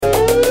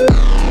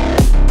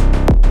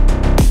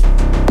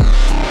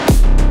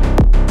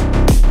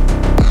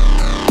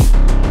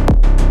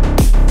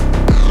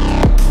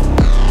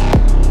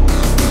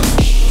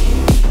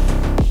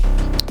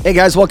Hey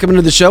guys, welcome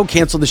into the show,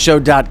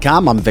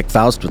 canceltheshow.com. I'm Vic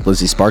Faust with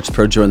Lizzie Sparks,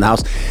 Pro Joe in the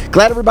house.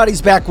 Glad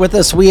everybody's back with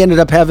us. We ended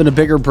up having a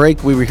bigger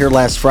break. We were here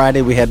last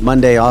Friday. We had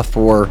Monday off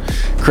for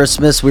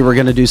Christmas. We were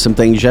going to do some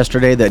things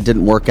yesterday that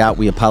didn't work out.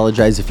 We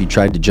apologize if you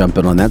tried to jump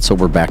in on that, so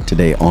we're back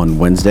today on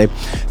Wednesday.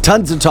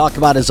 Tons to talk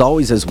about as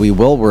always, as we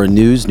will. We're in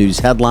news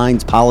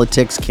headlines,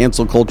 politics,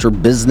 cancel culture,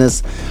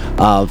 business,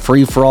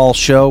 free-for-all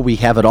show. We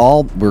have it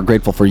all. We're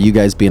grateful for you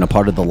guys being a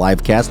part of the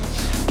live cast.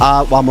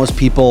 While most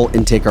people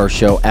intake our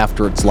show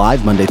after it's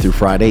live, Monday through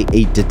Friday,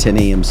 8 to 10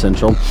 a.m.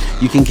 Central.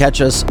 You can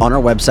catch us on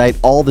our website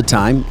all the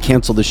time,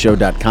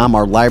 canceltheshow.com.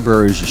 Our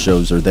libraries of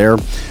shows are there.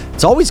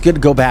 It's always good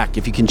to go back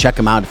if you can check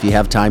them out if you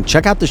have time.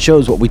 Check out the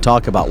shows, what we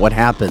talk about, what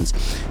happens,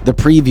 the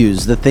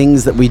previews, the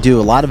things that we do.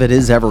 A lot of it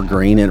is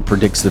evergreen and it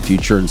predicts the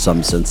future in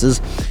some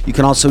senses. You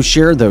can also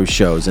share those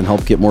shows and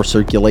help get more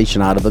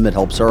circulation out of them. It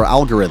helps our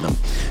algorithm.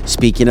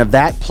 Speaking of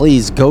that,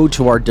 please go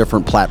to our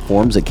different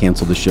platforms at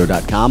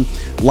canceltheshow.com.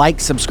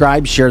 Like,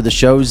 subscribe, share the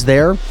shows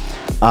there.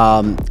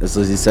 As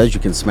Lizzie says, you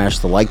can smash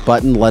the like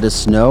button. Let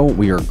us know.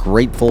 We are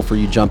grateful for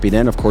you jumping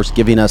in. Of course,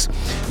 giving us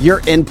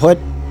your input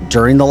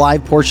during the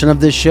live portion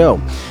of this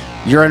show.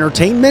 Your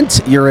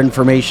entertainment, your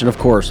information, of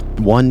course.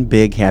 One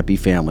big happy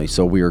family.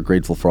 So we are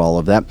grateful for all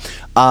of that.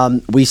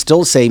 We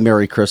still say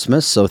Merry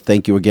Christmas. So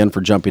thank you again for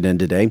jumping in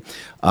today.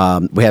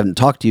 We haven't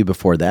talked to you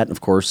before that.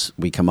 Of course,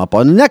 we come up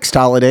on the next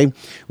holiday,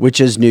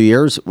 which is New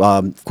Year's.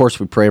 Of course,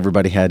 we pray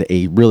everybody had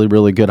a really,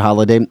 really good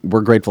holiday.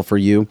 We're grateful for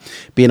you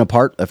being a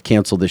part of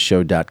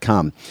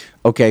canceltheshow.com.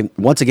 Okay,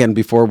 once again,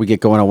 before we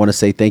get going, I want to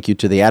say thank you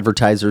to the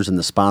advertisers and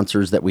the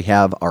sponsors that we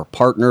have, our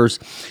partners.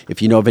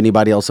 If you know of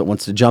anybody else that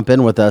wants to jump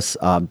in with us,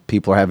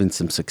 people are having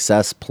some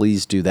success,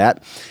 please do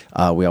that.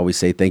 We always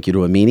say thank you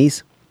to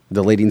Amini's,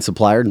 the leading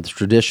supplier in the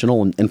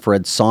traditional and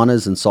infrared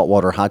saunas and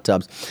saltwater hot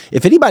tubs.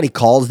 If anybody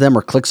calls them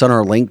or clicks on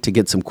our link to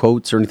get some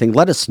quotes or anything,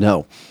 let us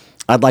know.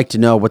 I'd like to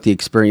know what the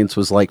experience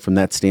was like from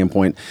that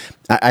standpoint.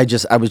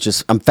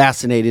 I'm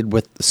fascinated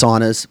with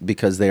saunas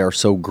because they are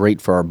so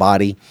great for our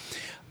body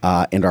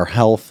and our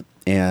health.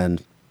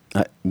 And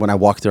when I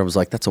walked there, I was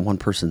like, that's a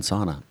one-person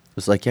sauna. It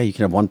was like, yeah, you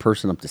can have one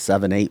person up to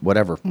 7, 8,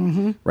 whatever,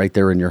 right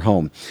there in your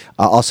home.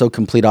 Also,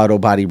 Complete Auto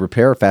Body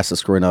Repair,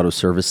 fastest growing auto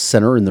service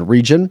center in the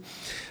region.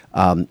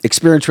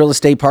 Experienced Real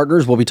Estate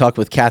Partners, we'll be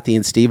talking with Kathy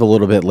and Steve a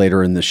little bit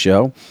later in the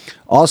show.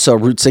 Also,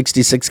 Route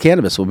 66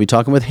 Cannabis, we'll be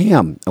talking with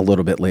Ham a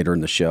little bit later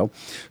in the show.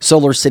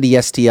 Solar City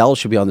STL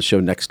should be on the show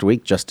next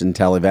week. Justin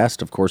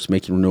Talivast, of course,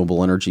 making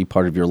renewable energy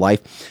part of your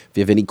life. If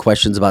you have any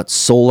questions about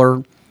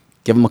solar,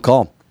 give them a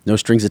call. No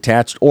strings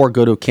attached. Or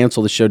go to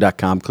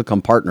canceltheshow.com, click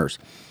on Partners.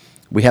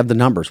 We have the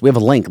numbers. We have a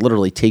link,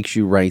 literally takes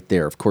you right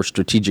there. Of course,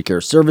 Strategic Air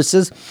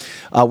Services,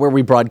 where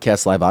we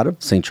broadcast live out of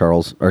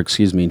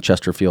in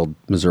Chesterfield,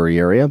 Missouri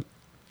area,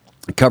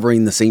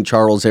 covering the St.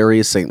 Charles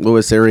area, St.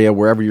 Louis area,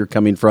 wherever you're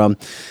coming from.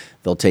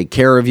 They'll take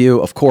care of you.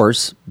 Of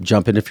course,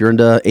 jump in if you're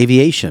into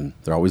aviation.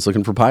 They're always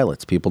looking for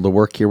pilots, people to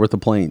work here with the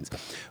planes.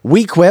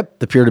 WeQuip,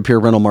 the peer-to-peer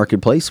rental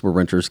marketplace where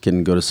renters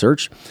can go to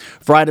search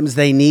for items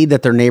they need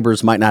that their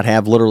neighbors might not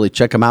have. Literally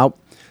check them out.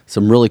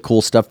 Some really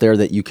cool stuff there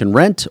that you can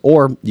rent,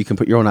 or you can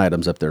put your own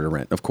items up there to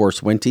rent. Of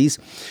course, Winty's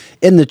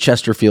in the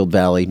Chesterfield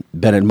Valley.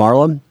 Ben and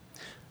Marlin,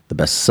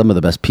 some of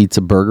the best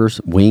pizza,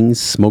 burgers, wings,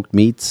 smoked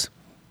meats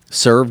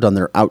served on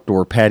their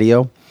outdoor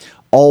patio.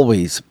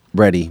 Always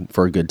ready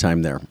for a good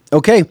time there.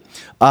 Okay,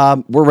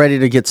 we're ready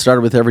to get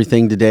started with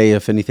everything today.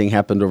 If anything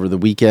happened over the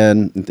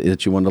weekend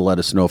that you want to let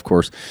us know, of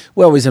course,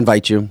 we always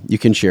invite you. You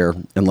can share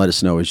and let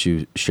us know as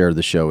you share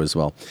the show as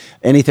well.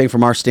 Anything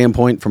from our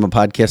standpoint, from a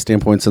podcast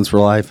standpoint, since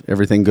we're live,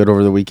 everything good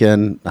over the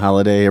weekend,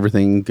 holiday,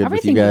 everything good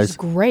with you guys?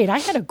 Everything was great. I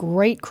had a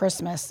great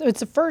Christmas. It's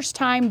the first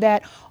time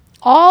that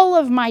all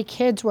of my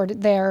kids were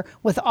there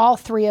with all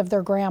three of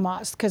their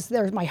grandmas, because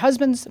there's my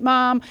husband's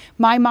mom,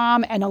 my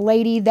mom, and a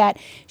lady that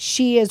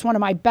she is one of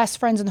my best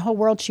friends in the whole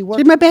world. She's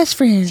my best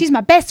friend. She's my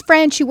best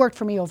friend. She worked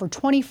for me over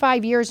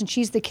 25 years, and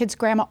she's the kids'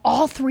 grandma.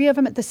 All three of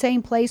them at the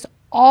same place,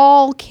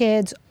 all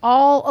kids,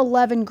 all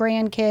 11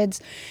 grandkids.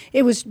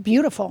 It was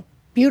beautiful,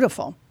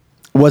 beautiful.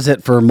 Was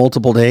it for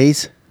multiple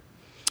days?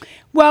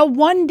 Well,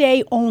 one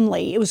day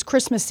only. It was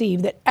Christmas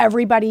Eve that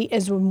everybody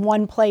is in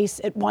one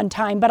place at one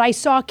time. But I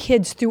saw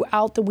kids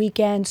throughout the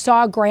weekend,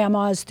 saw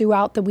grandmas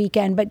throughout the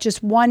weekend. But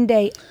just one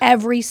day,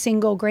 every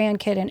single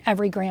grandkid and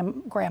every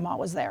grandma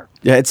was there.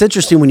 Yeah, it's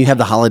interesting when you have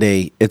the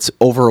holiday, it's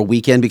over a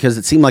weekend, because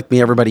it seemed like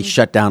everybody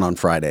shut down on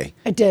Friday.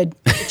 It did.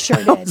 It sure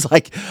did. It's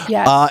like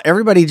yes.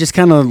 Everybody just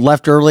kind of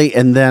left early.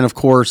 And then, of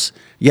course,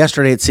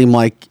 yesterday it seemed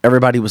like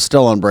everybody was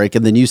still on break.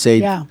 And then you say...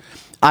 Yeah.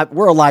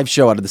 We're a live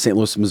show out of the St.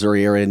 Louis,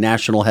 Missouri area,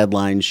 national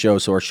headline show.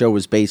 So our show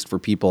was based for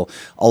people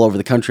all over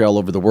the country, all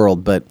over the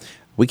world. But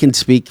we can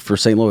speak for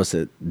St. Louis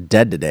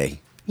dead today.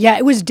 Yeah,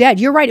 it was dead.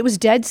 You're right. It was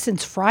dead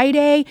since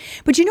Friday.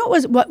 But you know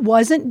what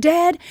wasn't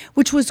dead,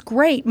 which was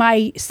great?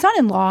 My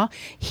son-in-law,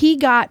 he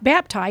got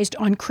baptized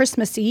on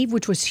Christmas Eve,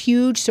 which was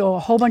huge. So a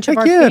whole bunch of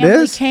our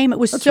family came. It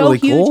was That's so really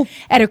huge cool.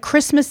 At a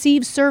Christmas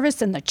Eve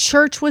service, and the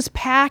church was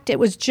packed. It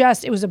was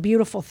a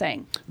beautiful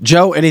thing.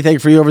 Joe, anything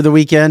for you over the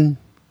weekend?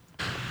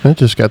 I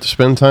just got to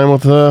spend time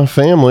with the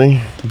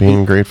family,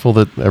 being grateful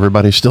that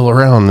everybody's still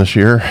around this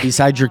year.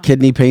 Besides your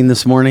kidney pain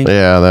this morning?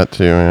 Yeah, that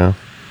too, yeah.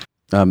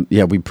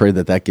 Yeah, we pray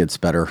that gets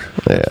better.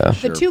 Yeah.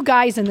 The two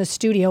guys in the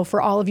studio, for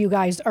all of you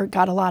guys,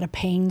 got a lot of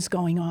pains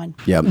going on.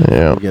 Yep.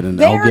 Yeah.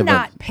 They're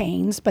not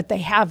pains, but they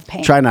have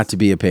pains. Try not to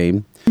be a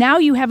pain. Now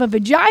you have a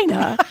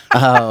vagina.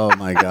 Oh,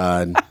 my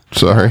God.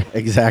 Sorry.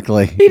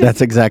 Exactly. That's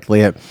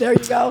exactly it. There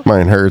you go.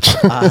 Mine hurts.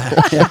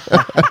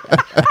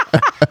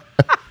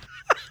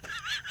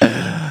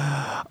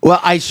 Well,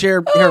 I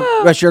shared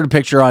a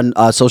picture on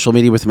social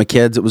media with my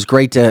kids. It was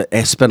great to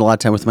spend a lot of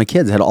time with my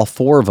kids. I had all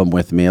 4 of them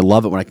with me. I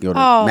love it when I can go to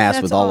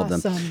mass with all of them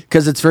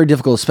because it's very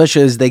difficult,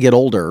 especially as they get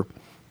older,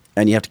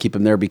 and you have to keep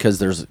them there because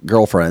there's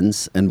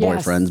girlfriends and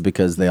boyfriends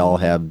because they all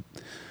have.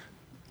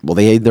 Well,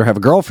 they either have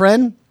a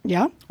girlfriend,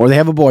 or they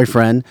have a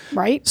boyfriend,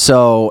 right?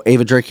 So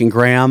Ava, Drake, and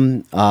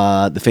Graham,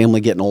 the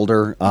family getting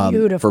older.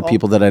 For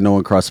people that I know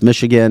across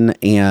Michigan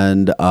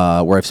and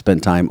where I've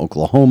spent time,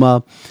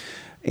 Oklahoma.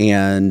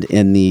 And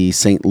in the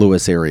St.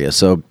 Louis area.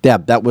 So, yeah,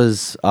 that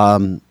was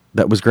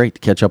great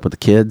to catch up with the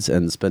kids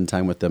and spend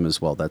time with them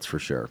as well. That's for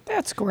sure.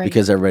 That's great.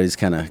 Because everybody's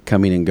kind of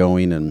coming and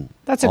going and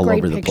that's a all great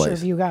over the picture place.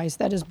 of you guys.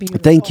 That is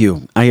beautiful. Thank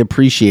you. I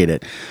appreciate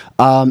it.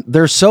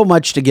 There's so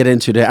much to get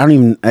into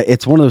today.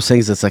 It's one of those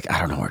things that's like, I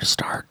don't know where to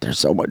start. There's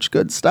so much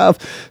good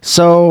stuff.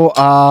 So,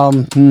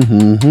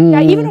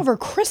 yeah, even over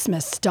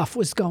Christmas stuff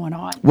was going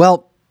on.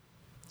 Well,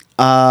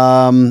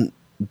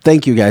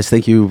 thank you, guys.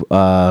 Thank you for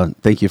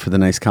the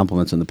nice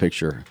compliments on the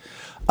picture.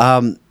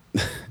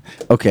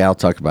 Okay, I'll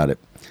talk about it.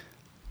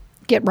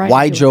 Get right.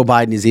 Why Joe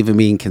Biden is even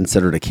being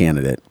considered a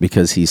candidate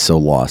because he's so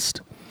lost.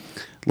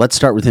 Let's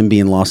start with him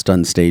being lost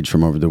on stage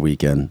from over the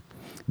weekend.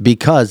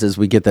 Because as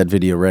we get that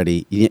video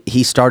ready,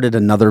 he started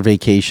another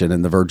vacation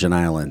in the Virgin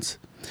Islands.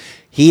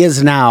 He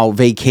is now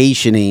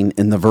vacationing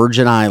in the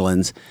Virgin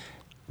Islands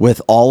with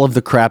all of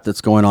the crap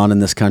that's going on in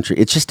this country.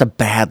 It's just a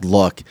bad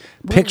look.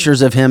 Really?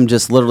 Pictures of him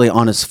just literally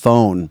on his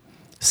phone,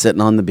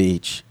 sitting on the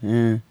beach.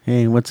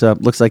 Hey, what's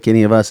up? Looks like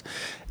any of us.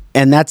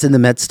 And that's in the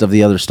midst of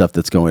the other stuff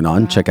that's going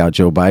on. Wow. Check out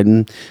Joe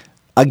Biden.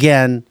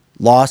 Again,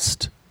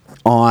 lost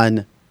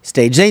on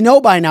stage. They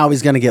know by now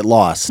he's going to get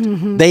lost.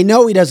 Mm-hmm. They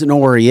know he doesn't know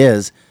where he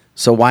is.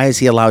 So why is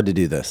he allowed to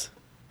do this?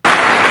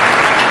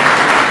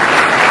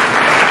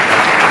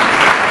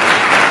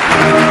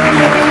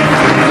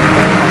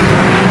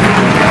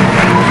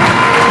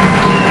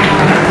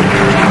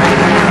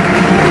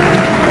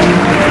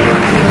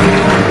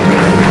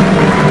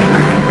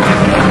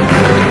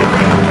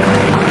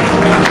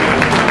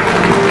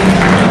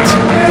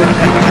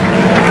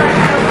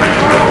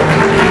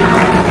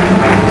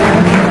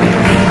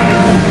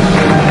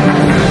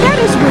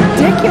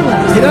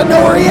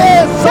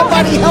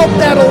 Help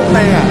that old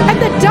man.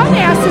 And the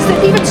dumbasses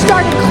that even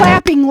started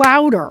clapping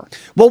louder.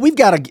 Well, we've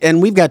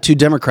got 2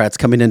 Democrats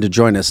coming in to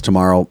join us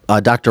tomorrow.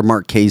 Dr.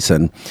 Mark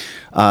Kaysen,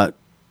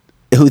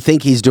 who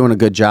think he's doing a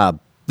good job.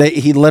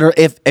 He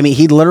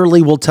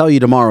literally will tell you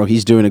tomorrow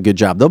he's doing a good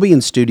job. They'll be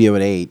in studio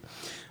at 8.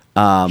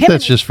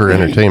 That's just for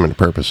entertainment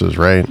purposes,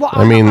 right?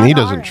 Well, he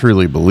doesn't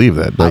truly believe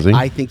that, does he?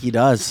 I think he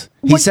does.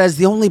 He says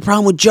the only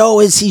problem with Joe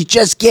is he's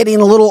just getting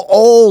a little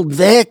old,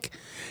 Vic.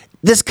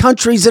 This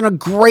country's in a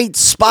great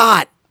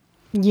spot.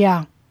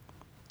 Yeah.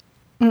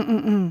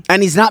 And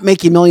he's not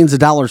making millions of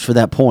dollars for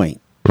that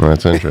point. Well,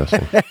 that's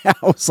interesting. I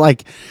was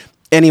like,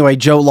 anyway,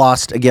 Joe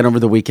lost again over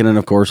the weekend. And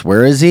of course,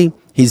 where is he?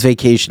 He's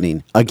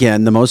vacationing.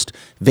 Again, the most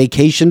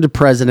vacationed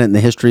president in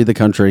the history of the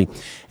country.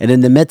 And in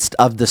the midst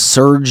of the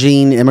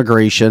surging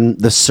immigration,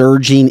 the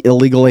surging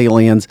illegal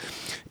aliens,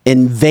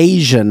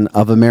 invasion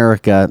of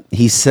America,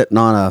 he's sitting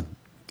on a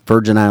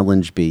Virgin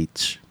Islands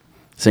beach.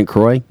 St.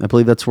 Croix, I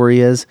believe that's where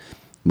he is.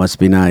 Must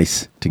be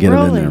nice to get him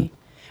in there.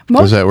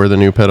 Is that where the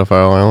new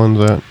pedophile island's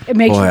at? It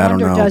makes you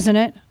wonder, doesn't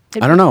it?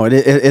 I don't know. It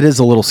is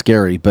a little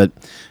scary, but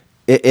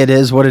it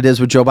is what it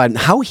is with Joe Biden.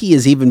 How he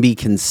is even be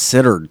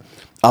considered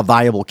a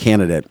viable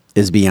candidate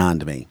is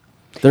beyond me.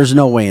 There's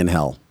no way in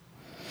hell.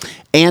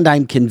 And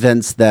I'm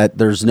convinced that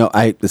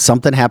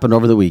something happened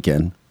over the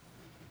weekend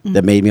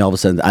that made me all of a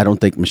sudden, I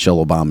don't think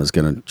Michelle Obama is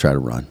going to try to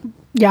run.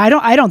 Yeah,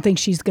 I don't think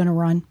she's going to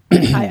run.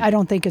 I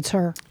don't think it's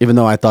her. Even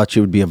though I thought she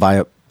would be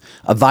a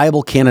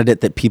viable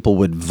candidate that people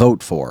would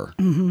vote for.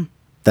 Mm-hmm.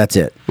 That's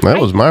it.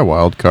 That was my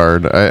wild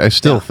card. I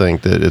still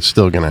think that it's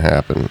still going to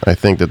happen. I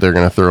think that they're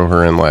going to throw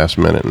her in last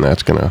minute, and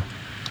that's going to...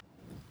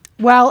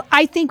 Well,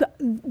 I think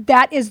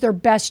that is their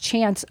best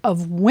chance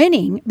of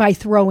winning by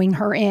throwing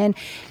her in,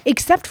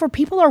 except for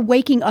people are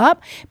waking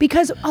up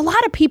because a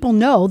lot of people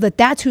know that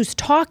that's who's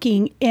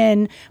talking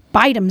in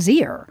Biden's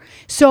ear.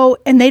 So,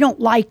 and they don't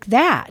like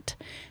that.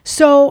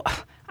 So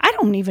I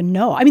don't even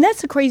know. I mean,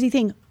 that's the crazy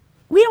thing.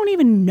 We don't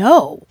even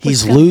know.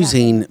 He's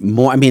losing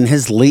more. I mean,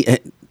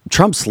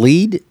 Trump's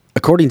lead,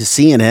 according to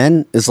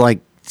CNN, is like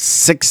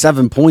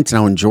 6-7 points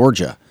now in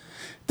Georgia.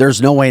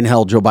 There's no way in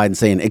hell Joe Biden's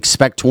saying,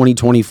 expect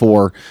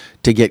 2024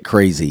 to get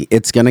crazy.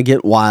 It's going to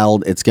get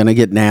wild. It's going to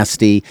get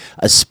nasty,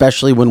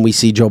 especially when we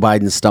see Joe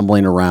Biden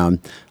stumbling around.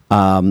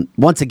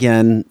 Once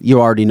again, you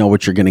already know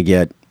what you're going to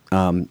get.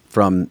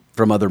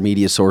 from other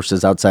media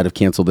sources outside of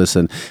Cancel This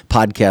and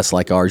podcasts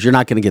like ours, you're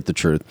not going to get the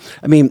truth.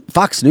 I mean,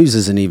 Fox News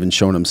isn't even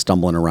showing them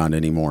stumbling around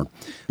anymore,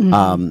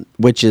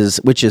 which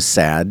is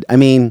sad. I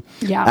mean,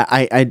 Yeah.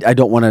 I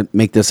don't want to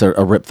make this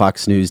a rip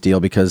Fox News deal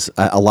because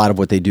a lot of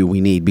what they do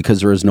we need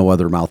because there is no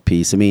other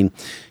mouthpiece. I mean,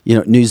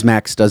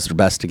 Newsmax does their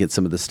best to get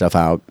some of this stuff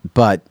out,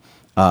 but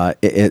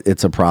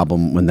it's a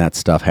problem when that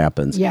stuff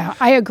happens. Yeah,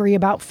 I agree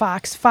about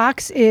Fox.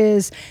 Fox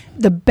is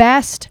the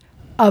best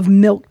of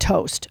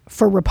milquetoast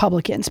for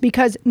Republicans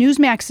because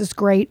Newsmax is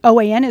great,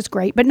 OAN is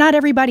great, but not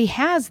everybody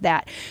has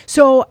that.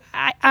 So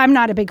I'm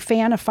not a big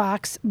fan of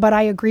Fox, but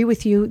I agree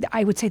with you.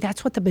 I would say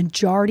that's what the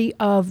majority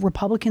of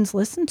Republicans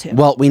listen to.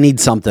 Well, we need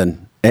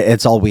something.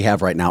 It's all we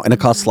have right now. And it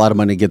costs a lot of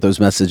money to get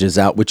those messages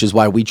out, which is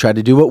why we try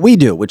to do what we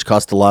do, which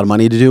costs a lot of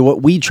money to do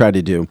what we try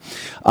to do.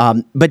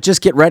 But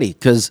just get ready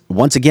because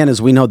once again,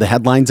 as we know, the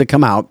headlines that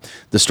come out,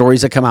 the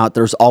stories that come out,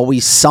 there's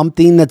always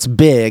something that's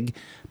big,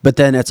 but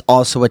then it's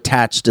also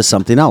attached to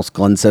something else.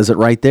 Glenn says it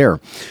right there.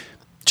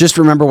 Just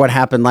remember what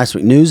happened last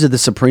week. News of the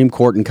Supreme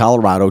Court in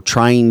Colorado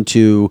trying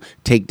to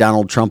take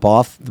Donald Trump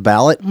off the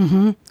ballot.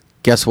 Mm-hmm.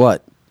 Guess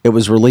what? It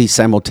was released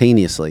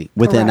simultaneously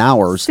within Correct.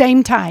 hours.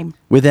 Same time.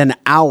 Within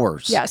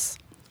hours. Yes.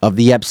 Of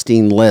the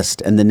Epstein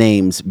list and the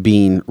names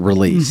being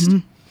released,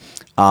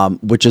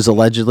 which is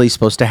allegedly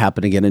supposed to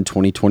happen again in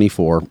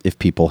 2024 if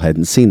people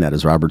hadn't seen that.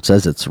 As Robert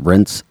says, it's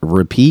rinse,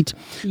 repeat.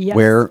 Yes.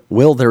 Where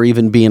will there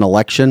even be an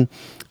election?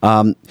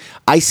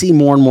 I see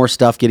more and more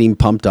stuff getting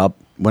pumped up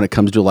when it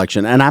comes to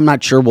election, and I'm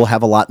not sure we'll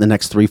have a lot in the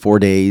next 3-4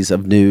 days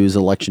of news,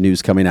 election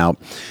news coming out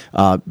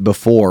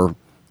before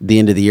the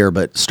end of the year.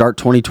 But start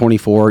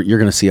 2024, you're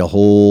going to see a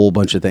whole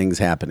bunch of things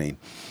happening.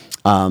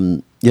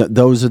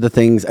 Those are the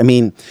things. I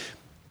mean,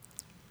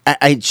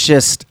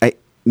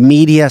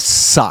 media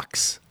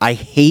sucks. I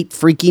hate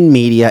freaking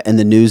media and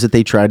the news that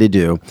they try to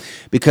do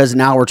because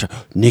now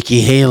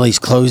Nikki Haley's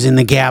closing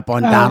the gap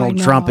on Donald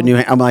Trump and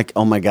I'm like,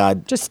 oh my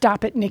God. Just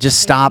stop it, Nikki. Just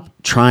stop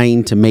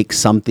trying to make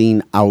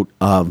something out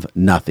of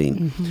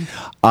nothing.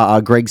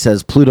 Greg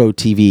says Pluto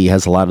TV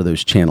has a lot of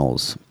those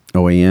channels.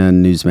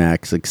 OAN,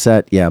 Newsmax,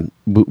 etc. Yeah,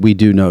 we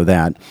do know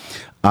that.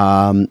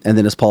 And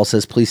then as Paul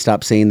says, please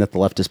stop saying that the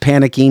left is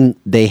panicking.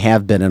 They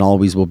have been and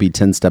always will be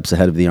 10 steps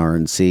ahead of the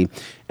RNC.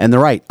 And they're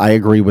right. I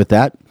agree with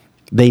that.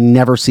 They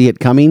never see it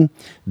coming.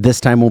 This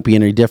time won't be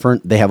any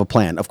different. They have a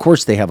plan. Of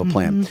course they have a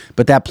plan.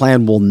 But that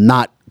plan will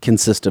not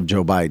consist of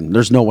Joe Biden.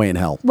 There's no way in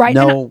hell. Right.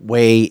 No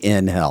way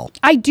in hell.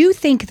 I do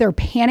think they're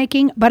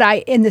panicking, but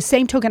in the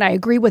same token, I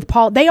agree with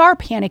Paul. They are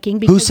panicking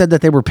because Who said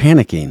that they were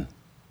panicking?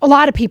 a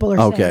lot of people are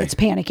saying Okay. it's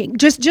panicking.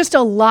 Just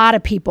a lot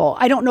of people.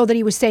 I don't know that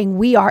he was saying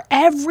we are.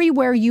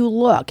 Everywhere you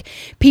look,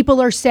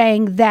 people are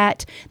saying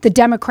that the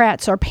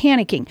Democrats are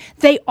panicking.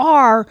 They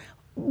are,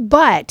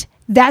 but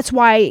that's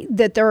why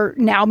that they're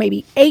now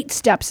maybe 8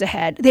 steps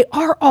ahead. They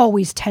are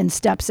always 10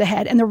 steps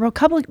ahead. And the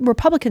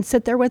Republicans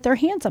sit there with their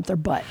hands up their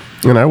butt.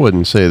 And I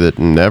wouldn't say that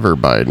never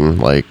Biden,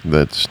 like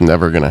that's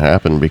never going to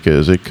happen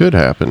because it could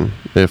happen.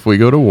 If we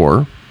go to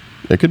war,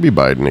 it could be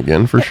Biden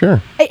again for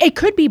sure. It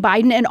could be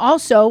Biden. And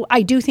also,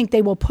 I do think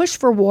they will push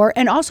for war.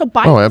 And also,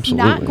 Biden's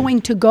not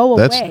going to go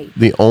That's away.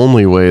 the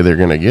only way they're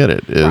going to get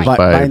it is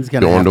by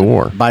going to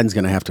war. Biden's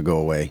going to have to go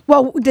away.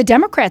 Well, the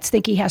Democrats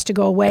think he has to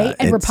go away,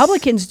 and it's-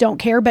 Republicans don't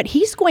care, but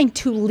he's going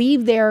to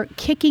leave there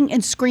kicking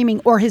and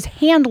screaming, or his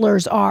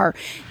handlers are,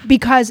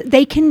 because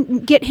they can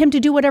get him to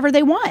do whatever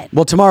they want.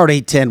 Well, tomorrow at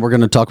 8:10, we're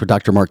going to talk with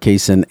Dr. Mark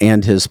Kaysen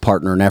and his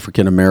partner, an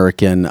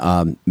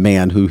African-American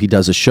man who he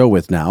does a show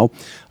with now.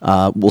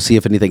 We'll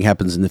see if anything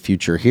happens in the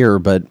future here,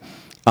 but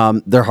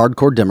they're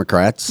hardcore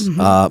Democrats.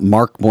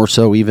 Mark more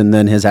so even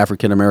than his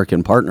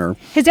African-American partner.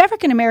 His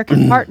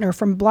African-American partner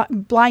from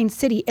Blind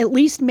City at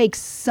least makes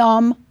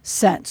some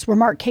sense, where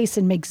Mark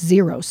Kaysen makes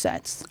 0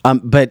 sense.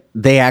 But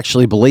they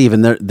actually believe,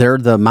 and they're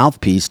the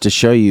mouthpiece to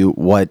show you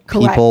what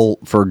Correct. people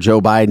for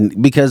Joe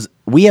Biden, because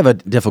we have a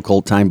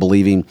difficult time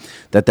believing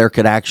that there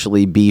could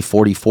actually be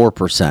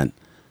 44%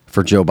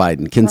 for Joe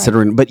Biden,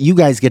 considering, but you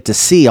guys get to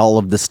see all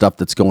of the stuff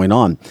that's going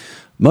on.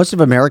 Most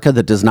of America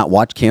that does not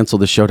watch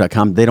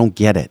canceltheshow.com, they don't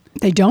get it.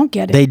 They don't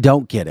get it. They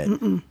don't get it.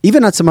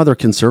 Even on some other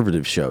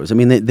conservative shows. I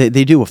mean,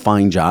 they do a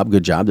fine job,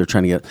 good job. They're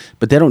trying to get,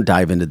 but they don't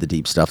dive into the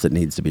deep stuff that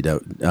needs to be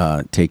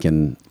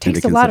taken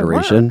into a lot of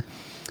consideration.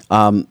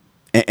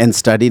 And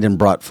studied and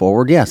brought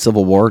forward. Yeah,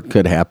 civil war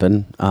could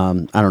happen.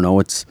 I don't know.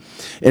 It's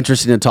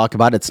interesting to talk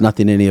about. It's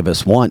nothing any of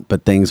us want,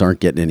 but things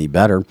aren't getting any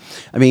better.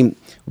 I mean,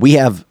 we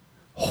have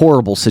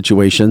horrible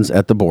situations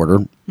at the border.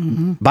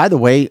 By the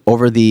way,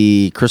 over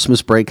the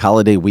Christmas break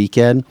holiday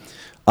weekend,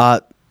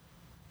 the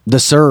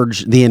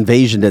surge, the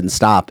invasion didn't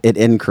stop. It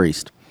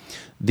increased.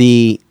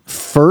 The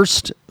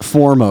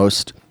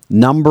foremost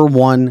number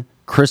one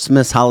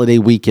Christmas holiday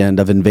weekend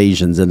of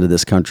invasions into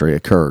this country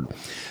occurred.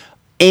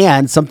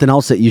 And something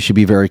else that you should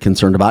be very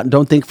concerned about, and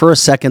don't think for a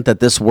second that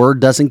this word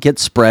doesn't get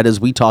spread as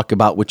we talk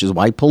about, which is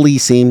why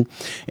policing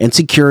and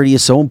security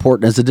is so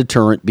important as a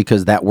deterrent,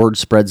 because that word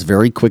spreads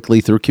very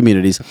quickly through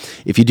communities.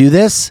 If you do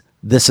this,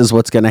 this is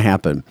what's going to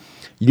happen.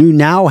 You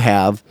now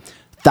have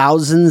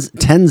thousands,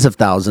 tens of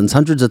thousands,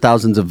 hundreds of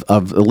thousands of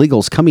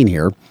illegals coming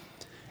here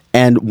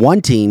and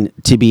wanting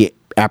to be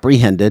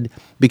apprehended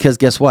because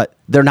guess what?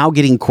 They're now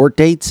getting court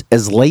dates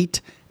as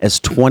late as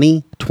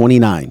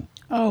 2029.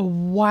 Oh,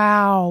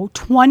 wow.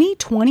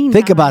 2029.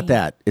 Think about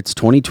that. It's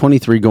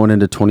 2023 going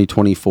into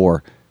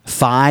 2024.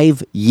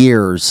 5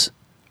 years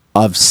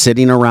of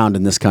sitting around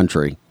in this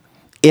country.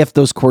 If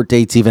those court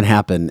dates even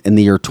happen in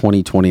the year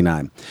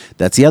 2029.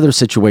 That's the other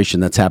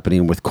situation that's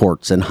happening with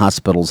courts and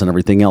hospitals and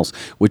everything else,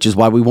 which is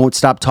why we won't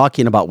stop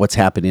talking about what's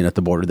happening at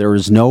the border. There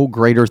is no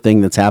greater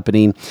thing that's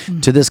happening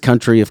to this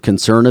country of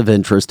concern, of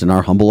interest, in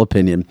our humble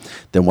opinion,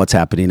 than what's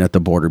happening at the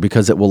border,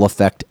 because it will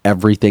affect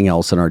everything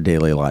else in our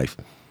daily life.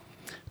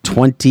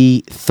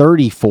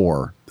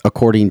 2034,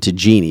 according to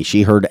Jeannie.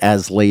 She heard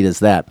as late as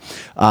that.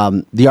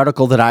 The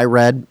article that I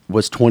read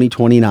was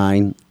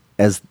 2029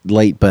 as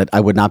late, but I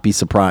would not be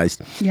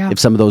surprised if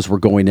some of those were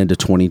going into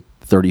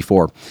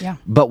 2034. Yeah.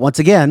 But once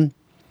again,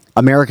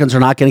 Americans are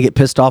not going to get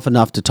pissed off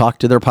enough to talk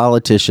to their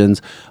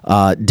politicians.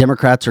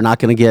 Democrats are not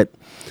going to get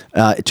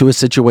to a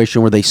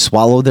situation where they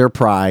swallow their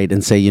pride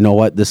and say, you know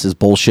what, this is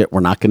bullshit. We're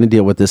not going to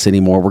deal with this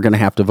anymore. We're going to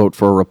have to vote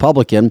for a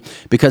Republican,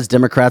 because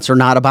Democrats are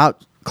not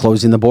about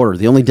closing the border.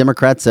 The only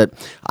Democrats that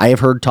I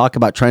have heard talk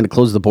about trying to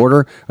close the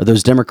border are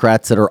those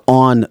Democrats that are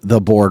on the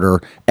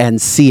border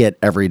and see it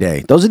every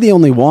day. Those are the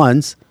only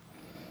ones.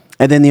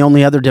 And then the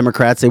only other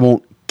Democrats, they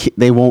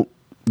won't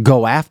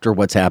go after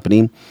what's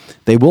happening.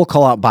 They will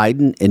call out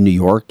Biden in New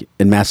York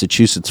and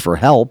Massachusetts for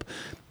help,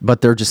 but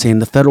they're just saying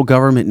the federal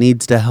government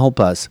needs to help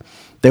us.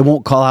 They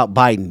won't call out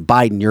Biden.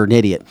 Biden, you're an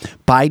idiot.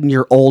 Biden,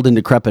 you're old and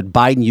decrepit.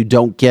 Biden, you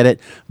don't get it.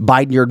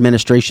 Biden, your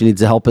administration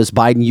needs to help us.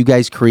 Biden, you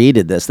guys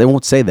created this. They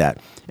won't say that.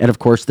 And of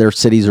course, their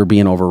cities are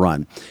being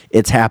overrun.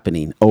 It's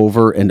happening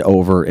over and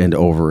over and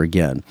over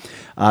again.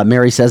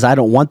 Mary says, I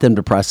don't want them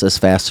to process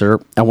faster.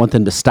 I want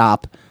them to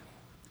stop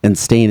and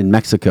staying in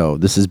Mexico.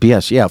 This is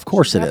BS. Yeah, of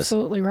course it is.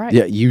 Absolutely right.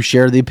 Yeah, you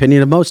share the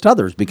opinion of most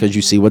others because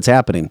you see what's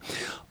happening.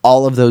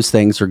 All of those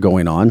things are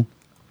going on.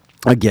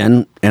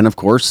 Again, and of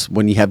course,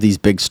 when you have these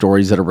big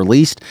stories that are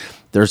released,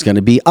 there's going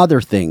to be other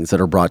things that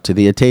are brought to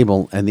the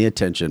table and the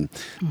attention,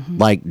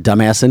 like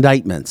dumbass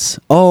indictments.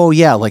 Oh,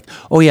 yeah.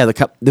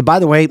 By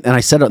the way, and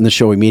I said it on the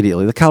show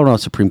immediately, the Colorado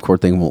Supreme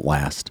Court thing won't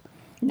last.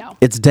 No.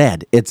 It's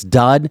dead. It's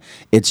done.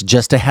 It's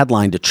just a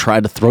headline to try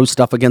to throw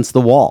stuff against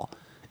the wall.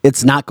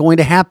 It's not going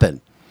to happen.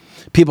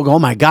 People go, oh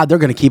my God, they're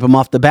going to keep him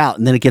off the ballot.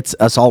 And then it gets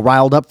us all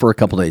riled up for a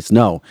couple of days.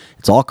 No,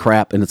 it's all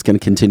crap, and it's going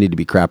to continue to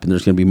be crap. And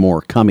there's going to be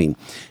more coming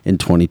in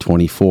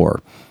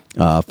 2024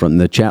 from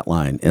the chat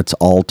line. It's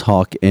all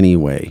talk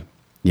anyway.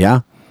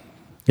 Yeah?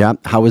 Yeah.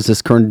 How is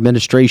this current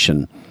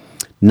administration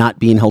not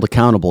being held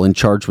accountable and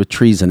charged with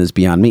treason is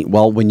beyond me.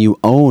 Well, when you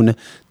own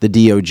the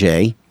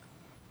DOJ,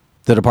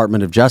 the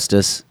Department of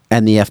Justice,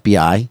 and the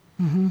FBI,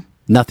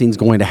 nothing's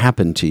going to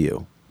happen to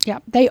you. Yeah,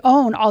 they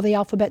own all the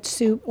alphabet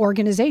soup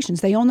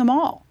organizations. They own them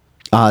all.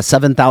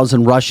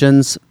 7,000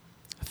 Russians,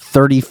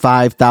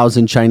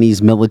 35,000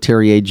 Chinese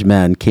military-age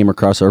men came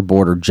across our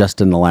border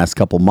just in the last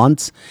couple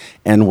months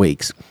and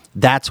weeks.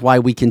 That's why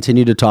we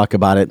continue to talk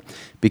about it,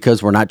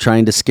 because we're not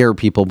trying to scare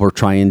people. We're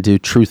trying to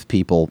truth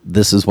people.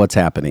 This is what's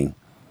happening.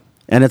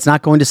 And it's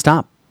not going to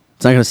stop.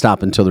 It's not going to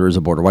stop until there is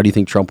a border. Why do you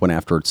think Trump went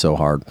after it so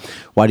hard?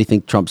 Why do you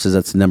think Trump says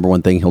that's the number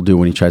one thing he'll do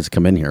when he tries to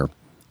come in here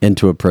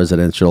into a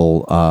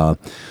presidential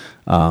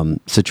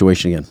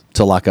situation again,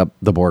 to lock up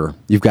the border?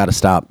 You've got to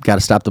stop. Got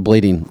to stop the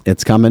bleeding.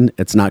 It's coming.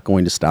 It's not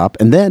going to stop.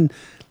 And then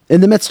in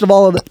the midst of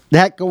all of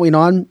that going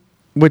on,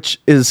 which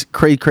is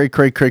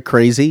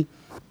crazy,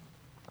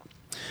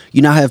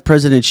 you now have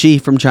President Xi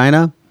from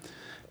China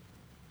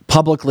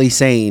publicly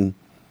saying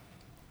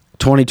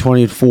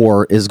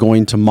 2024 is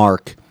going to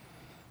mark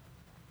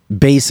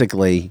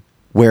basically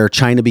where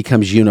China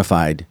becomes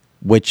unified,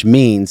 which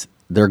means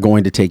they're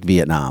going to take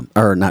Vietnam,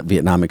 or not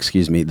Vietnam,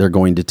 excuse me. They're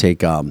going to take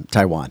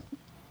Taiwan.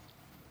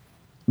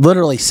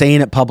 Literally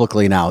saying it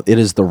publicly now. It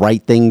is the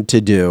right thing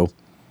to do.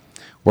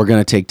 We're going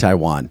to take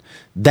Taiwan.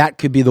 That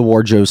could be the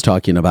war Joe's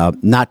talking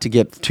about. Not to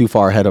get too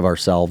far ahead of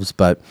ourselves,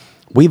 but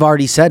we've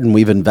already said and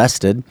we've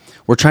invested.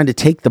 We're trying to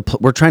take our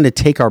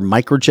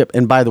microchip.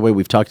 And by the way,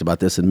 we've talked about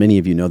this, and many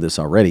of you know this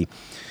already.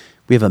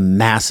 We have a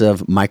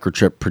massive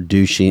microchip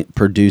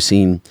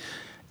producing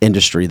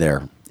industry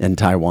there in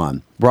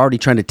Taiwan. We're already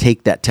trying to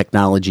take that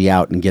technology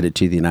out and get it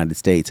to the United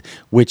States,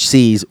 which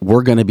sees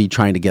we're going to be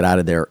trying to get out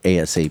of there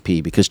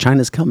ASAP because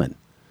China's coming.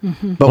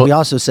 But we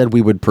also said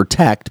we would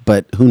protect,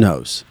 but who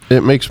knows?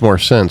 It makes more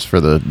sense for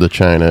the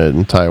China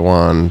and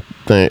Taiwan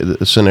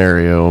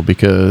scenario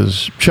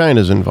because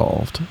China's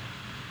involved.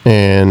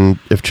 And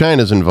if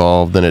China's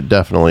involved, then it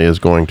definitely is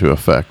going to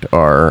affect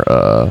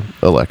our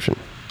election.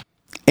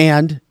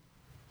 And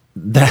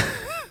that...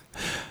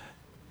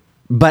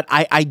 But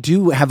I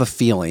do have a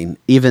feeling,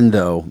 even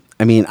though,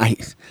 I mean,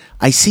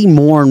 I see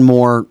more and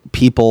more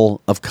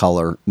people of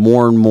color,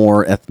 more and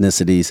more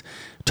ethnicities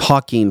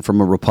talking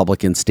from a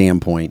Republican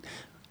standpoint.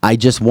 I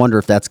just wonder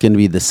if that's going to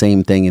be the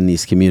same thing in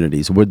these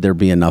communities. Would there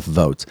be enough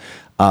votes?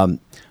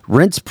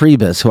 Reince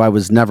Priebus, who I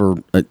was never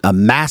a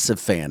massive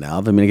fan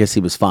of, I mean, I guess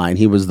he was fine.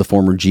 He was the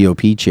former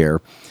GOP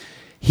chair.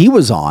 He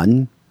was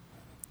on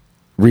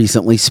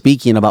recently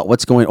speaking about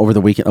what's going over the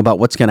weekend, about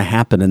what's going to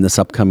happen in this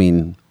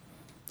upcoming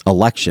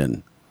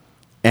election.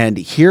 And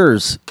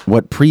here's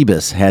what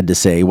Priebus had to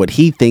say, what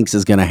he thinks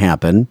is going to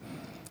happen,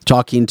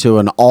 talking to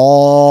an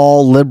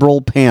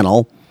all-liberal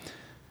panel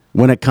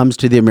when it comes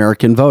to the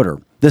American voter.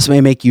 This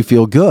may make you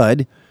feel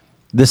good.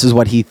 This is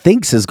what he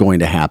thinks is going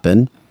to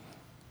happen.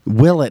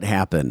 Will it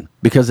happen?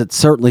 Because it's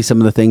certainly some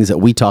of the things that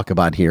we talk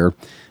about here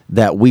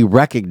that we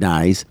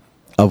recognize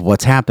of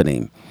what's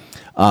happening.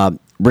 Reince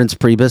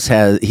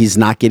Priebus he's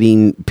not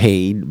getting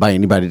paid by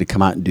anybody to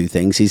come out and do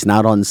things. He's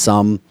not on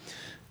some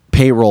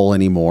payroll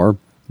anymore,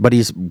 but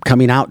he's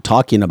coming out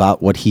talking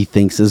about what he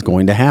thinks is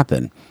going to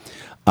happen.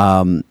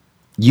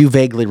 You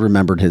vaguely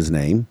remembered his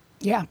name.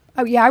 Yeah.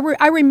 Oh, yeah.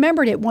 I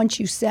remembered it once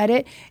you said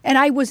it, and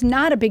I was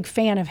not a big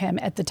fan of him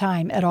at the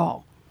time at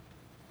all.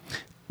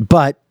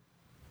 But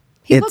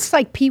he looks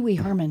like Pee Wee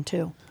Herman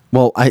too.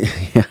 Well,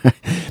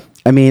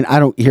 I mean, I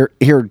don't. Here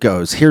it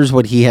goes. Here's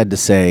what he had to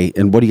say,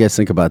 and what do you guys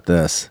think about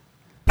this?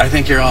 I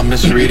think you're all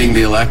misreading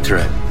the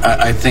electorate.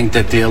 I think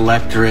that the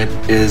electorate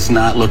is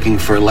not looking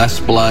for less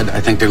blood. I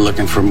think they're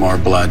looking for more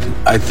blood.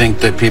 I think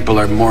that people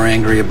are more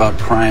angry about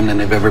crime than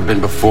they've ever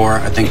been before.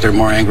 I think they're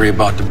more angry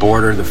about the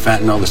border, the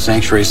fentanyl, the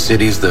sanctuary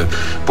cities, the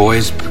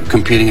boys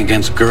competing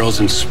against girls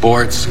in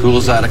sports,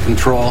 schools out of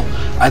control.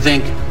 I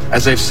think,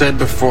 as I've said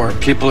before,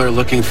 people are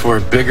looking for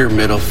a bigger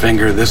middle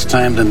finger this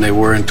time than they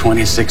were in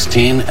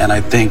 2016. And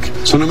I think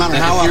so. No matter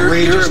how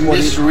outrageous, you're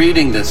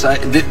misreading this.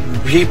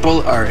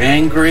 People are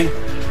angry.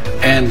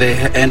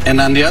 And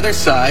on the other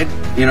side,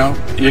 you know,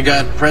 you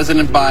got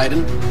President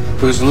Biden,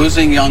 who's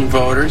losing young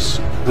voters,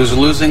 who's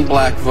losing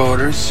black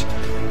voters.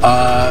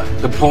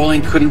 The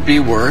polling couldn't be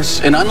worse.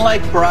 And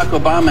unlike Barack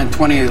Obama in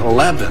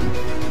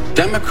 2011,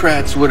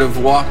 Democrats would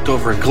have walked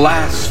over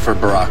glass for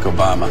Barack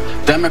Obama.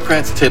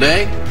 Democrats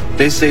today,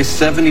 they say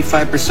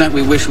 75%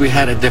 we wish we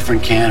had a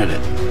different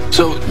candidate.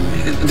 So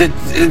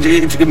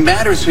it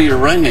matters who you're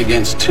running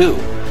against, too.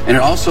 And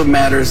it also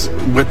matters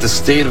what the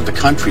state of the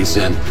country's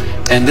in.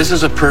 And this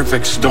is a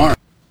perfect storm.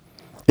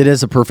 It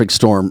is a perfect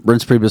storm.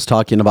 Reince Priebus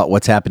talking about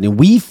what's happening.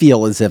 We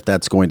feel as if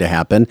that's going to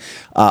happen.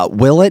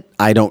 Will it?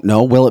 I don't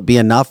know. Will it be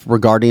enough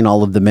regarding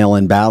all of the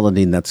mail-in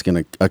balloting that's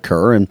going to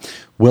occur? And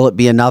will it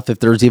be enough if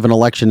there's even an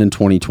election in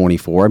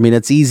 2024? I mean,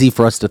 it's easy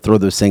for us to throw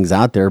those things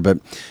out there, but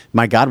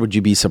my God, would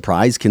you be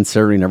surprised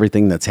considering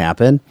everything that's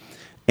happened?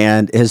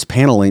 And his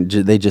paneling,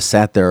 they just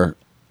sat there,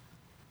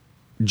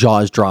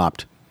 jaws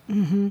dropped.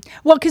 Mm-hmm.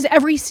 Well, because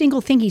every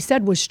single thing he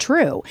said was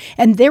true,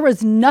 and there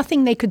was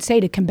nothing they could say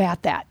to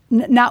combat that.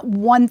 Not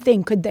one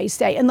thing could they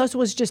say, unless it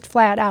was just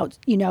flat out,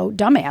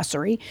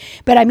 dumbassery.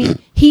 But I mean,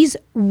 he's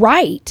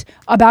right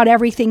about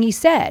everything he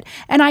said.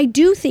 And I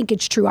do think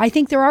it's true. I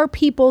think there are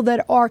people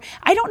that are,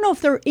 I don't know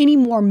if they're any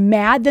more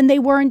mad than they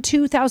were in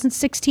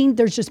 2016.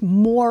 There's just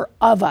more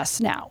of us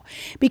now.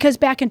 Because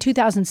back in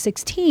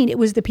 2016, it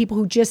was the people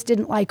who just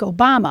didn't like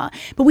Obama.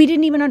 But we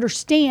didn't even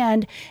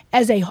understand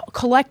as a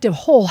collective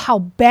whole how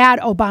bad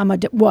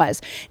Obama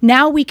was.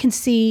 Now we can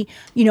see,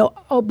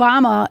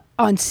 Obama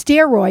on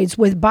steroids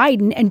with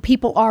Biden, and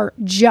people are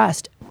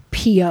just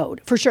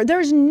PO'd for sure.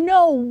 There's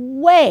no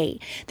way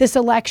this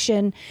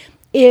election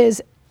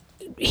is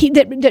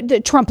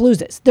that Trump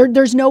loses.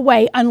 There's no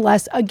way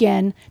unless,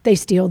 again, they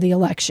steal the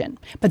election.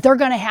 But they're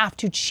going to have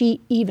to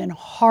cheat even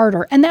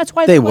harder. And that's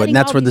why they would. And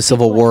that's where the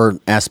Civil War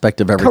aspect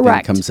of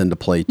everything comes into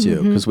play,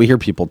 too. Because we hear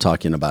people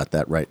talking about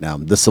that right now.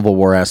 The Civil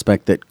War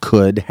aspect that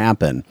could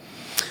happen.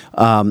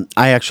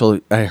 I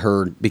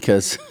heard,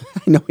 because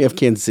I know we have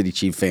Kansas City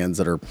Chief fans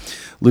that are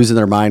losing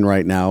their mind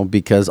right now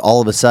because all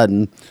of a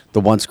sudden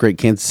the once great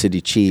Kansas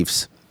City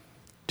Chiefs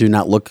do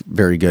not look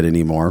very good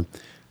anymore.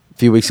 A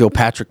few weeks ago,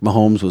 Patrick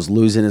Mahomes was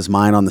losing his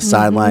mind on the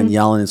sideline,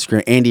 yelling and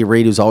screaming. Andy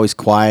Reid, who's always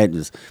quiet,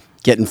 is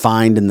getting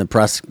fined in the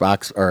press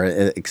box or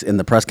in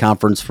the press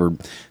conference for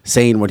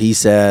saying what he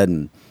said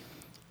and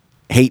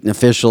hating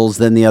officials.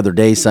 Then the other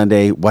day,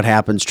 Sunday, what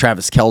happens?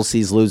 Travis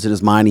Kelce's losing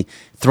his mind. He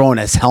throwing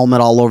his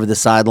helmet all over the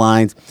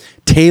sidelines.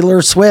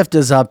 Taylor Swift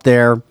is up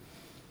there.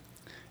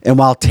 And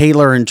while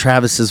Taylor and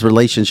Travis's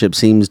relationship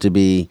seems to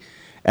be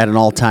at an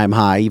all-time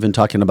high, even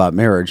talking about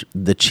marriage,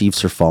 the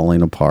Chiefs are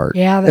falling apart.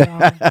 Yeah, they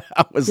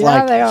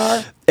are. They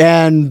are.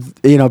 And,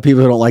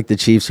 people who don't like the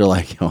Chiefs are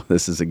like,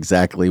 this is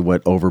exactly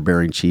what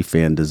overbearing Chief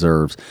fan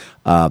deserves.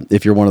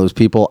 If you're one of those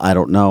people, I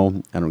don't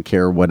know. I don't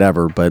care,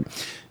 whatever. But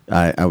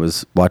I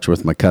was watching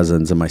with my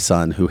cousins and my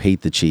son who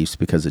hate the Chiefs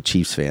because of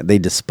Chiefs fan. They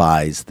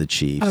despise the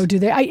Chiefs. Oh, do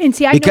they? I know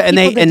people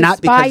that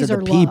not because despise of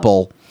the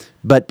people,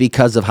 but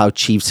because of how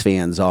Chiefs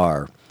fans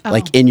are.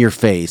 Like in your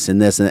face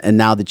and this. And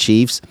now the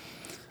Chiefs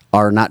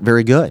are not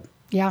very good.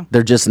 Yeah.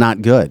 They're just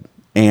not good.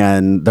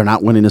 And they're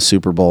not winning a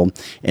Super Bowl.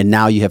 And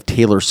now you have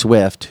Taylor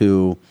Swift,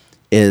 who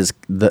is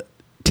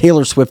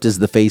Taylor Swift is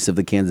the face of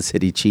the Kansas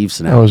City Chiefs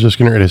now. I was just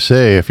going to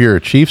say, if you're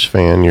a Chiefs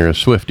fan, you're a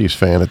Swifties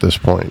fan at this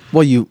point.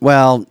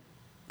 Well,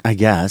 I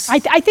guess. I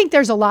think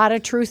there's a lot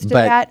of truth to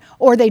that,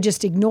 or they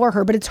just ignore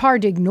her, but it's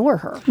hard to ignore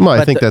her. Well,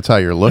 I think that's how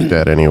you're looked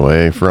at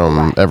anyway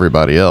from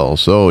everybody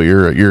else. Oh,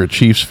 you're a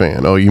Chiefs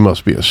fan. Oh, you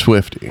must be a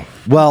Swiftie.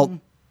 Well,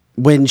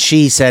 when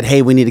she said,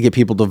 hey, we need to get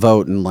people to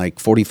vote, and like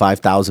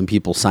 45,000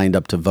 people signed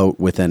up to vote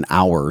within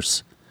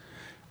hours,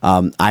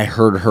 I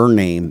heard her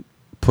name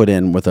put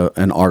in with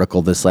an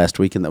article this last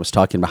weekend that was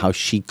talking about how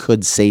she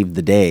could save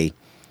the day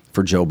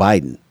for Joe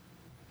Biden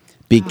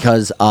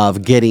because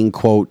of getting,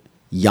 quote,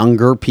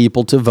 younger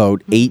people to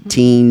vote,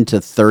 18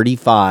 to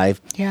 35.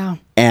 Yeah.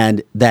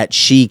 And that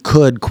she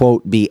could,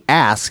 quote, be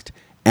asked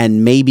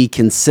and maybe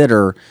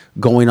consider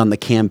going on the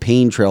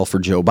campaign trail for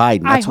Joe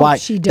Biden. That's why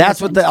she doesn't.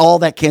 That's what all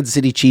that Kansas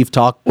City Chief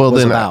talk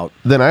was about.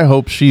 Then I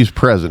hope she's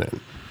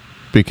president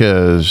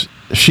because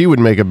she would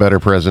make a better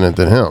president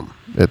than him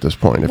at this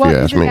point, if you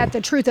ask me. Isn't that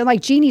the truth? And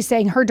like Jeannie's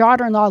saying, her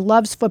daughter-in-law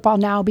loves football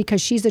now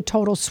because she's a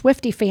total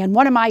Swiftie fan.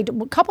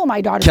 A couple of my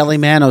daughters. Kelly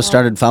Mano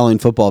started following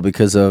football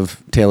because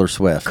of Taylor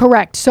Swift.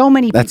 Correct. So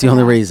many people. That's the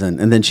only reason.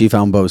 And then she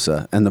found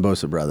Bosa and the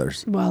Bosa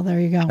brothers. Well, there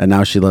you go. And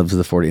now she loves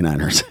the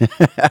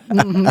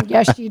 49ers.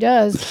 Yes, she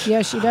does.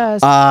 Yes, she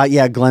does.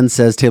 Yeah, Glenn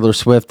says Taylor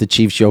Swift, the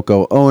Chiefs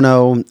Yoko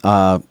Ono.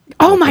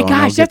 Oh my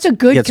gosh, that's a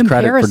good comparison. Gets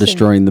credit for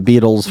destroying the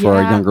Beatles for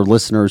our younger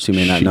listeners who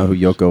may not know who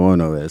Yoko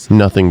Ono is.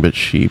 Nothing but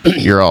sheep.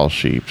 You're all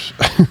sheeps.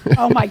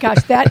 Oh my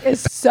gosh, that is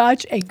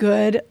such a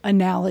good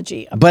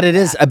analogy. But it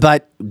is.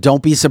 But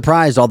don't be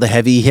surprised. All the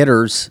heavy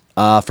hitters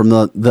from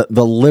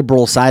the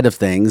liberal side of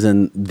things,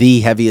 and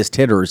the heaviest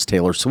hitter is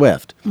Taylor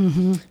Swift.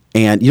 Mm-hmm.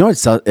 And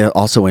it's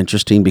also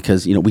interesting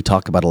because we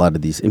talk about a lot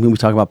of these. I mean, we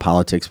talk about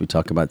politics, we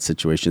talk about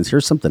situations.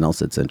 Here's something else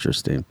that's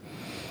interesting.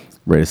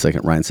 Wait a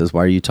second. Ryan says,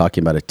 why are you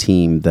talking about a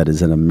team that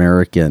is an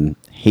American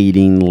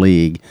hating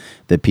league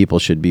that people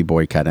should be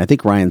boycotting? I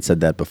think Ryan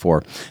said that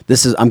before.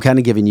 I'm kind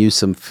of giving you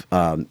some,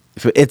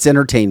 it's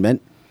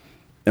entertainment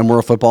and we're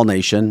a football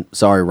nation.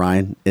 Sorry,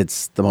 Ryan.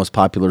 It's the most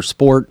popular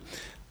sport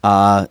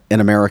in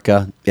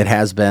America. It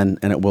has been,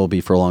 and it will be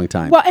for a long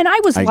time. Well, and I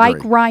was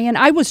Ryan.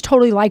 I was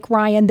totally like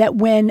Ryan that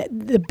when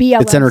the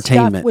BLM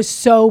stuff was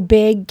so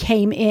big,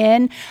 came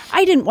in,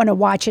 I didn't want to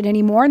watch it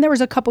anymore. And there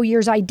was a couple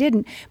years I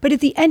didn't. But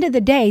at the end of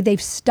the day,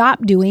 they've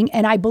stopped doing,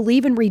 and I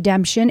believe in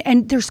redemption.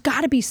 And there's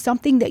got to be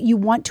something that you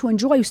want to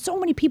enjoy. So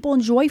many people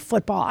enjoy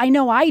football. I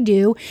know I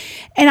do.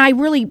 And I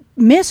really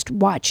missed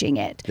watching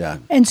it. Yeah.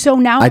 And so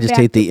now I just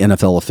hate the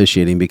NFL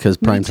officiating because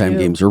primetime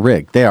games are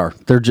rigged. They are.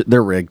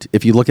 They're rigged.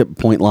 If you look at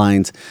point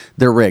lines,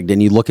 they're rigged.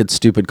 And you look at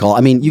stupid call. I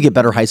mean, you get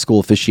better high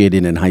school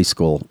officiating in high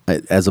school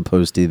as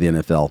opposed to the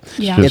NFL.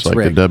 Yeah. Just like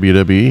rigged. The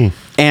WWE.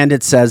 And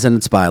it says in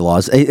its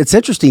bylaws. It's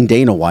interesting,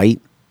 Dana White,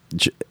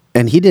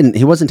 and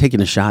he wasn't taking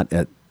a shot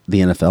at the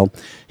NFL.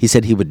 He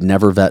said he would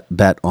never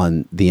bet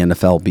on the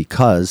NFL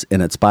because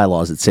in its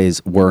bylaws it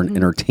says we're an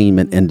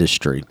entertainment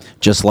industry,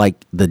 just like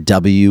the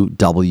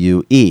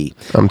WWE.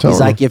 I'm telling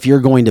He's like, if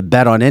you're going to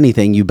bet on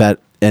anything, you bet.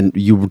 And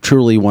you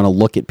truly want to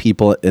look at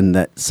people in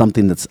that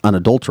something that's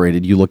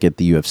unadulterated, you look at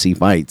the UFC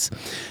fights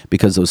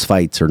because those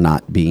fights are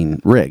not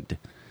being rigged.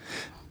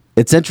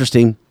 It's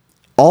interesting.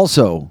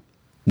 Also,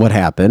 what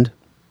happened,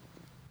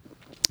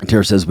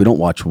 Tara says we don't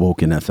watch woke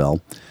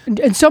NFL.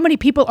 And so many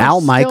people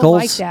are still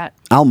like that.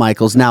 Al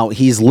Michaels, now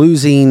he's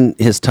losing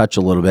his touch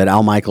a little bit.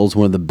 Al Michaels,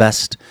 one of the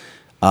best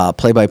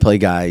play-by-play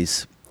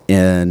guys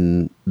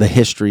in the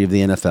history of the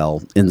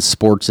NFL, in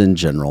sports in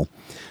general.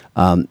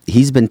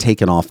 He's been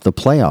taken off the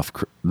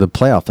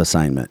playoff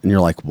assignment. And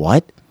you're like,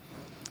 what?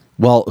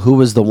 Well, who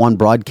was the one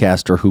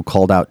broadcaster who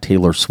called out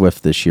Taylor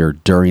Swift this year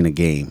during a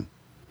game?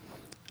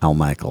 Al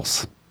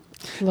Michaels.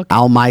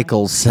 Al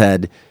Michaels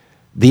said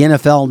the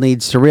NFL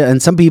needs to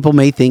and some people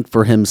may think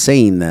for him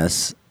saying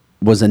this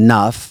was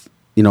enough,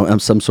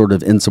 some sort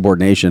of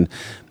insubordination.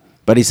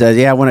 But he says,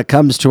 yeah, when it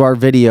comes to our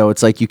video,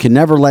 it's like you can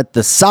never let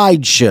the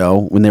sideshow,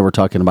 when they were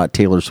talking about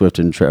Taylor Swift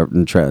and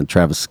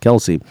Travis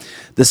Kelce,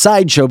 the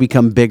sideshow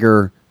become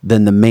bigger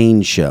than the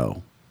main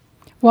show.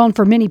 Well, and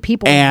for many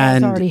people,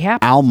 that's already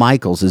happened. Al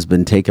Michaels has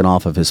been taken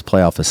off of his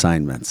playoff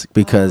assignments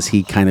because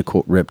he kind of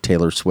quote ripped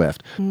Taylor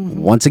Swift. Mm-hmm.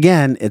 Once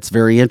again, it's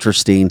very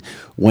interesting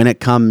when it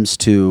comes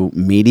to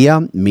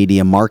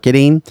media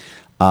marketing.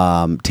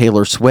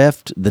 Taylor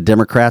Swift, the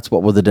Democrats,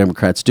 what will the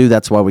Democrats do?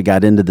 That's why we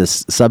got into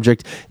this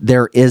subject.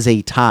 There is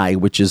a tie,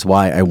 which is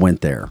why I went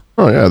there.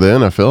 Oh, yeah, the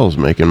NFL is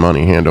making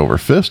money hand over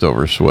fist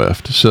over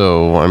Swift.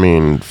 So, I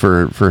mean,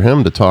 for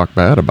him to talk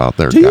bad about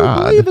their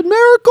God. Do you believe in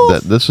miracles?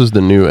 That this is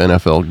the new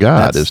NFL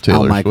God. Is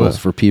Taylor Al Michaels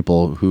Swift. For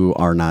people who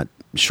are not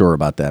sure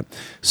about that.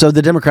 So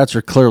the Democrats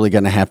are clearly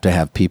going to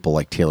have people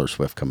like Taylor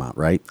Swift come out,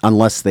 right?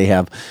 Unless they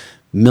have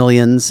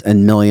millions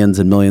and millions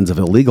and millions of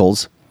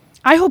illegals.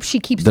 I hope she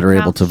keeps that are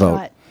able to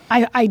vote.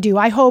 I do.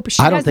 I hope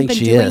she hasn't been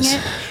doing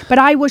it. But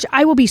I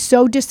will be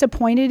so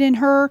disappointed in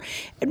her.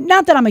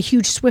 Not that I'm a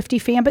huge Swiftie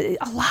fan, but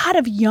a lot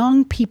of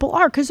young people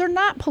are because they're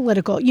not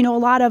political. A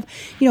lot of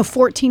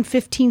 14,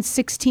 15,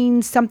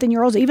 16 something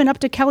year olds, even up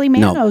to Kelly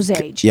Mano's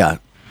age. Yeah.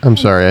 I'm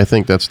sorry. I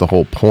think that's the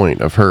whole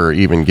point of her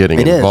even getting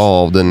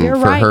involved, and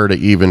her to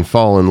even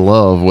fall in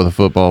love with a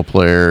football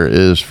player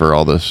is for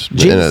all this.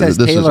 Gene says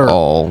this Taylor, is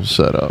all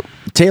set up.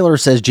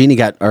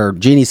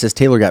 Jeannie says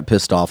Taylor got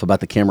pissed off about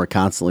the camera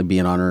constantly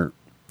being on her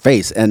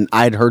face. And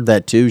I'd heard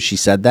that too. She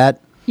said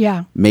that.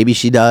 Yeah. Maybe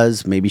she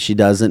does, maybe she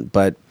doesn't,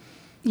 but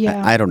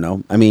yeah. I don't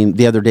know. I mean,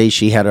 the other day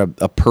she had a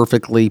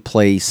perfectly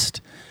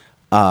placed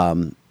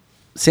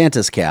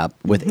Santa's cap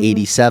with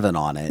 87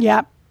 on it.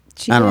 Yeah.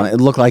 I don't know. It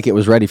looked like it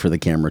was ready for the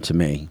camera to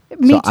me.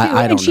 Me So too.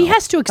 I don't and she know.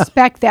 has to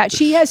expect that.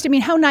 She has to,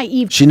 how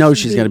naive. She knows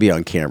she's going to be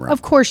on camera.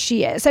 Of course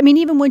she is. I mean,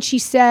 even when she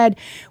said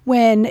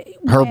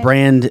her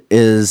brand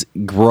is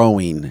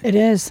growing. It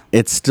is.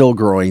 It's still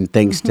growing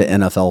thanks to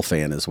NFL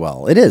fan as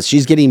well. It is.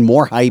 She's getting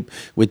more hype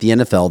with the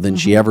NFL than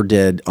she ever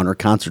did on her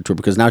concert tour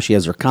because now she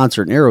has her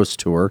concert and Eras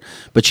tour,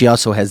 but she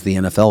also has the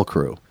NFL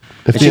crew.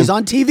 And she's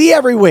on TV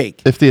every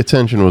week. If the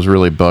attention was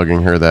really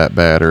bugging her that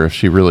bad, or if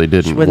she really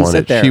didn't want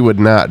it, there. she would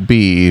not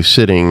be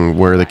sitting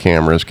where the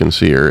cameras can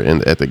see her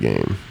at the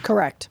game.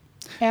 Correct.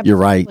 Absolutely. You're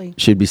right.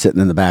 She'd be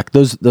sitting in the back.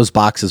 Those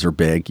boxes are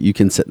big. You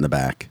can sit in the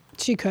back.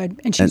 She could.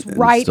 And she's and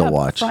right still up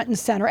watch. front and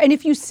center. And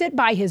if you sit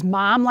by his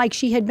mom like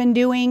she had been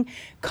doing,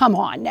 come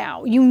on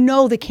now. You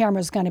know the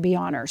camera's going to be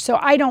on her. So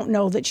I don't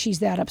know that she's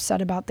that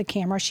upset about the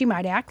camera. She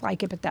might act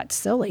like it, but that's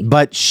silly.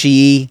 But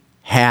she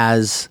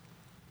has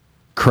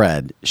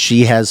cred.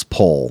 She has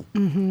pull.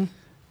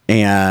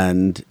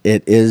 And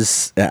it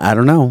is, I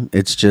don't know.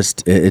 It's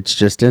just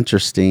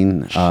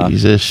interesting.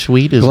 She's as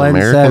sweet as Glenn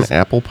American says-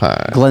 apple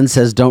pie. Glenn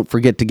says, don't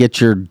forget to get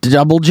your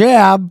double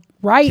jab.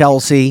 Right.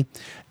 Kelsey.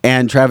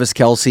 And Travis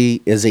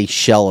Kelsey is a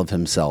shell of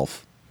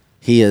himself.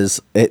 He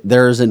is,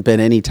 there hasn't been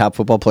any top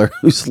football player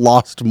who's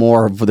lost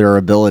more of their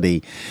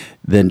ability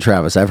than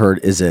Travis. I've heard,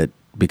 is it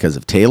because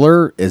of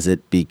Taylor? Is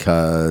it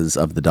because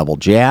of the double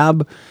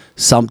jab?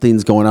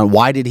 Something's going on.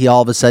 Why did he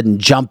all of a sudden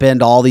jump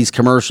into all these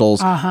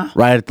commercials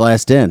right at the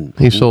last end?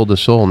 He sold his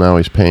soul. Now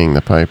he's paying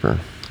the piper.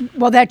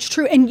 Well, that's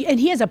true. And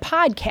he has a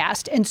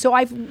podcast. And so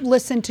I've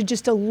listened to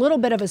just a little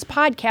bit of his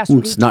podcast. where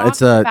It's he not.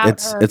 talks about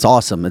her. It's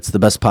awesome. It's the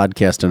best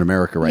podcast in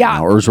America right Yeah.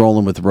 now. Or is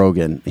rolling with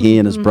Rogan. He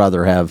and his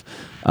brother have.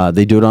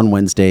 They do it on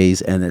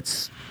Wednesdays, and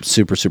it's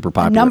super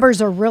popular.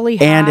 Numbers are really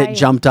high. And it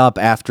jumped up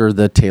after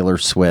the Taylor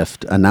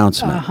Swift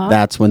announcement.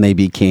 That's when they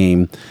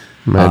became.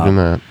 Imagine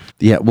that.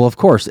 Yeah, well, of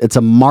course, it's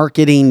a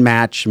marketing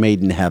match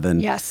made in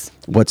heaven. Yes.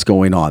 What's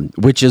going on,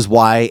 which is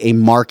why a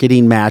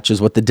marketing match is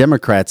what the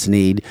Democrats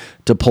need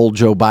to pull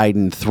Joe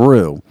Biden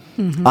through.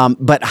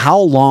 But how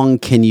long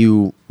can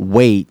you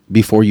wait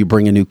before you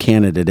bring a new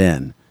candidate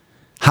in?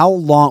 How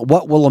long?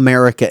 What will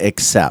America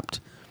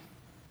accept?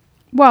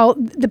 Well,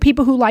 the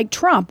people who like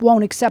Trump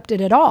won't accept it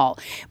at all.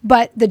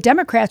 But the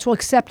Democrats will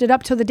accept it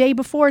up to the day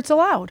before it's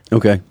allowed.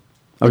 Okay.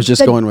 I was just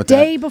The going with that.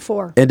 day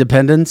before.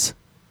 Independence?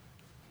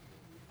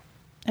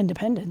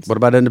 Independence. What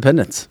about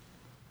independence?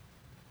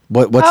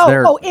 What's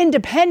their... Oh,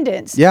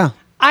 independence. Yeah.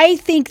 I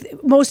think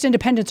most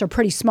independents are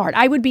pretty smart.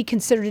 I would be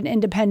considered an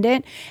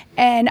independent,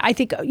 and I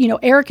think,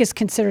 Eric is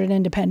considered an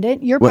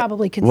independent. You're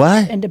probably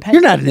considered independent.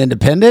 You're not an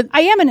independent.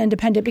 I am an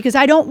independent because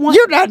I don't want...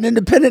 You're not an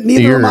independent,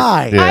 neither am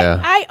I.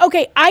 Yeah.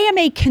 I am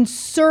a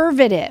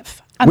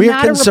conservative. I'm We're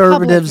not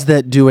conservatives a Republican.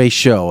 that do a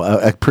show,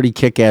 a pretty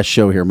kick-ass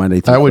show here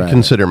Monday through I would Friday.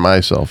 consider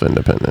myself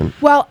independent.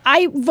 Well,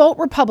 I vote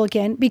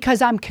Republican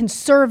because I'm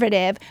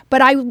conservative,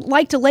 but I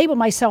like to label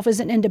myself as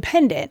an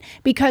independent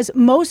because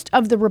most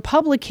of the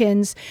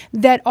Republicans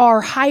that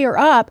are higher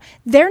up,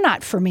 they're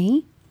not for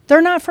me.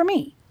 They're not for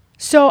me.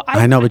 So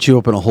I know, but you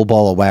open a whole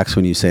ball of wax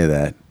when you say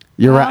that.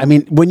 You're right. I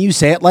mean, when you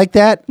say it like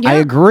that, I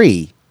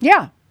agree.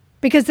 Yeah,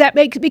 because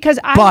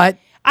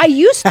I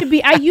used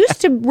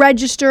to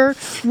register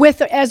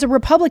as a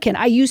Republican.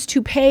 I used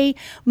to pay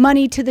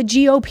money to the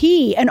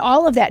GOP and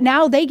all of that.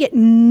 Now they get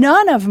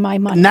none of my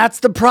money. And that's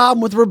the problem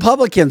with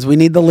Republicans. We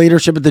need the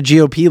leadership at the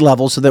GOP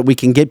level so that we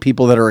can get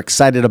people that are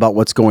excited about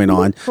what's going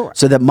on,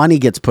 so that money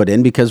gets put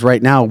in, because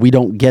right now we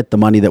don't get the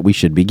money that we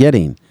should be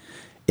getting.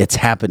 It's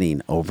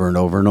happening over and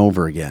over and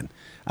over again.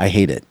 I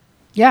hate it.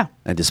 Yeah.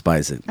 I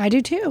despise it. I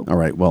do too. All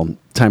right. Well,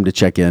 time to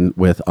check in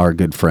with our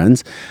good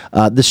friends,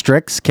 the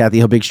Stricks, Kathy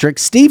Hobig Strick,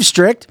 Steve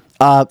Strick,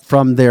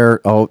 from their,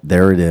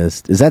 there it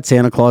is. Is that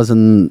Santa Claus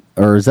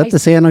or is that the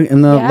Santa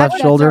in the left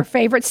shoulder? That's our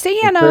favorite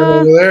Santa.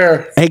 Over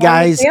there. Hey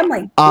guys,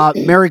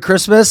 Merry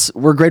Christmas.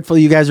 We're grateful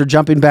you guys are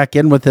jumping back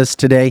in with us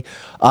today.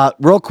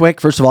 Real quick,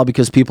 first of all,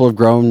 because people have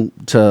grown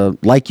to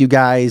like you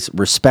guys,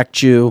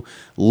 respect you,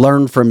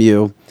 learn from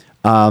you.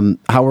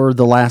 How were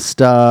the last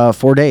 4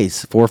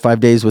 or 5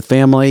 days with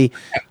family?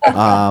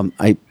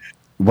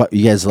 What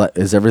you guys?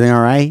 Is everything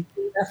all right?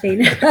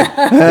 Nothing.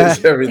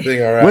 Is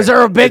everything all right? Was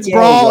there a big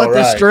brawl at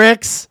the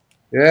Stricks?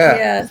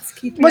 Yeah.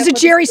 Was it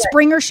Jerry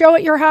Springer show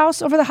at your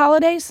house over the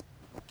holidays?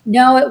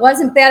 No, it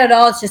wasn't bad at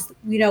all. It's just,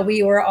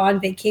 we were on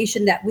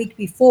vacation that week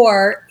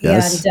before,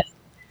 Yes. and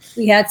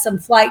we had some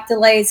flight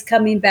delays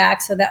coming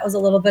back. So that was a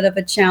little bit of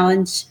a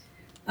challenge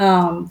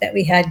that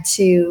we had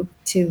to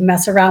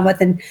mess around with.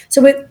 And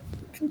so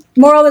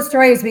moral of the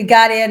story is we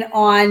got in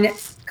on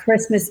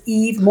Christmas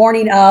Eve,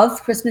 morning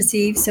of Christmas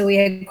Eve. So we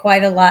had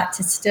quite a lot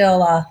to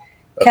still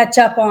catch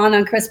up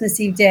on Christmas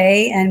Eve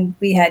day. And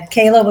we had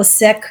Kayla was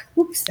sick.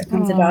 Oops, there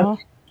comes the dog.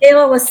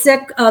 Kayla was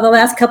sick the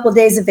last couple of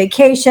days of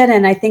vacation,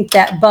 and I think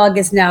that bug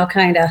is now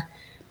kind of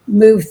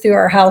moved through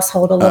our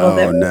household a little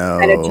bit. No.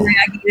 Kind of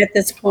dragging at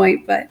this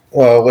point, but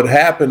Well, what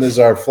happened is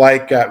our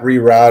flight got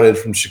rerouted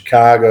from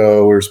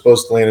Chicago. We were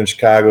supposed to land in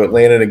Chicago. It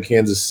landed in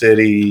Kansas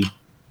City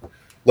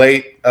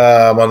late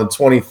on the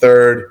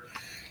 23rd.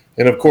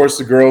 And of course,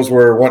 the girls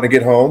were wanting to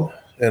get home.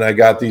 And I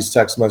got these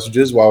text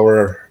messages while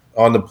we're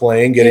on the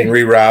plane getting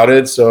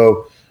rerouted.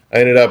 So I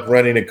ended up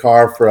renting a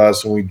car for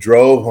us, and we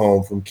drove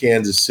home from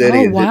Kansas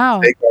City and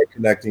didn't take our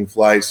connecting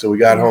flight. So we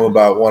got home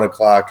about 1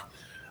 o'clock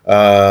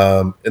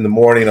in the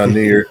morning on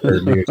New Year's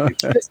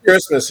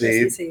Christmas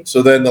Eve.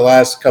 So then the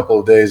last couple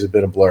of days have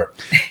been a blur.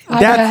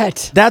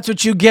 That's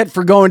what you get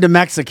for going to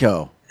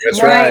Mexico.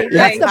 That's right.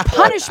 That's the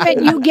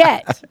punishment you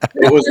get.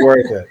 It was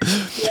worth it.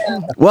 Yeah.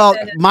 Well,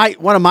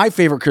 one of my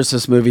favorite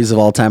Christmas movies of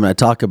all time, and I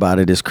talk about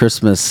it, is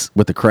Christmas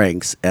with the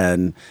Cranks.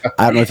 And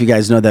I don't know if you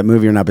guys know that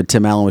movie or not, but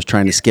Tim Allen was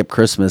trying to skip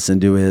Christmas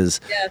and do his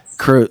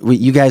crew.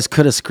 You guys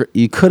could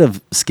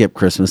have skipped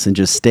Christmas and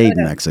just stayed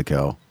in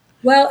Mexico.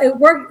 Well, it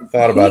worked.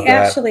 Thought about he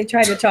that. actually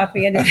tried to talk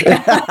me into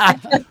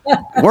it.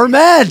 We're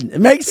men. It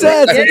makes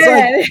sense. It's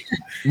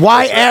like,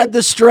 why add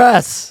the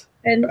stress?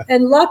 And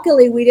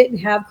luckily we didn't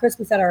have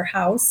Christmas at our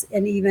house,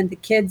 and even the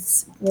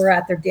kids were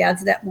at their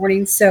dad's that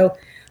morning. So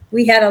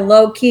we had a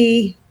low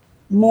key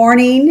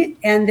morning,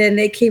 and then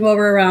they came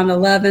over around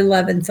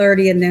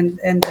 11:30, and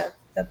then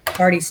the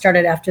party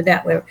started after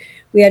that.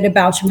 We had to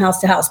bounce from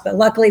house to house, but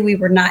luckily we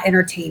were not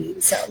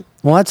entertaining. So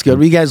well, that's good.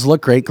 Well, you guys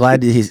look great.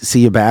 Glad to see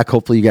you back.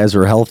 Hopefully you guys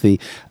are healthy.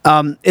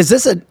 Is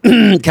this a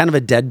kind of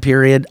a dead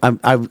period?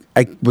 I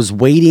was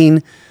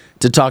waiting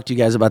to talk to you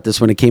guys about this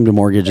when it came to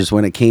mortgages,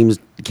 when it came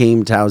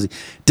to housing.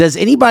 Does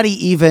anybody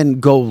even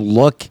go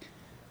look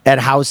at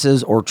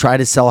houses or try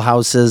to sell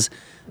houses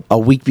a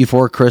week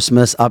before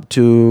Christmas up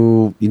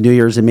to New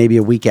Year's and maybe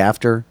a week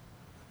after?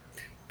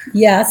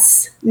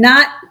 yes,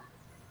 not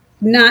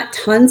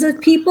tons of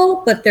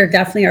people, but there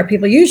definitely are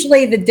people.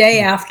 Usually the day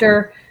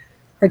after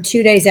or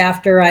 2 days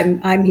after,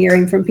 I'm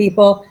hearing from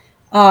people.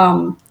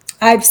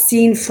 I've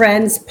seen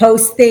friends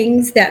post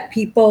things that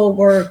people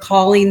were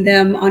calling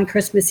them on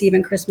Christmas Eve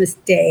and Christmas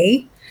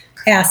Day,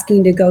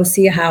 asking to go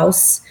see a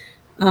house.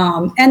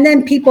 And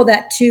then people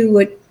that too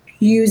would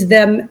use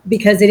them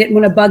because they didn't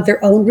want to bug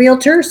their own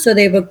realtor. So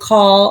they would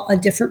call a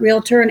different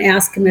realtor and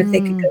ask them if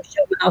they could go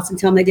show them a house and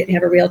tell them they didn't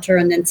have a realtor,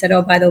 and then said,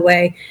 oh, by the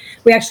way,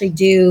 we actually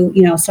do,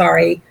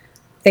 sorry,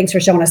 thanks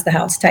for showing us the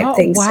house type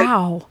things.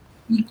 Wow. So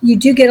you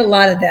do get a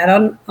lot of that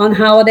on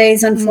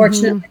holidays,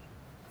 unfortunately.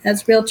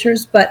 As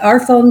realtors, but our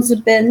phones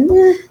have been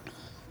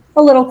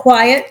a little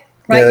quiet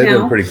right they've now.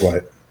 been pretty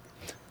quiet.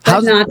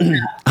 How's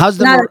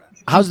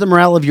the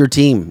morale of your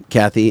team,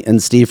 Kathy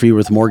and Steve, for you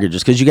with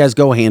mortgages? Because you guys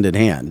go hand in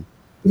hand.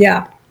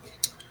 Yeah.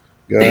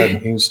 Go ahead. You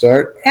can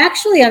start.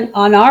 Actually,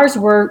 on ours,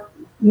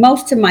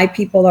 most of my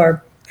people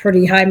are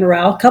pretty high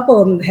morale. A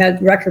couple of them had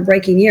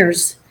record-breaking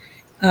years.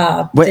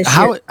 Wait,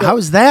 how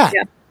is that?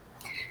 Yeah.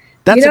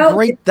 That's it's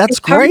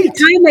hard to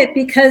time it,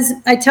 because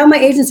I tell my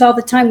agents all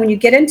the time, when you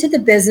get into the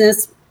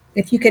business,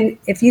 if you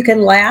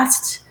can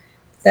last,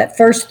 that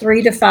first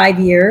 3 to 5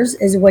 years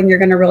is when you're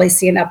going to really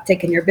see an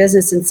uptick in your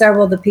business. And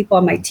several of the people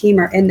on my team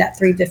are in that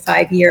 3 to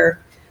 5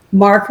 year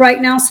mark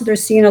right now. So they're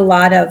seeing a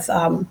lot of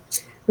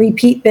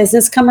repeat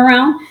business come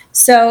around.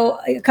 So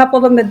a couple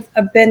of them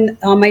have been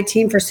on my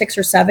team for 6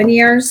 or 7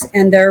 years,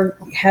 and they're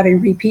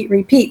having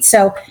repeat.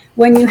 So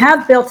when you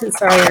have built-in,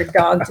 sorry, your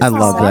dog just I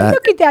love that.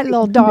 Look at that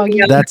little dog.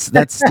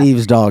 That's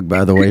Steve's dog,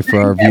 by the way, for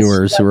our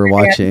viewers who are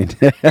watching.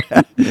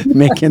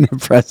 Making a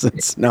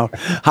presence. No,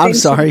 I'm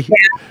sorry.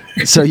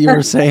 So you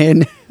were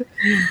saying?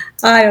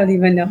 I don't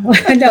even know.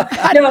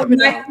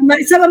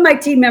 Some of my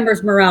team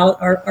members' morale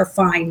are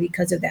fine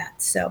because of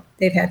that. So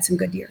they've had some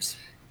good years.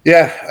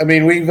 Yeah, I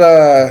mean, we've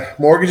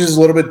mortgages is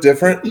a little bit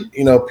different.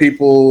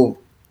 People,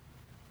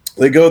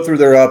 they go through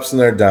their ups and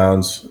their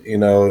downs.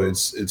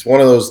 It's one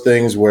of those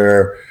things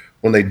where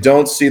when they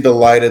don't see the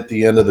light at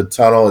the end of the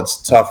tunnel,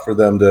 it's tough for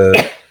them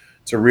to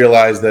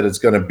realize that it's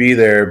going to be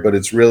there, but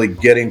it's really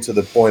getting to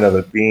the point of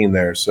it being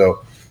there.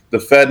 So the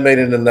Fed made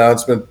an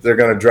announcement they're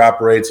going to drop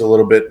rates a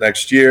little bit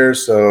next year.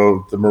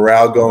 So the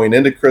morale going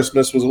into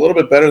Christmas was a little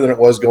bit better than it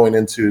was going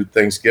into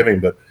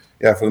Thanksgiving. But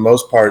yeah, for the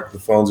most part, the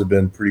phones have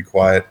been pretty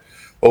quiet.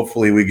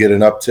 Hopefully we get an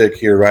uptick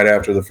here right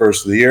after the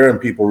first of the year,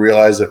 and people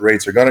realize that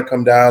rates are going to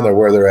come down. They're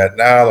where they're at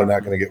now. They're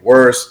not going to get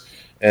worse,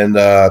 and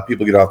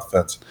people get off the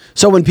fence.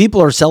 So when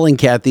people are selling,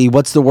 Kathy,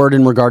 what's the word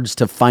in regards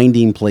to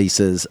finding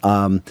places?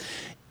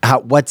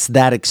 What's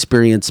that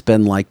experience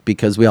been like?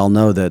 Because we all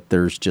know that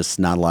there's just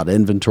not a lot of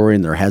inventory,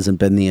 and there hasn't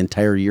been the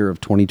entire year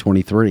of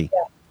 2023.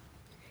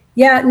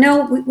 Yeah,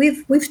 no,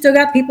 we've still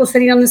got people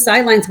sitting on the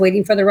sidelines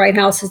waiting for the right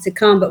houses to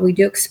come, but we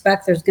do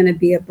expect there's going to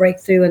be a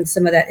breakthrough in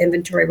some of that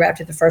inventory right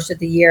after the first of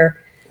the year.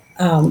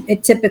 We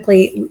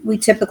typically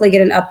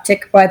get an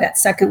uptick by that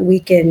second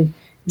week in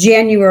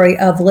January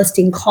of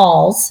listing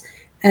calls.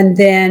 And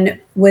then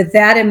with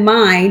that in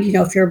mind,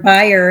 if you're a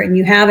buyer and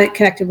you haven't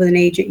connected with an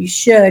agent, you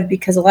should,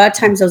 because a lot of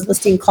times those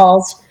listing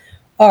calls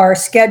are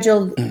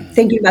scheduled,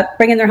 thinking about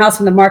bringing their house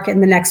on the market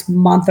in the next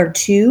month or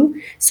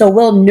two. So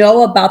we'll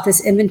know about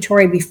this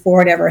inventory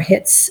before it ever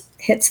hits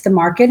the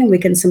market, and we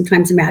can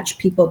sometimes match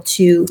people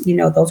to,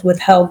 those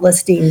withheld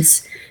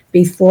listings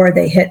before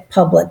they hit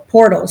public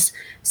portals.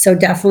 So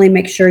definitely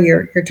make sure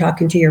you're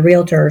talking to your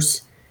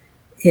realtors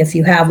if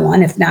you have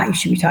one. If not, you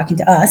should be talking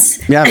to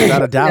us. Yeah,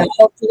 without a doubt.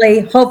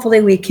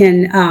 Hopefully we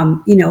can,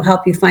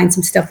 help you find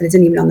some stuff that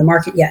isn't even on the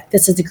market yet.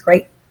 This is a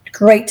great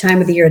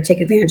time of the year to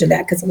take advantage of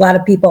that, because a lot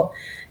of people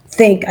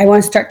think, I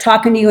want to start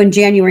talking to you in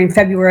January and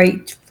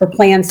February for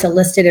plans to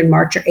list it in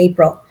March or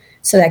April.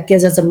 So that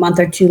gives us a month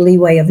or two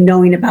leeway of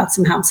knowing about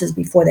some houses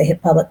before they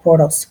hit public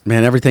portals.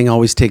 Man, everything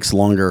always takes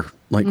longer,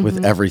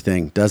 with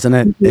everything, doesn't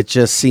it? It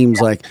just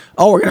seems like,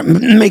 we're going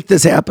to make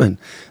this happen.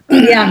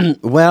 Yeah.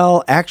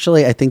 Well,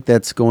 actually, I think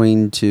that's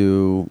going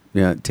to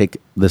take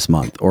this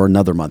month or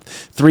another month.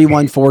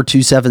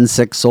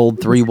 314-276-SOLD,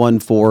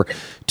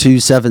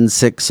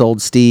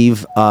 314-276-SOLD.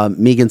 Steve,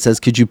 Megan says,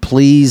 could you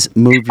please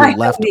move your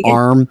left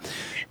arm?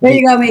 There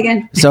you go,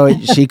 Megan. So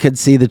she could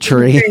see the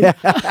tree.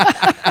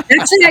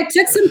 Actually, I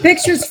took some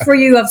pictures for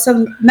you of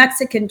some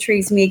Mexican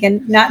trees,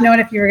 Megan, not knowing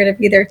if you were going to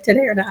be there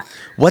today or not.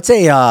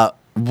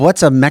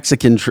 What's a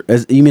Mexican tree?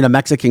 You mean a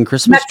Mexican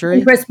Christmas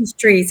tree? Christmas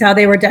trees, how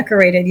they were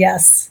decorated.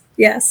 Yes.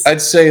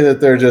 I'd say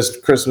that they're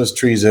just Christmas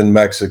trees in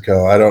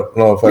Mexico. I don't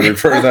know if I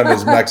refer to them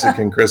as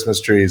Mexican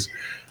Christmas trees.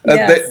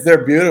 Yes.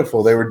 They're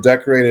beautiful. They were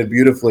decorated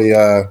beautifully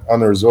on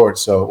the resort.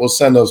 So we'll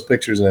send those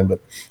pictures in, but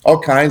all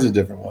kinds of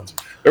different ones.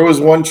 There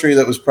was one tree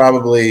that was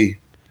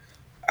probably,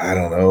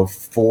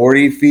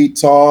 40 feet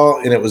tall,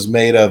 and it was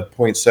made of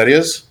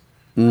poinsettias.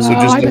 So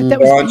just a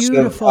bunch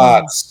of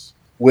pots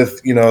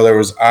with, there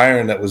was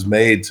iron that was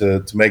made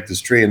to make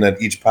this tree, and then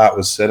each pot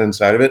was set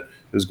inside of it.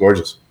 It was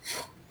gorgeous.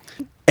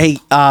 Hey,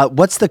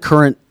 what's the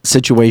current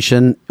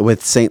situation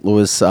with St.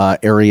 Louis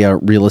area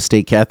real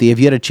estate, Kathy? Have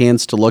you had a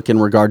chance to look in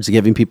regards to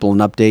giving people an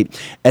update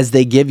as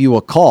they give you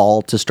a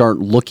call to start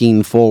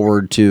looking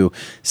forward to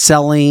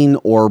selling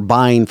or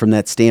buying from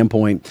that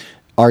standpoint?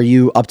 Are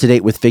you up to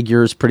date with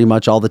figures pretty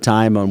much all the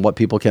time on what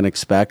people can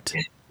expect?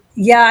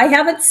 Yeah, I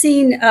haven't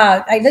seen,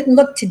 I didn't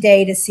look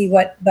today to see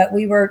but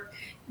we were,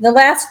 the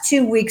last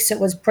 2 weeks, it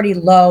was pretty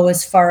low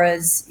as far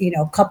as,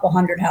 a couple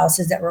hundred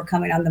houses that were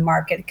coming on the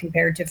market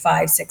compared to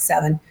 500,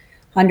 600,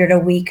 700 a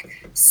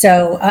week.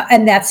 So,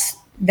 and that's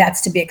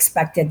to be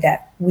expected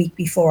that week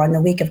before, on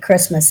the week of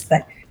Christmas.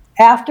 But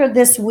after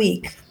this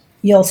week,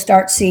 you'll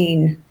start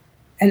seeing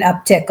an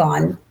uptick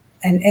on,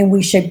 and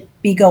we should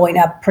be going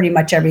up pretty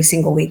much every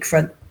single week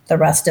for the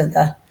rest of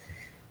the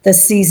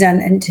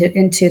season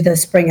into the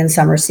spring and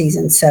summer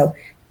season. So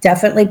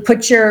definitely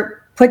put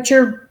your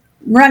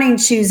running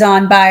shoes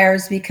on,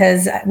 buyers,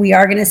 because we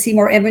are going to see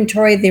more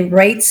inventory. The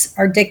rates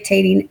are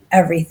dictating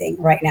everything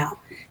right now.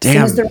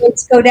 Damn. As soon as the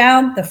rates go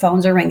down, the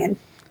phones are ringing.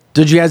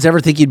 Did you guys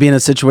ever think you'd be in a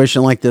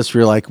situation like this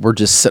where you're like, we're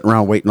just sitting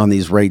around waiting on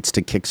these rates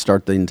to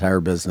kickstart the entire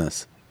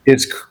business?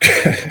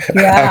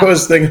 Yeah. I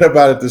was thinking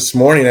about it this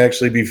morning,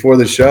 actually, before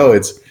the show.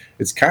 It's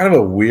kind of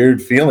a weird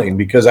feeling,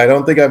 because I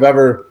don't think I've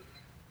ever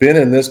been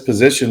in this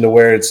position to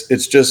where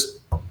it's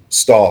just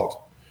stalled.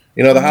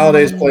 The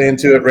holidays play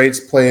into it, rates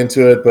play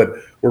into it, but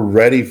we're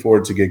ready for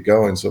it to get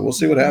going. So we'll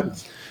see what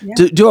happens.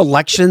 Yeah. Do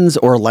elections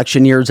or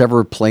election years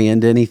ever play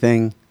into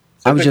anything?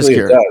 I was just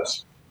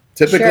curious.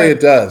 Typically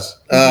it does.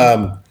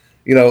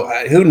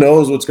 Who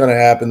knows what's going to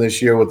happen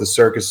this year with the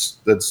circus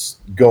that's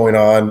going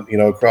on,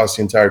 across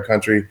the entire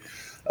country.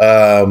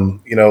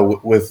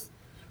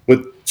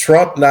 With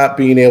Trump not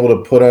being able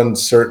to put on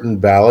certain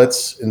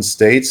ballots in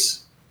states,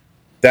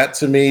 that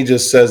to me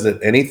just says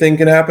that anything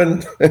can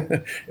happen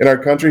in our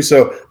country.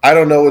 So I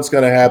don't know what's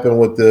going to happen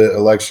with the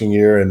election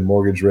year and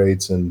mortgage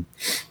rates and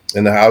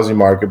the housing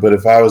market. But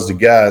if I was to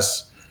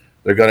guess,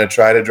 they're going to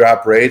try to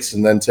drop rates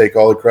and then take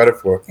all the credit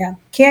for it. Yeah.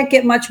 Can't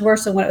get much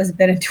worse than what it was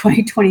been in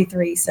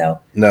 2023. So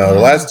no, the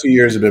last 2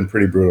 years have been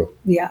pretty brutal.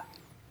 Yeah.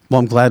 Well,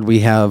 I'm glad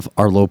we have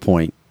our low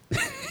point.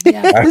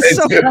 Yeah.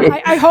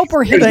 I hope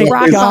we're hitting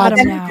rock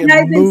bottom now. And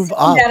I've been seeing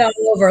that all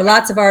over.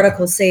 Lots of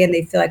articles saying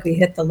they feel like we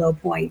hit the low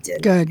point.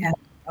 And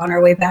on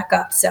our way back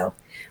up. So,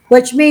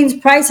 which means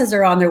prices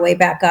are on their way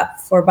back up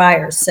for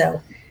buyers.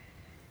 So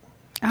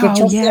get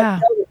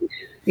yourself going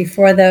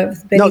before the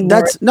bidding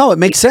war. It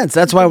makes sense.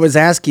 That's why I was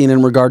asking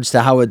in regards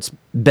to how it's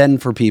been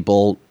for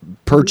people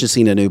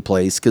purchasing a new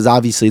place, because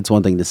obviously it's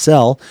one thing to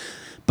sell,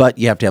 but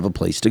you have to have a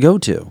place to go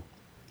to.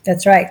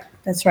 That's right.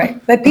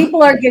 But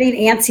people are getting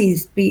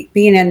antsy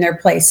being in their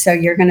place. So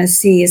you're going to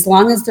see, as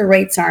long as the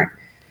rates aren't,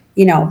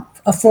 a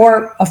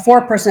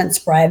 4%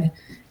 spread,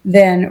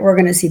 then we're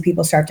going to see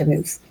people start to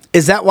move.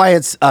 Is that why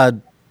it's,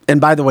 and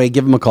by the way,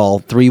 give them a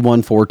call,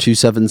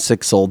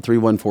 314-276-SOLD,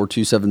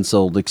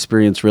 314-27-SOLD,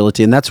 Experience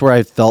Realty. And that's where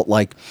I felt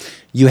like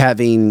you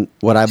having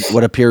what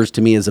appears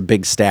to me as a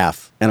big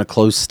staff and a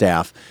close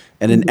staff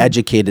and an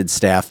educated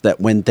staff, that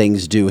when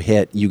things do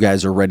hit, you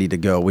guys are ready to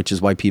go, which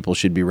is why people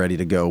should be ready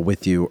to go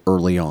with you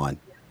early on.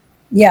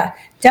 Yeah,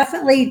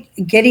 definitely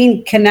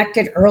getting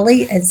connected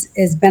early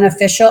is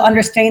beneficial.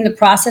 Understanding the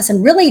process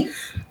and really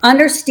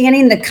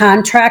understanding the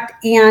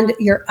contract and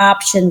your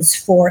options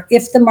for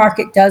if the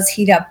market does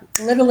heat up.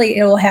 Literally,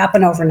 it will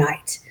happen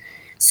overnight.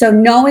 So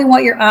knowing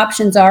what your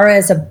options are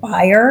as a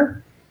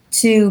buyer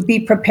to be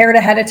prepared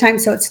ahead of time,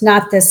 so it's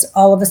not this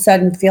all of a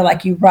sudden feel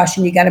like you rush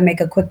and you got to make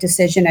a quick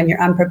decision and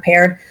you're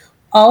unprepared.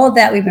 All of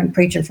that we've been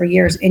preaching for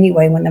years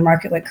anyway. When the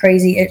market went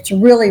crazy, it's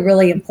really,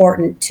 really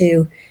important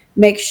to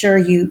make sure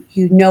you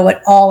know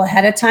it all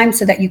ahead of time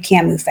so that you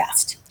can move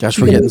fast. Gosh,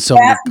 we're getting so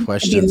many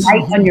questions. Be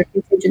light on your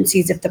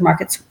contingencies if the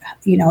market's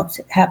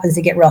happens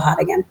to get real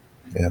hot again.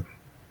 Yeah.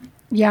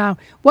 Yeah.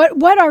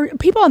 What are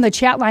people on the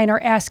chat line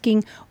are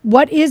asking?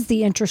 What is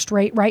the interest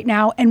rate right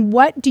now, and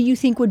what do you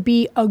think would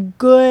be a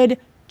good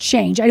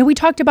change? I know we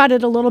talked about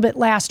it a little bit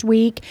last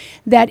week,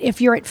 that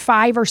if you're at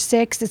 5 or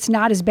 6, it's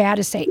not as bad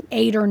as say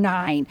 8 or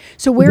 9.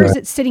 So where is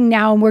it sitting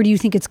now, and where do you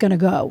think it's going to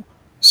go?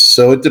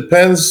 So it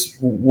depends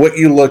what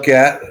you look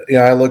at.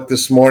 I looked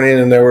this morning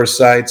and there were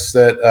sites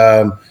that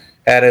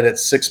had it at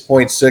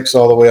 6.6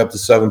 all the way up to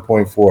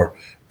 7.4.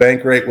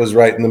 Bank rate was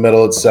right in the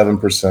middle at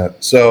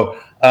 7%. So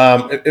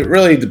it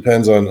really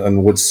depends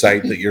on which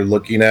site that you're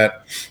looking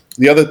at.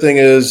 The other thing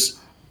is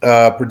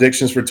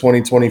predictions for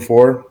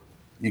 2024.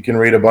 You can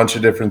read a bunch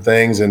of different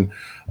things, and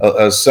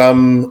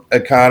some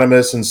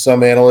economists and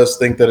some analysts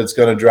think that it's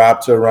going to drop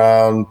to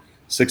around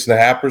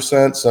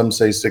 6.5%. Some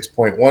say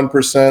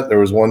 6.1%. There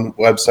was one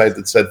website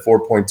that said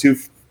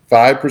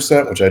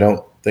 4.25%, which I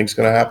don't think is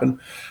going to happen.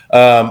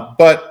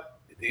 But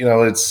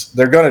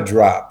they're going to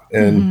drop,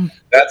 and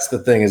that's the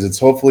thing, is it's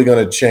hopefully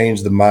going to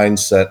change the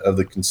mindset of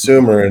the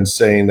consumer and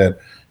saying that,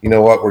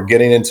 we're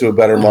getting into a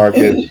better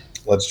market.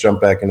 Let's jump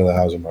back into the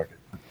housing market.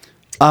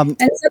 And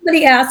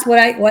somebody asked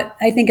what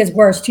I think is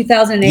worse,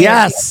 2008.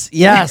 Yes.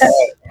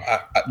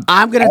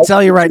 I'm going to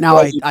tell you right now.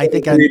 I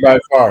think by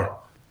far.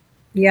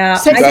 Yeah.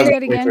 Say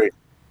that again.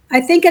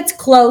 I think it's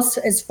close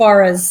as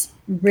far as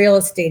real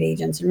estate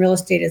agents and real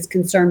estate is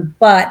concerned.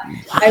 But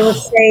I will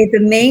say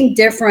the main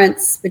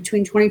difference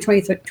between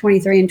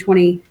 2023 and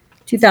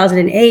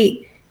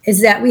 2008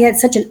 is that we had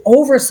such an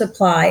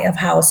oversupply of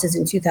houses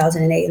in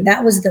 2008. And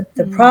that was the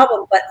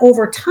problem. But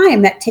over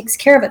time, that takes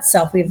care of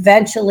itself. We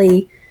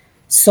eventually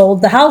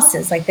sold the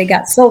houses. Like they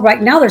got sold.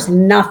 Right now, there's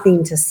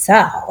nothing to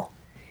sell.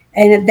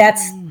 And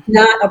that's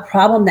not a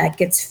problem that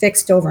gets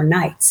fixed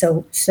overnight.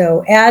 So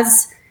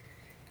as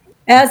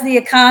the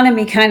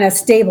economy kind of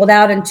stabled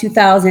out in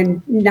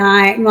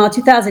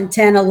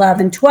 2010,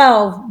 11,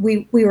 12,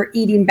 we were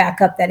eating back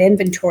up that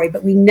inventory,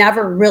 but we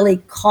never really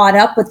caught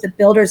up with the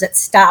builders that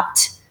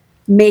stopped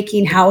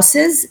making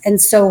houses. And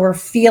so we're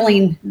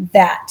feeling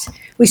that.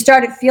 We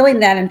started feeling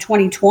that in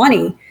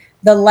 2020,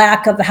 the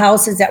lack of the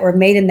houses that were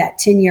made in that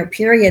 10-year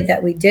period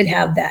that we did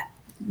have that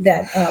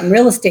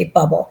real estate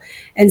bubble.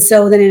 And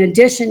so then in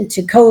addition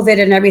to COVID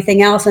and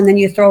everything else, and then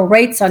you throw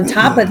rates on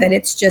top of it,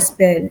 it's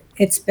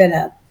been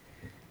a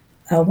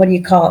what do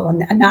you call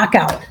it? A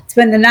knockout. It's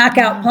been the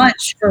knockout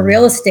punch for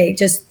real estate.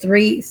 Just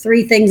three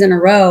things in a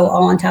row,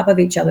 all on top of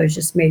each other, has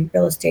just made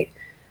real estate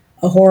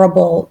a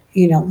horrible,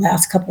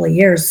 last couple of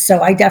years.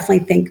 So I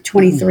definitely think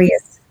 23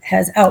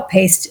 has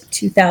outpaced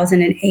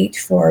 2008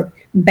 for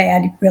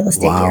bad real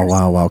estate years.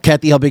 Wow.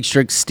 Kathy Helbig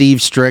Strict,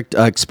 Steve Strict,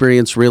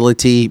 Experience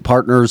Realty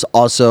Partners,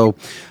 also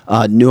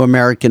New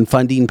American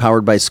Funding,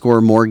 powered by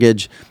Score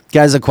Mortgage.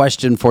 Guys, a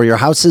question for you. Are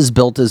houses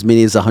built as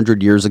many as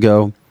 100 years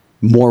ago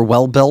more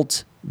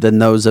well-built than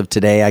those of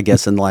today, I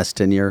guess, in the last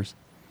 10 years?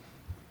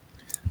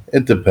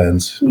 It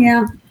depends.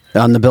 Yeah.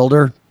 On the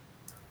builder?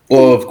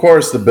 Well, of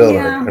course, the builder.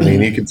 Yeah. I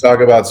mean, you can talk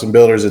about some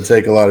builders that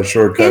take a lot of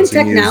shortcuts.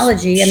 And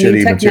technology.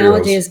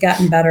 Technology has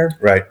gotten better.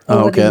 Right.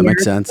 Okay, that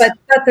makes sense. But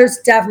there's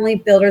definitely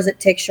builders that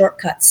take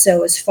shortcuts.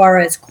 So as far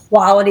as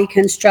quality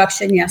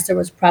construction, yes, there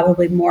was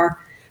probably more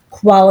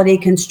quality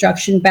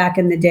construction back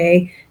in the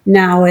day.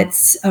 Now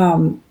it's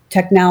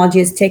technology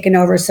has taken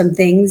over some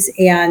things,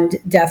 and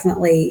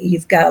definitely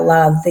you've got a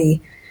lot of the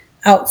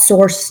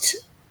outsourced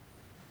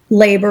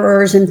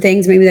laborers and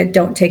things maybe that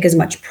don't take as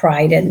much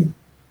pride in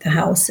the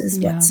house as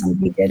what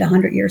somebody did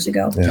 100 years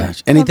ago. Yeah.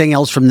 Anything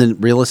else from the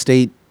real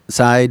estate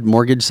side,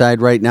 mortgage side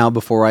right now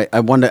before I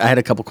had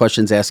a couple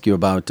questions to ask you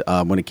about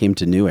when it came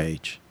to New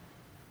Age.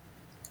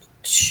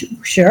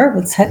 Sure.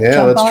 Let's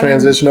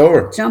transition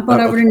over. Jump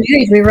on over to New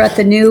Age. We were at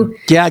the new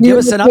give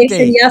us an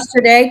update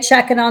yesterday,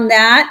 checking on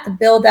that. The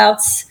build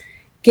outs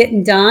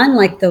getting done.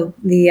 Like the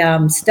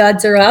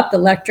studs are up, the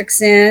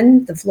electric's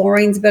in, the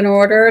flooring's been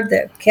ordered,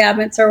 the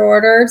cabinets are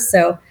ordered.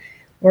 So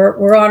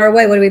we're on our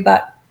way. What are we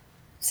about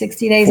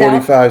 60 days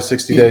 45,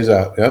 60 days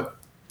out. Yep.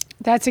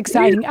 That's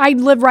exciting. I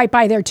live right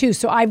by there too,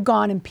 so I've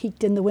gone and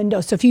peeked in the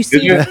window. So if you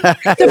see,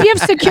 if you have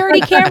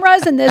security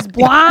cameras and this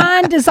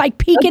blonde is like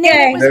peeking in,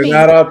 it was They're me.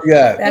 not up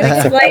yet.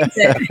 That explains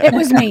it. It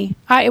was me.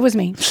 It was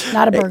me,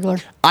 not a burglar.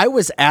 I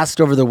was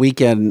asked over the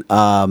weekend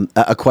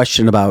a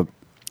question about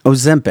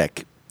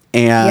Ozempic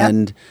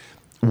and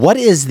what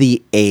is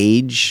the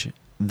age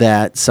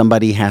that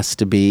somebody has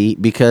to be?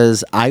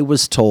 Because I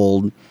was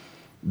told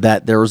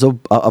that there was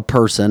a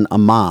person, a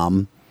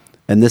mom,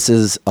 and this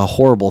is a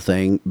horrible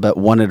thing, but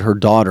wanted her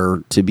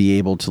daughter to be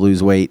able to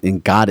lose weight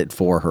and got it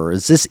for her.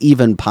 Is this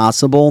even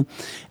possible?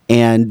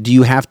 And do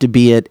you have to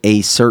be at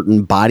a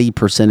certain body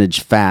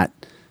percentage fat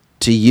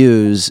to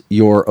use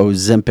your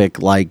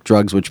Ozempic-like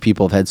drugs, which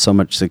people have had so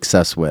much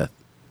success with?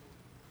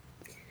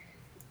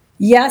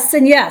 Yes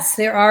and yes.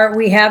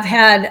 We have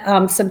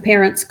had some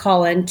parents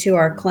call into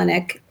our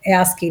clinic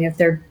asking if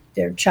their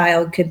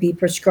child could be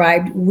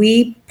prescribed.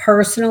 We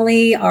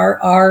personally,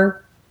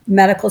 our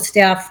medical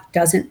staff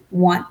doesn't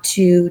want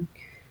to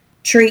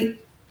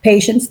treat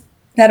patients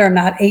that are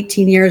not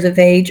 18 years of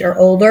age or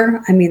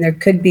older. I mean, there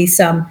could be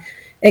some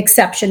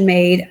exception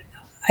made,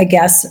 I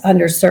guess,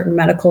 under certain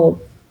medical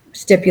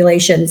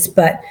stipulations,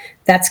 but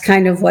that's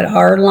kind of what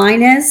our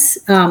line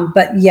is.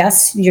 But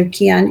yes,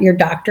 your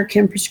doctor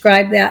can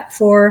prescribe that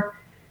for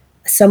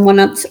someone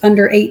that's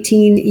under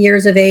 18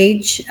 years of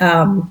age.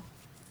 I'm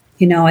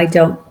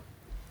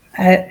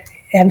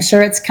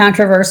sure it's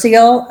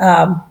controversial.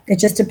 It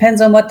just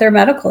depends on what their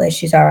medical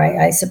issues are,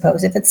 I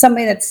suppose. If it's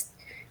somebody that's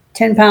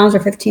 10 pounds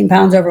or 15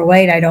 pounds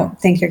overweight, I don't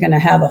think you're going to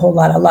have a whole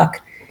lot of luck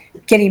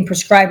getting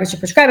prescribers to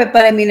prescribe it.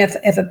 But I mean,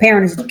 if a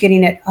parent is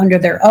getting it under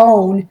their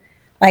own,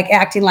 like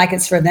acting like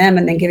it's for them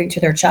and then giving it to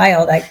their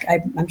child,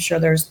 I'm sure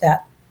there's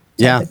that.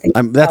 Yeah,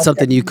 that's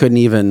something you couldn't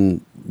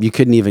even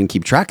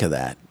keep track of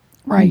that.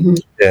 Right. Mm-hmm.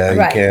 Yeah, you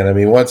Right. can. I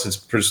mean, once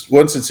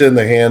it's in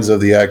the hands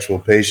of the actual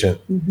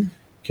patient,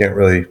 can't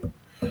really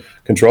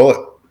control it.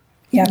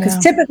 Yeah, because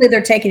typically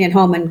they're taking it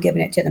home and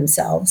giving it to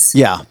themselves.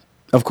 Yeah,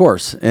 of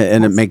course,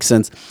 and it makes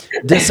sense.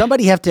 Does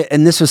somebody have to?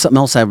 And this was something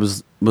else I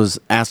was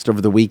asked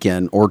over the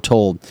weekend or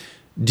told.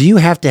 Do you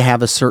have to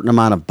have a certain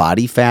amount of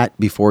body fat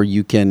before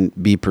you can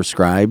be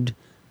prescribed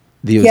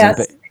the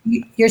Ozempic?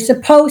 Yes, you're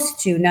supposed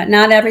to.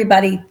 Not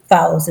everybody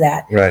follows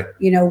that. Right.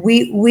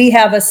 We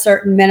have a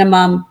certain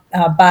minimum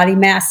body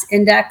mass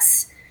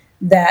index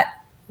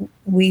that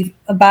we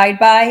abide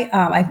by.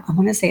 I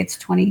want to say it's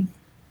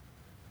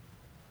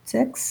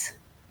 26,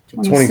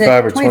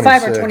 25 or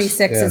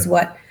 26 yeah. is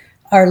what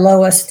our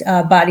lowest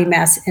body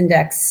mass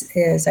index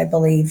is, I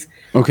believe.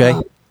 Okay.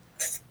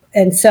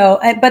 And so,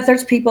 but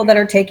there's people that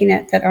are taking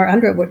it that are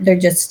under it. They're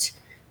just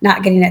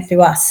not getting it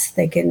through us.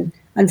 They can,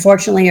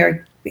 unfortunately,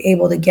 are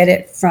able to get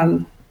it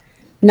from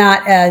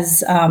not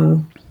as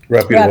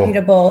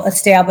reputable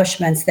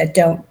establishments that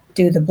don't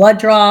do the blood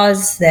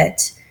draws,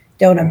 that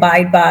don't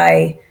abide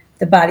by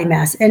the body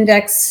mass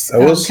index I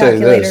will say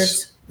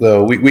this,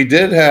 though. We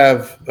did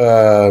have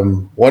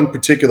one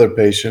particular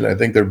patient. I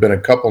think there have been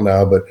a couple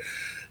now, but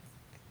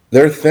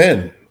they're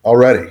thin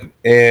already,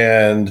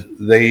 and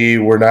they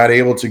were not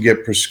able to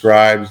get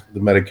prescribed the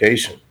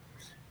medication,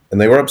 and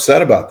they were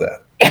upset about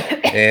that.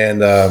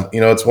 And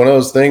it's one of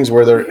those things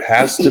where there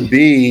has to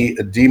be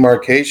a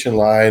demarcation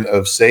line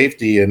of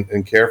safety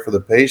and care for the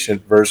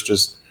patient versus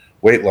just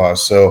weight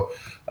loss. So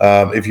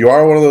if you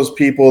are one of those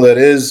people that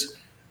is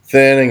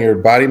thin and your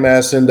body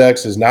mass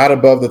index is not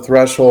above the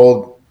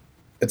threshold,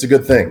 it's a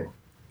good thing.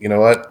 You know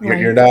what? Right.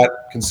 You're not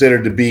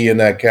considered to be in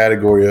that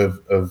category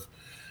of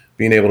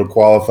being able to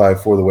qualify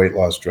for the weight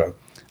loss drug.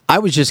 I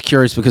was just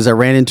curious because I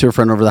ran into a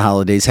friend over the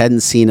holidays,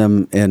 hadn't seen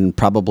him in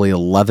probably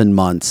 11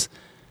 months.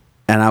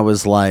 And I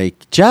was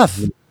like,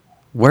 Jeff,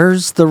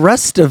 where's the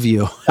rest of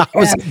you?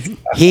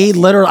 He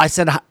literally, I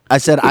said,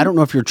 I don't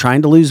know if you're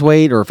trying to lose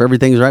weight or if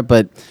everything's right,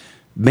 but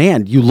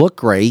man, you look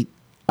great.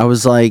 I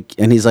was like,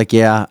 and he's like,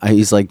 yeah.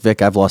 He's like,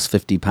 Vic, I've lost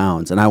 50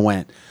 pounds. And I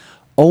went,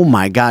 oh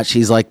my gosh.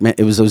 He's like, man,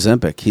 it was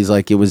Ozempic. He's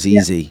like, it was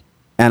easy.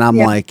 And I'm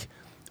like,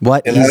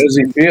 what? And how does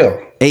he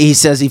feel? He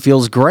says he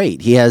feels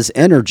great. He has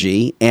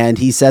energy. And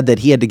he said that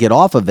he had to get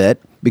off of it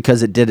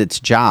because it did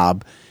its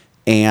job.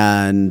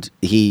 And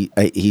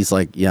he's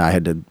like, yeah, I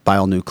had to buy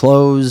all new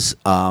clothes.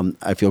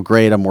 I feel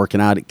great. I'm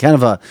working out. Kind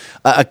of a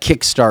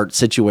kickstart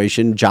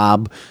situation.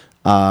 Job,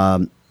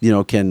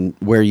 can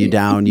wear you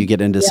down. You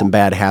get into some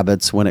bad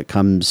habits when it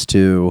comes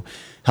to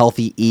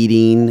healthy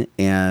eating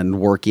and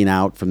working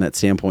out from that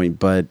standpoint.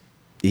 But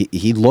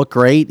he looked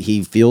great.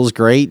 He feels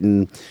great.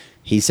 And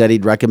he said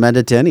he'd recommend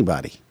it to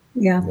anybody.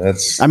 Yeah.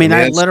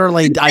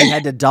 I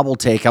had to double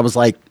take. I was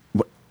like,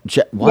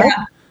 what?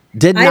 Yeah.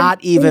 Did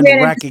not even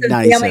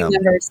recognize family him.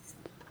 Members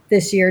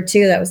this year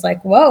too. That was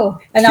like, whoa.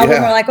 And all of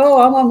them were like,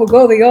 oh, I'm on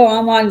Wegovy. Oh,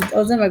 I'm on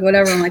Ozempic,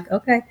 whatever. I'm like,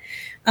 okay.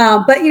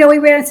 But we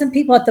ran into some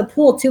people at the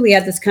pool too. We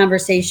had this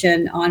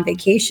conversation on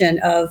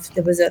vacation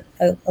there was a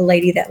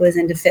lady that was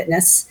into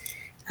fitness.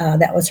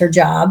 That was her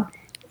job.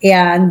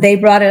 And they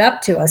brought it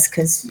up to us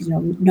because,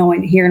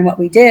 hearing what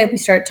we did, we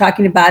started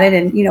talking about it.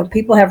 And,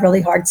 people have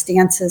really hard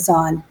stances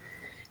on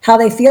how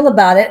they feel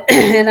about it.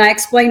 And I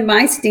explained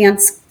my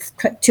stance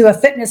to a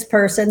fitness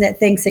person that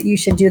thinks that you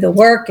should do the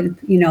work and,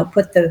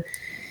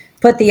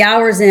 put the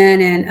hours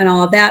in and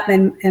all of that.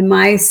 And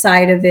my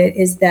side of it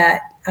is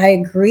that I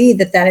agree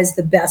that is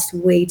the best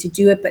way to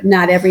do it, but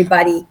not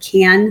everybody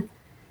can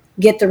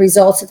get the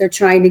results that they're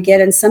trying to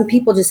get. And some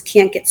people just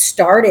can't get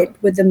started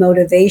with the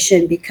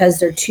motivation because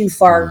they're too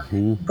far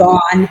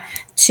gone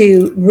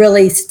to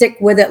really stick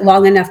with it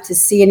long enough to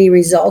see any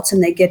results,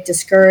 and they get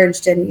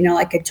discouraged. And,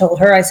 like I told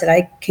her, I said,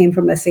 I came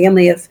from a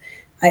family of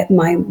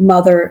my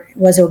mother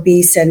was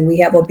obese, and we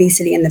have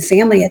obesity in the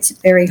family. It's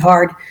very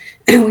hard.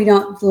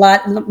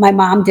 My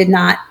mom did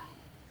not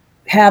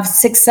have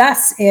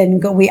success I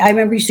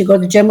remember we used to go to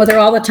the gym with her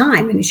all the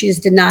time, and she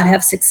just did not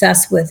have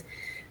success with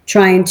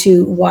trying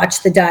to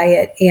watch the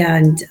diet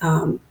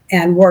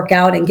and work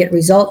out and get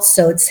results.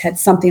 So it's had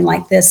something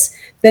like this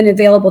been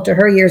available to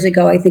her years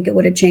ago, I think it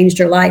would have changed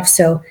her life.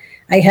 So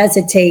I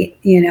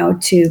hesitate,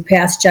 to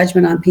pass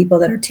judgment on people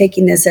that are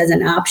taking this as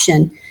an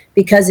option,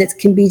 because it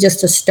can be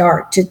just a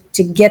start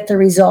to get the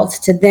results,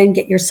 to then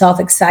get yourself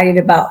excited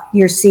about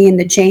you're seeing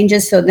the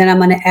changes. So then I'm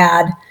going to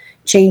add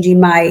changing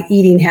my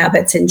eating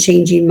habits and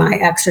changing my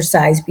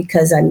exercise,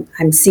 because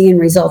I'm seeing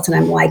results and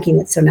I'm liking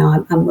it. So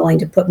now I'm willing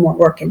to put more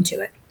work into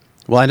it.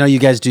 Well, I know you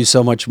guys do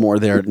so much more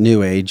there at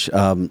New Age.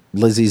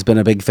 Lizzie's been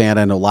a big fan.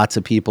 I know lots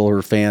of people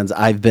are fans.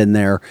 I've been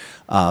there.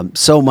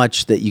 So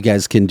much that you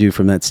guys can do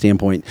from that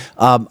standpoint.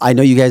 I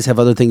know you guys have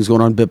other things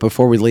going on, but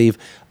before we leave,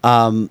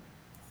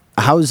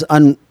 how's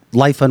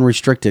Life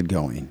Unrestricted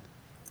going?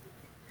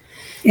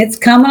 It's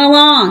coming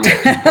along.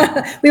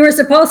 We were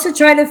supposed to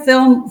try to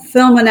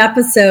film an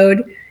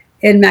episode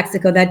in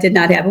Mexico. That did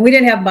not happen. We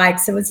didn't have mics,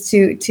 so it was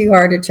too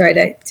hard to try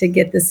to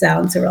get the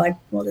sound. So we're like,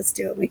 we'll just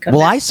do it.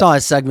 Well, I saw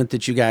a segment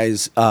that you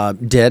guys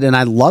did, and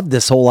I love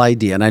this whole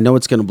idea, and I know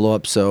it's going to blow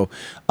up. So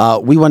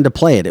we wanted to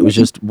play it. It was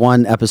just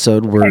one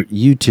episode where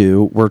you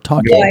two were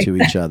talking to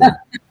each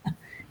other.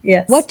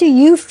 Yes. What do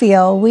you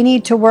feel we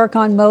need to work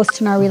on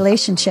most in our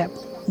relationship?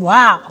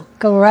 Wow.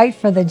 Go right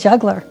for the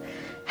juggler.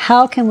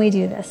 How can we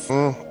do this?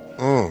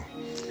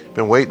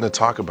 Been waiting to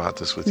talk about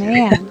this with you.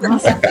 Man,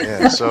 awesome.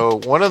 Yeah,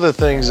 so one of the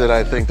things that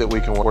I think that we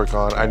can work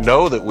on, I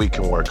know that we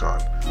can work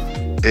on,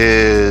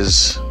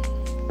 is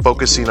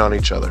focusing on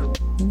each other.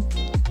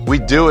 We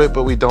do it,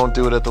 but we don't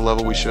do it at the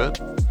level we should,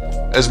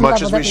 as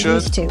much as we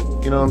should. You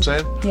know what I'm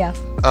saying? Yeah.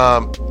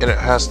 And it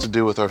has to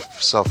do with our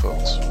cell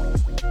phones.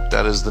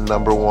 That is the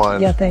number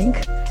one. You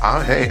think?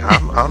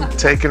 I'm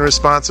taking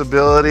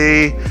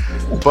responsibility,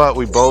 but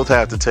we both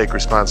have to take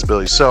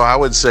responsibility. So I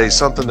would say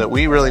something that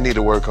we really need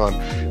to work on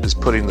is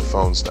putting the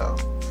phones down.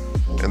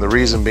 And the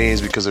reason being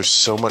is because there's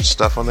so much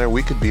stuff on there.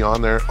 We could be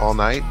on there all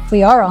night.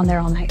 We are on there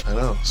all night. I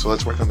know. So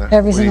let's work on that.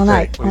 Every single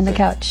night on the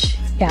couch.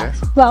 Yeah.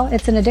 Well,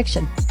 it's an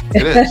addiction.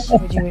 It is.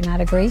 Would you not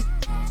agree?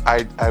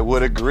 I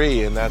would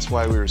agree, and that's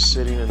why we were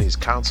sitting in these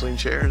counseling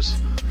chairs,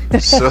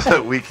 so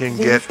that we can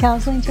get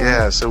counseling chairs?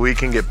 Yeah, so we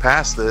can get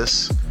past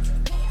this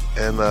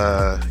and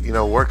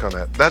work on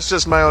that. That's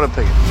just my own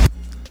opinion.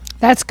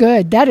 That's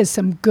good. That is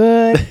some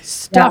good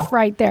stuff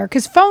right there.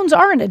 Because phones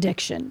are an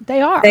addiction.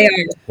 They are. They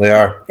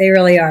are. They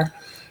really are.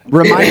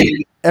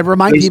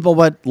 Remind people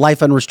what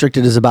Life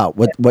Unrestricted is about.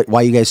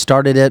 Why you guys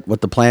started it, what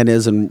the plan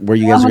is, and where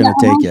you guys are going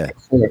to take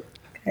it.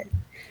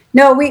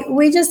 No,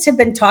 we just have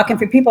been talking.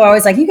 For people are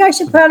always like, you guys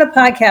should put out a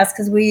podcast,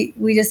 because we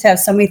just have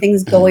so many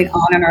things going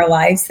on in our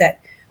lives that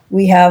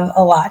we have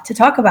a lot to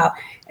talk about.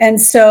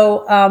 And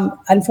so,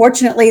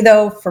 unfortunately,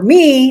 though, for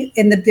me,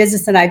 in the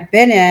business that I've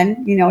been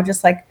in,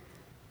 just like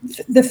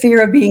the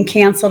fear of being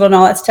canceled and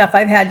all that stuff,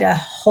 I've had to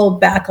hold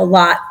back a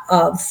lot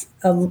of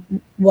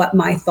what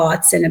my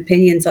thoughts and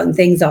opinions on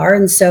things are.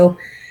 And so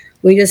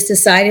we just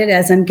decided,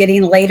 as I'm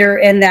getting later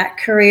in that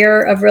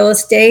career of real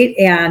estate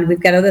and we've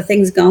got other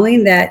things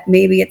going, that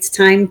maybe it's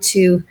time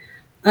to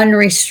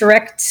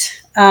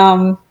unrestrict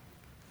our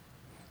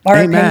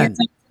opinions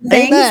on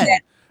things. Amen.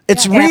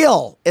 It's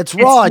real. It's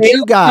raw. It's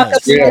you guys.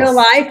 It's real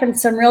life and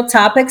some real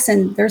topics,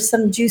 and there's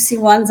some juicy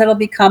ones that'll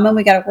be coming.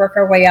 We got to work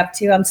our way up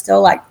to. I'm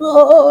still like,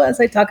 as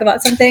I talk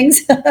about some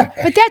things.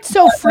 But that's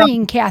so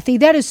freeing, Kathy.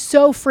 That is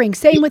so freeing.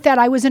 Same with that.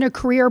 I was in a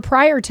career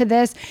prior to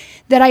this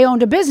that I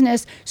owned a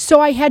business, so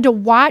I had to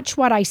watch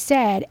what I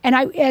said. And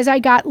as I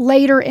got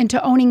later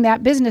into owning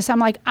that business, I'm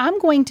like, I'm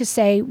going to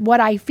say what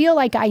I feel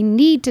like I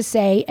need to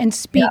say and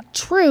speak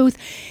truth.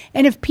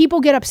 And if people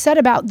get upset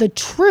about the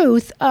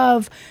truth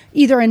of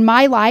either in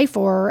my life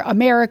or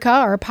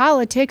America or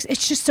politics,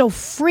 it's just so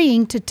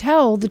freeing to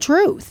tell the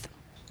truth.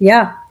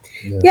 Yeah.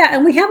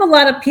 And we have a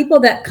lot of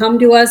people that come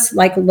to us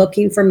like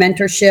looking for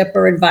mentorship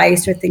or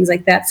advice or things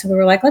like that. So we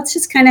were like, let's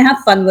just kind of have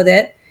fun with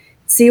it,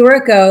 see where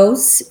it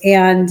goes.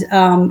 And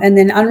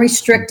then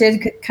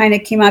Unrestricted kind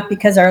of came up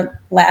because our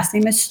last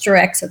name is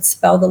Strick, so it's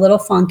spelled a little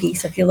funky.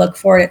 So if you look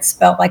for it, it's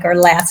spelled like our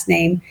last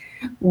name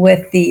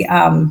with the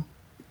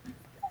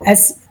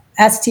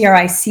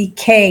STRICKTED,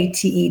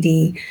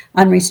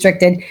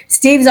 unrestricted.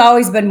 Steve's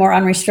always been more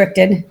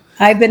unrestricted.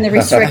 I've been the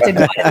restricted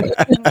one.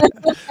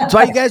 That's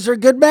why you guys are a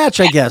good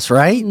match, I guess,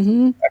 right?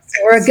 Mm-hmm.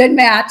 So we're a good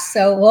match.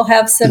 So we'll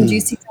have some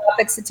juicy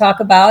topics to talk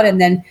about. And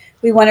then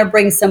we want to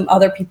bring some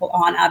other people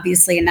on,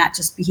 obviously, and not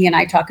just be he and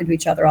I talking to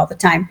each other all the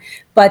time.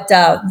 But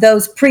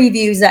those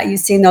previews that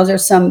you've seen, those are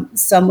some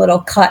little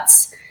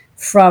cuts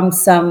from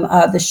some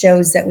of the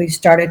shows that we've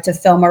started to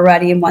film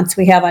already. And once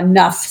we have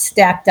enough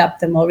stacked up,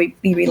 then we'll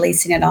be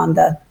releasing it on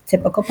the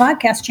typical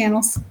podcast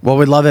channels. Well,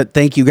 we love it.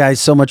 Thank you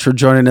guys so much for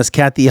joining us.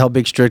 Kathy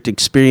Helbig Strict,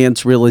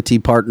 Experience Realty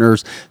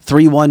Partners,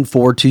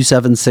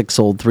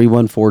 314-276-SOLD,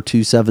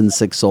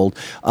 314-276-SOLD.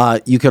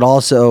 You could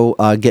also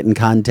get in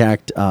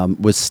contact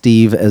with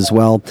Steve as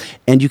well.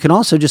 And you can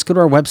also just go to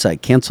our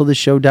website,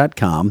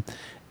 canceltheshow.com.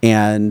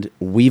 And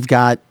we've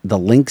got the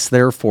links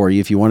there for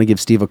you. If you want to give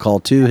Steve a call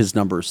too, his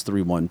number is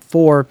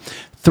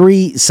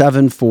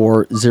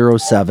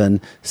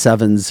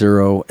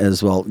 314-374-0770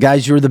 as well.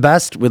 Guys, you're the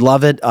best. We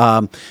love it.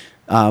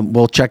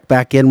 We'll check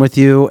back in with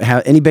you.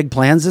 Any big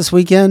plans this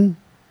weekend?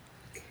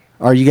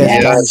 Are you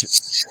guys done?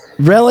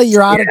 Really?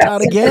 You're out of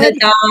town again?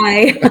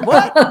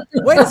 What?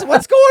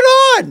 What's going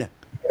on?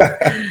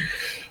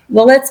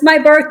 Well, it's my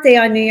birthday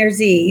on New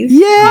Year's Eve.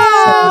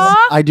 Yes.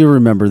 I do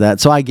remember that.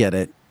 So I get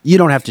it. You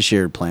don't have to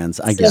share your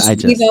plans.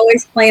 We've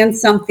always planned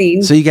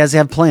something. So you guys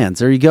have plans.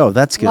 There you go.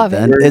 That's good. Love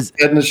then. We're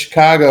heading to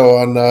Chicago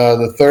on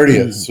the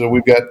 30th, so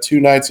we've got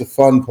 2 nights of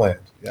fun planned.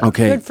 Yeah.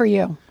 Okay. Good for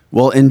you.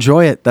 Well,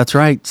 enjoy it. That's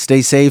right.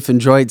 Stay safe.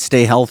 Enjoy it.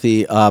 Stay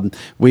healthy.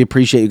 We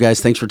appreciate you guys.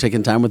 Thanks for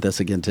taking time with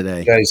us again today.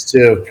 You guys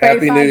too.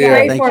 Happy New Year.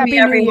 Pray for me, Happy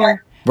New everyone.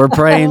 Year. We're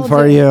praying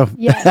for you.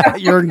 Yeah.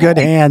 You're in good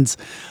hands.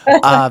 All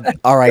right.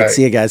 Right.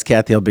 See you guys.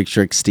 Kathy Helbig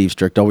Strict, Steve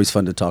Strict. Always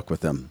fun to talk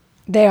with them.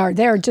 They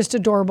are just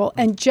adorable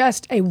and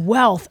just a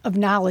wealth of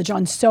knowledge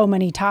on so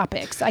many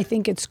topics. I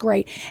think it's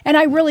great. And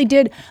I really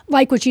did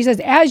like what she says.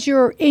 As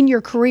you're in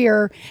your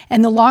career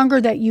and the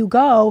longer that you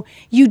go,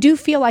 you do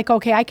feel like,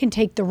 okay, I can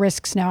take the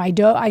risks now.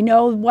 I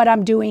know what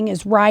I'm doing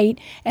is right.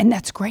 And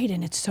that's great.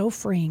 And it's so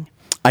freeing.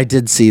 I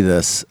did see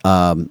this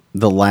the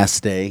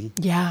last day.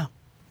 Yeah.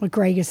 What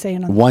Greg is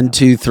saying. On 1,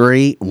 2,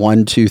 3,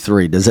 1, 2,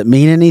 3. Does it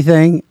mean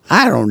anything?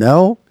 I don't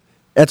know.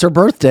 It's her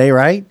birthday,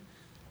 right?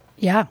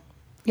 Yeah.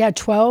 Yeah.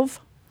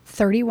 12,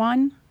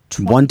 31,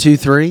 20. 1, 2,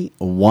 3,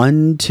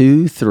 1,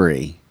 2,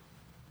 3.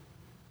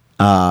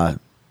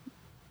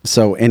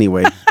 So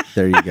anyway,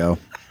 there you go.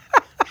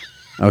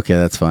 Okay,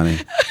 that's funny.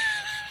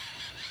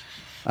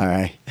 All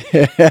right.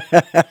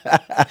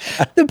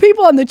 The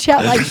people on the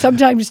chat like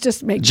sometimes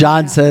just make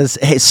John says,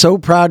 "Hey, so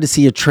proud to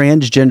see a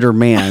transgender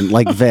man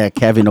like Vic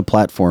having a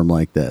platform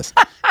like this."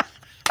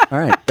 All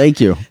right,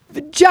 thank you.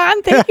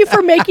 John, thank you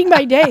for making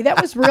my day. That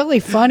was really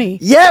funny.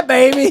 Yeah,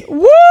 baby.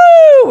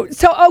 Woo!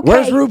 So okay,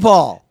 Where's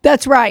RuPaul?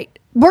 That's right.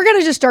 We're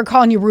gonna just start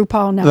calling you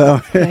RuPaul now.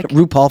 Vic.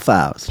 RuPaul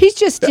Faust. He's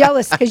just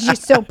jealous because you're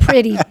so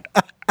pretty.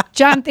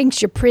 John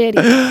thinks you're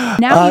pretty.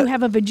 Now you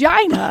have a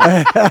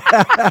vagina.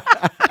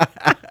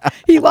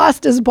 He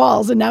lost his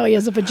balls and now he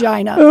has a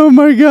vagina. Oh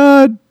my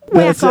God.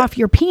 Whack off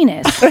your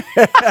penis.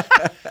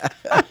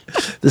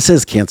 This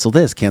is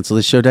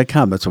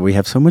cancelthisshow.com. That's why we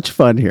have so much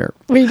fun here.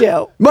 We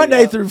do.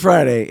 Monday through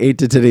Friday, 8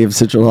 to 10 a.m.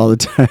 Central all the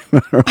time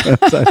on our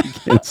website,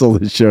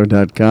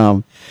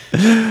 cancelthisshow.com.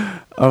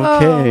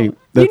 Okay.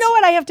 You know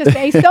what I have to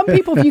say? Some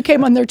people, if you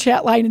came on their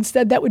chat line and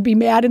said that would be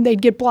mad and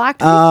they'd get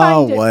blocked. We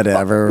find it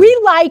whatever. We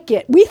like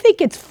it. We think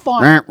it's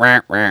fun.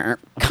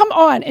 Come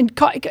on. And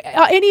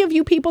any of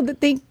you people that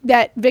think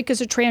that Vic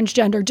is a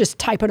transgender, just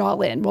type it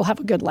all in. We'll have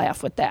a good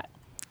laugh with that.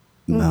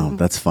 No,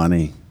 that's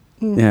funny.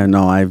 Yeah,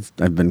 no, I've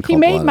been called He a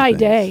made lot of my things.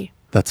 day.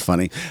 That's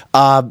funny.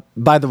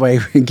 By the way,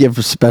 we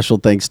give special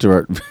thanks to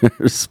our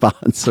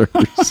sponsors.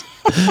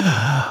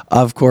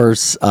 Of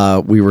course,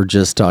 we were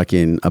just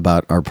talking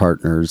about our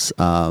partners.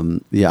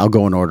 I'll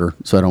go in order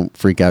so I don't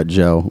freak out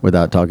Joe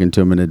without talking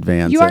to him in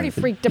advance. You already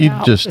freaked him You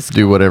out. just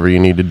do whatever you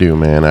need to do,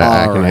 man.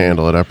 I can right.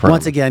 handle it. I promise.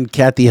 Once again,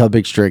 Kathy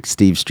Helbig Strict,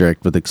 Steve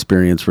Strict with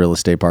Experience Real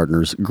Estate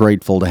Partners.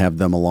 Grateful to have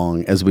them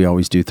along, as we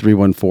always do,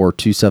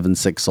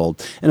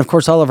 314-276-SOLD. And of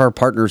course, all of our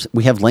partners,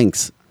 we have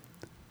links.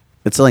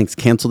 It's links,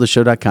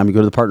 canceltheshow.com. You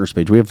go to the partners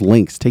page. We have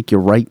links. Take you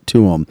right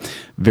to them.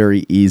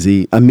 Very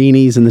easy.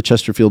 Amini's in the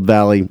Chesterfield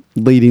Valley,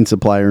 leading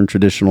supplier in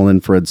traditional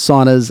infrared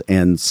saunas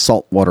and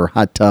saltwater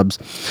hot tubs.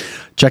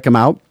 Check them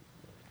out.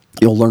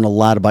 You'll learn a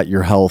lot about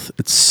your health.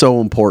 It's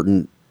so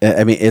important.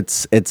 I mean,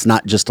 it's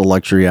not just a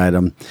luxury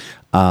item.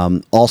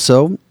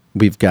 Also,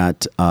 we've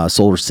got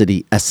Solar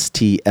City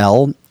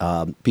STL.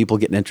 People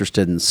getting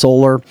interested in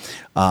solar.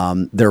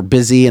 They're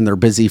busy, and they're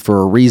busy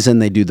for a reason.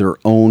 They do their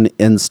own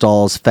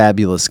installs.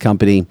 Fabulous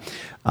company.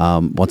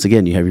 Once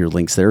again, you have your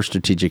links there.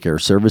 Strategic Air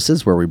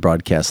Services, where we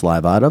broadcast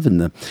live out of in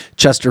the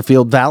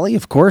Chesterfield Valley.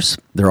 Of course,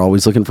 they're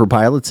always looking for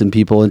pilots and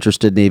people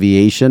interested in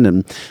aviation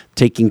and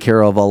taking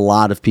care of a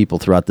lot of people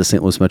throughout the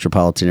St. Louis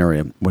metropolitan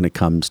area when it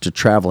comes to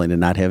traveling and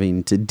not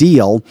having to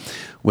deal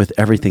with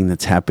everything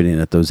that's happening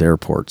at those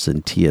airports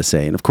and TSA.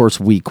 And of course,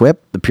 WeQuip,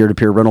 the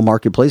peer-to-peer rental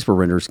marketplace where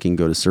renters can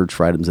go to search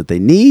for items that they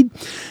need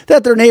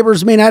that their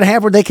neighbors may not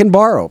have or they can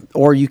borrow.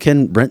 Or you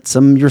can rent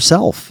some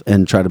yourself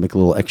and try to make a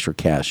little extra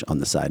cash on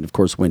the side. And of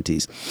course,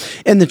 Winty's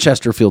in the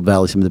Chesterfield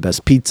Valley, some of the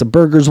best pizza,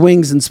 burgers,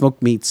 wings, and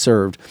smoked meat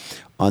served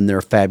on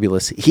their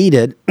fabulous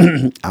heated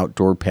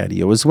outdoor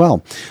patio as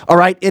well. All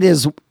right, it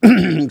is,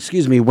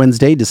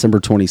 Wednesday, December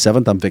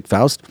 27th. I'm Vic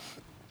Faust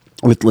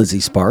with Lizzie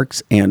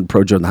Sparks and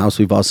Projo in the house.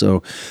 We've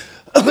also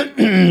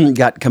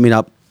got coming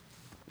up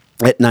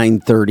At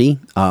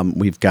 9:30,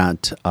 we've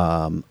got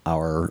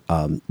our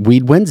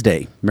Weed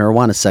Wednesday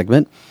marijuana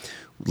segment.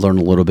 Learn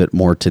a little bit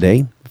more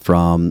today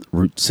from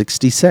Route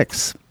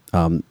 66.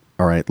 All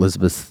right,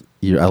 Elizabeth.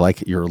 I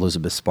like your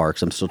Elizabeth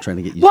Sparks. I'm still trying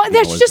to get you. Well,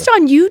 that's just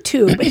on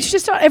YouTube. It's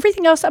just on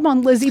everything else. I'm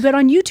on Lizzie, but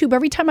on YouTube,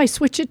 every time I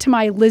switch it to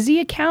my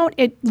Lizzie account,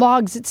 it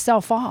logs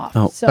itself off.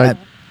 Oh, so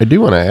I do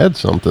want to add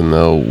something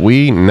though.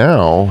 We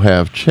now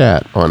have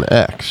chat on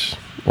X,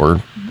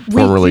 or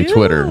formerly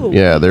Twitter.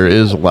 Yeah, there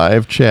is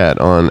live chat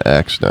on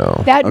X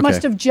now. That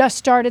must have just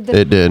started.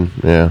 It did.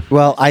 Yeah.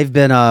 Well, I've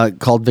been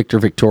called Victor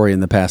Victoria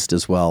in the past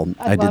as well.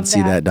 I did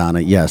see that,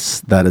 Donna.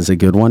 Yes, that is a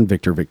good one,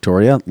 Victor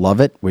Victoria.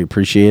 Love it. We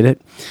appreciate it.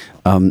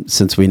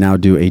 Since we now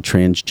do a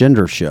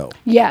transgender show.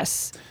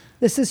 Yes.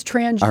 This is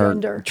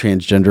transgender. Our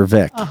transgender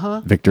Vic.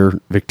 Victor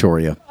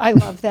Victoria. I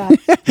love that.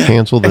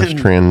 Cancel this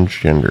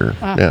transgender.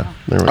 Yeah.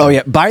 There we go. Oh,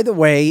 yeah. By the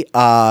way,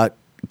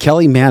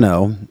 Kelly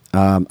Mano,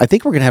 I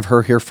think we're going to have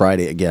her here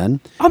Friday again.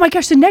 Oh, my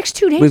gosh. The next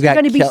 2 days are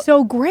going to be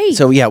so great.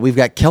 So, yeah, we've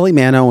got Kelly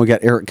Mano and we've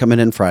got Eric coming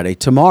in Friday.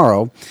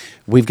 Tomorrow,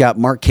 we've got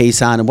Mark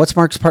Case on. And what's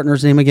Mark's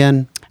partner's name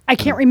again? I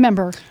can't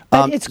remember,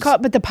 but it's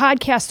called. But the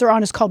podcast they're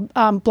on is called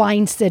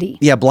Blind City.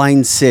 Yeah,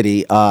 Blind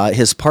City.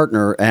 His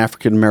partner, an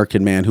African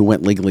American man who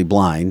went legally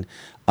blind,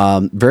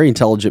 very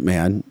intelligent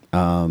man.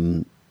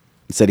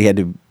 Said he had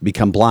to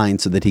become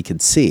blind so that he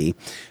could see.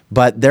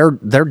 But they're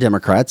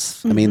Democrats.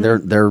 Mm-hmm. I mean,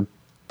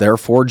 they're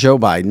for Joe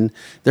Biden.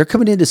 They're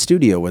coming into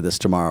studio with us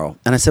tomorrow.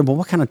 And I said, well,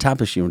 what kind of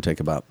topics do you want to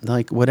take about? They're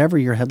like, whatever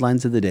your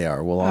headlines of the day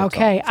are, we'll all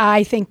Okay, talk.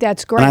 I think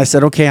that's great. And I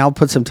said, okay, I'll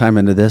put some time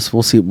into this.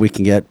 We'll see what we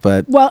can get.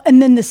 But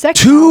and then the second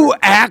two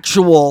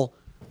actual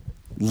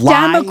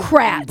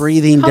Democrats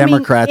breathing coming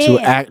Democrats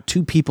in.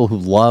 two people who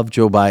love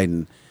Joe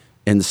Biden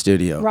in the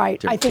studio. Right.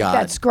 Dear I think God.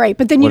 that's great.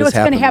 But then you know what's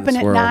going to happen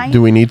at 9?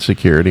 Do we need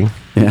security?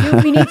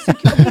 We need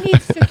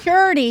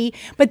security,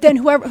 but then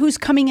who's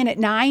coming in at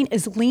 9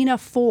 is Lena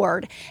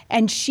Ford,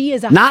 and she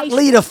is Not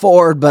Lena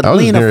Ford, but I was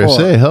Lena going to Ford.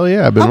 say, hell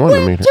yeah, I've been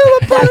wanting to meet her. to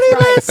a party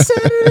last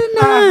Saturday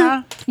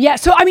night. Yeah,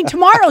 so I mean,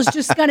 tomorrow's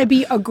just going to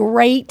be a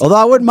great. Although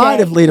I wouldn't mind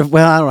day. if Lena.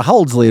 Well, I don't know how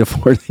old's Lena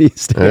Ford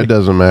these days. It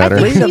doesn't matter.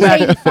 I think she's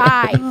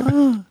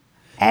 85.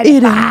 It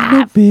ain't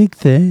no big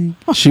thing.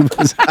 She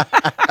was.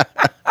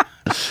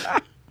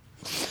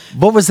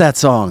 What was that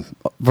song?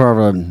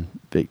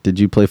 Did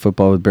you play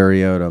football with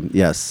Barry Odom?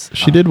 Yes.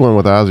 She did one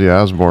with Ozzy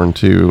Osbourne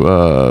too.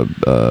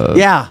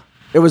 Yeah.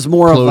 It was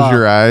more Close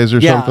Your Eyes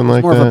or something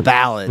like more that. More of a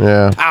ballad.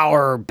 Yeah.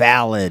 Power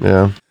ballad.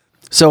 Yeah.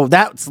 So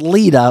that's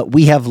Lita.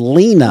 We have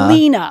Lena.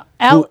 Lena.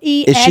 Lena.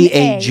 Is she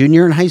a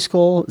junior in high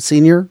school?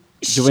 Senior?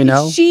 Do we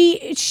know? She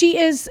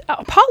is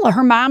Paula.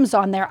 Her mom's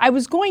on there. I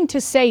was going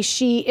to say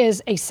she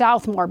is a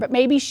sophomore, but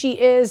maybe she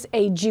is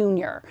a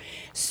junior.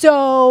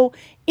 So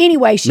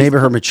anyway, maybe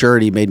her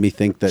maturity made me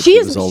think that she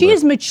was older. She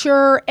is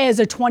mature as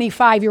a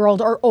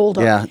 25-year-old or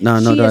older. Yeah, no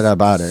doubt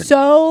about it.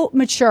 So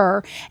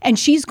mature, and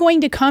she's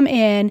going to come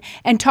in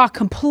and talk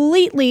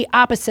completely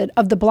opposite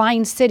of the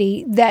Blind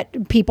City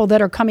that people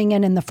that are coming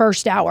in the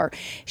first hour.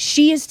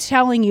 She is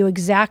telling you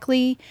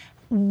exactly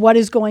what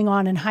is going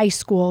on in high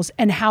schools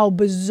and how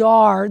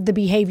bizarre the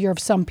behavior of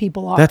some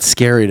people are. That's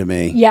scary to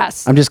me.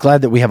 Yes. I'm just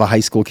glad that we have a high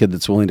school kid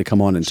that's willing to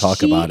come on and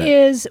talk about it. She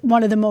is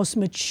one of the most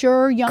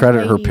mature young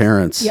Credit ladies. her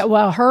parents. Yeah,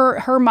 well,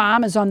 her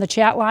mom is on the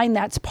chat line.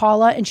 That's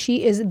Paula, and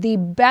she is the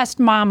best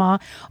mama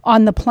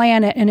on the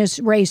planet and has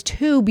raised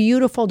 2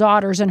 beautiful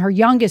daughters, and her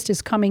youngest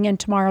is coming in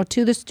tomorrow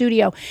to the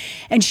studio,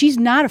 and she's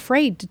not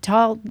afraid to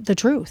tell the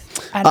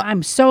truth, and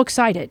I'm so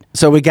excited.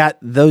 So we got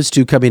those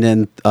two coming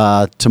in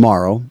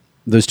tomorrow.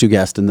 Those two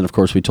guests, and then of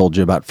course we told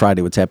you about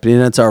Friday what's happening.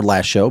 And it's our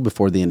last show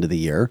before the end of the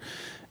year,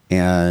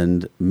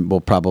 and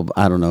we'll probably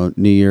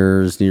New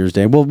Year's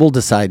Day. We'll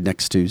decide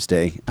next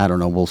Tuesday. I don't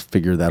know. We'll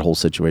figure that whole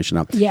situation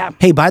out. Yeah.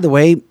 Hey, by the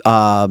way,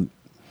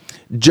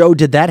 Joe,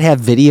 did that have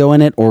video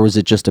in it, or was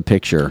it just a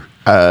picture?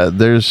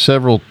 There's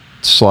several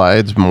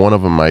slides. One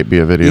of them might be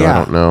a video. Yeah.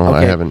 I don't know. Okay.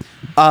 I haven't.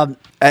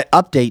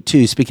 Update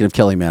too. Speaking of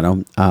Kelly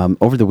Mano,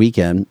 over the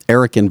weekend,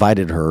 Eric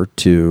invited her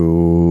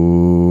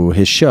to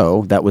his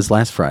show. That was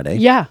last Friday.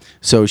 Yeah.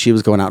 So she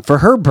was going out for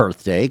her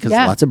birthday because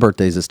lots of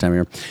birthdays this time of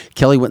year.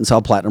 Kelly went and saw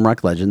Platinum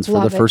Rock Legends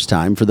for the first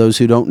time. For those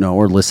who don't know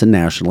or listen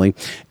nationally,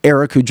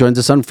 Eric, who joins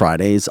us on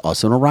Friday, is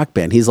also in a rock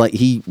band. He's like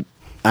and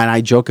I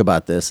joke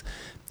about this.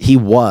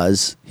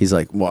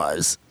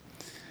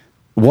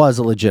 Was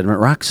a legitimate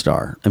rock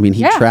star. I mean,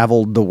 he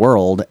traveled the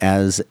world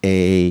as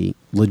a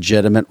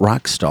legitimate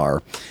rock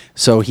star.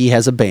 So he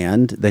has a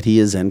band that he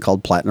is in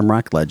called Platinum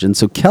Rock Legends.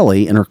 So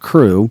Kelly and her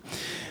crew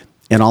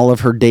and all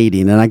of her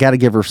dating, and I got to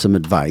give her some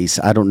advice.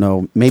 I don't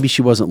know. Maybe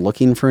she wasn't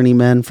looking for any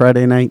men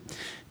Friday night,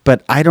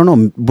 but I don't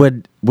know.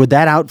 Would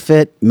that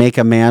outfit make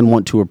a man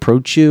want to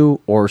approach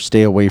you or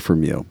stay away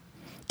from you?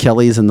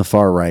 Kelly's in the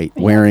far right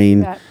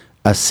wearing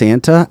a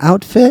Santa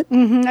outfit.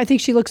 Mm-hmm. I think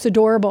she looks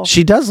adorable.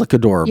 She does look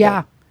adorable.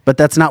 Yeah. But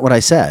that's not what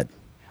I said.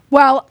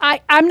 Well,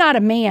 I'm not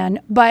a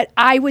man, but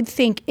I would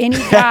think any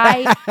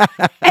guy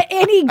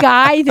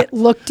that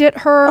looked at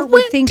her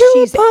would think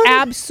she's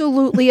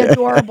absolutely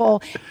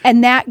adorable.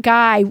 And that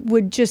guy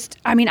would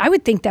I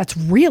would think that's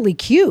really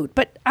cute,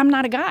 but I'm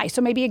not a guy.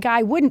 So maybe a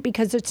guy wouldn't,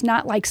 because it's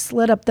not like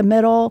slit up the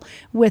middle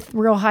with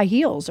real high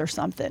heels or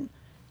something.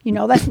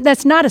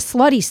 That's not a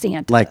slutty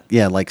Santa. Like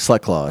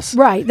slut claws.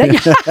 Right.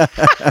 That's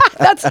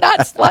not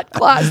slut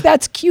claws.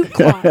 That's cute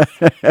claws.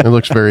 It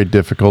looks very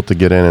difficult to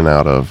get in and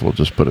out of. We'll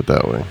just put it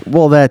that way.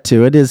 Well, that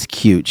too. It is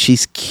cute.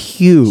 She's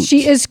cute.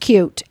 She is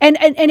cute. And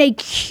a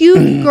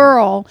cute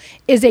girl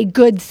is a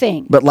good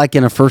thing. But like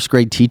in a first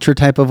grade teacher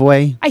type of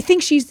way? I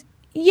think she's...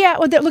 Yeah,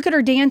 well, look at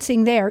her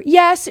dancing there.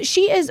 Yes,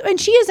 she is, and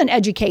she is an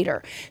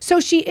educator.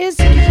 So she is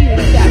cute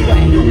that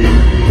way.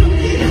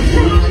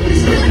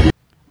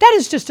 That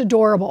is just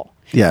adorable.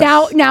 Yes.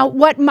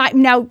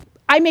 Now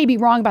I may be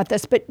wrong about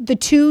this, but the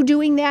two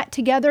doing that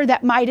together,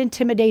 that might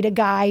intimidate a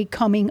guy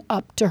coming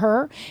up to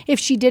her. If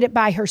she did it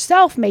by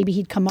herself, maybe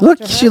he'd come up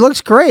to her. She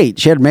looks great.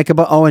 She had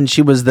makeup. Oh, and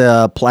she was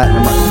the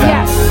platinum.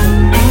 Yes.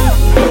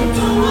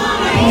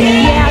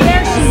 Yeah,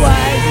 there she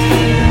was.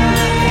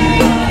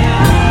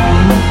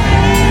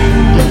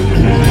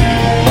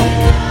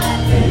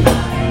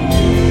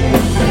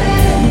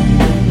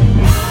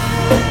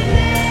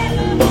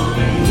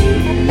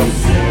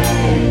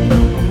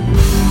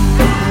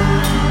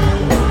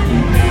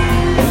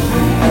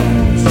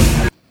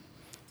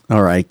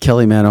 All right.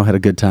 Kelly Mano had a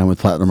good time with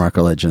Platinum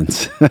Rocker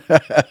Legends.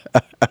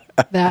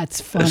 That's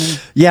funny.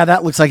 Yeah,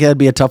 that looks like that'd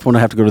be a tough one to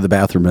have to go to the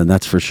bathroom in.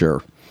 That's for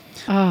sure.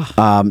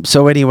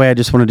 So anyway, I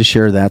just wanted to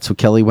share that. So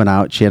Kelly went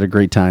out. She had a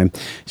great time.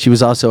 She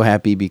was also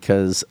happy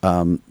because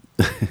I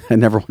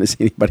never want to see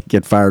anybody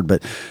get fired,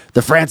 but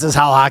the Francis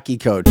Howell hockey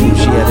coach, who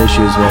she had issues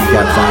with,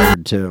 got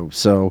fired too.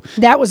 So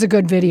that was a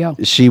good video.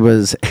 She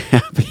was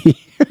happy.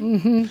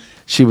 Mm-hmm.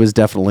 She was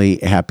definitely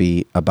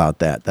happy about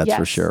that. That's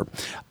for sure.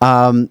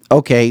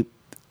 Okay.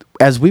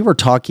 As we were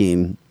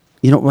talking,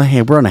 hey,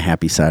 we're on a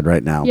happy side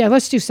right now. Yeah,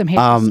 let's do some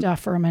happy stuff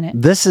for a minute.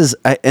 This is,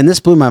 and this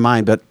blew my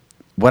mind, but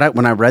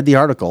when I read the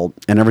article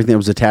and everything that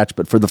was attached,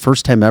 but for the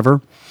first time ever,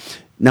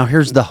 now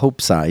here's the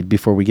hope side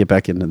before we get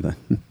back into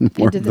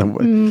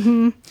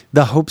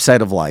the hope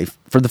side of life.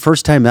 For the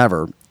first time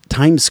ever,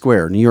 Times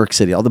Square, New York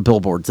City, all the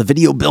billboards, the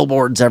video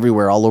billboards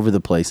everywhere, all over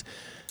the place,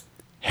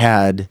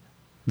 had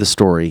the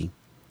story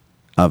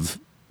of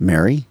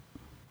Mary,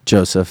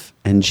 Joseph,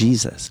 and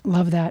Jesus.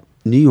 Love that.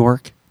 New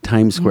York,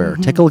 Times Square.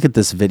 Take a look at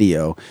this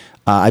video.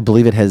 I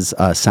believe it has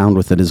sound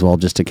with it as well,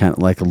 just to kind of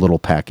like a little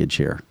package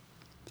here.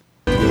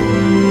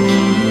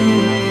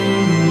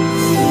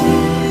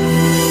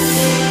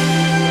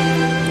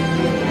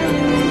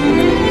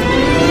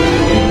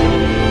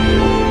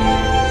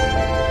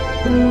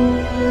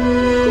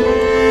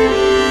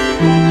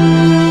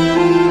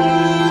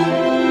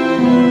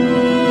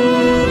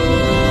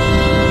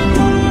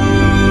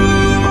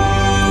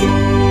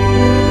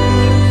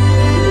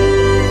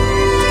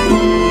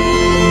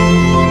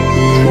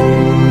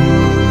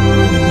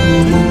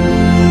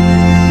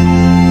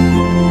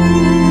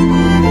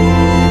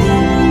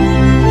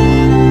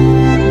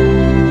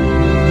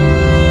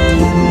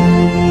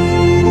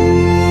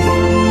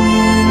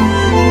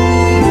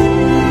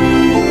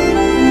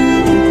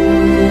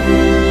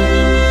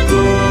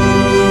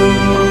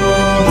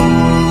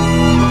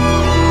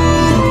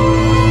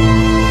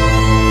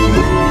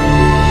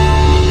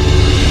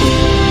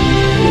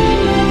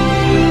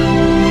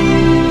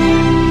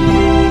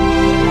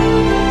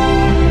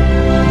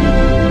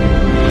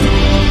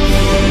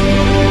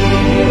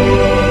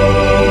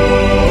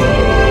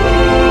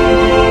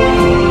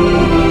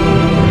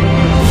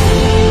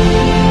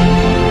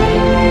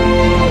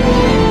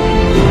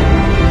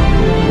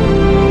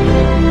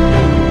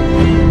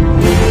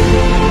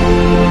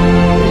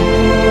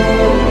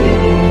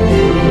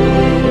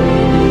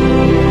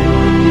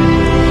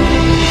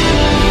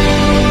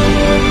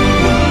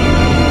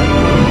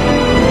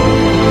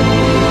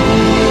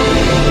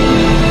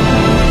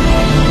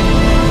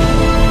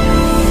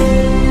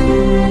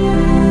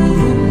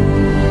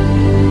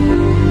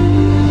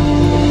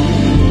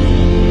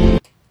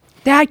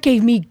 That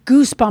gave me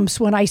goosebumps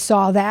when I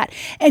saw that.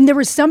 And there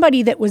was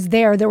somebody that was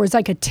there. There was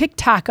like a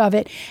TikTok of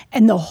it,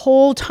 and the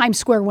whole Times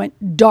Square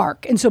went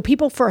dark. And so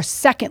people for a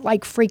second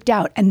like freaked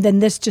out, and then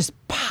this just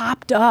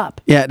popped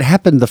up. Yeah, it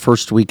happened the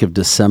first week of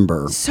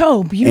December.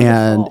 So beautiful.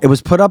 And it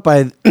was put up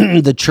by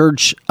the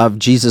Church of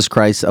Jesus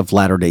Christ of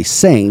Latter-day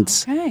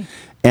Saints. Okay.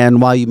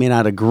 And while you may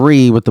not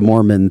agree with the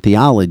Mormon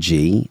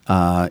theology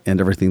and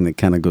everything that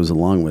kind of goes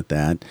along with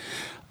that,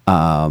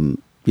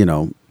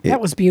 that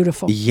was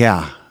beautiful.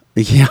 Yeah.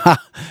 Yeah.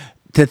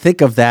 To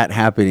think of that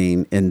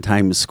happening in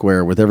Times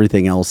Square with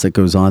everything else that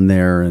goes on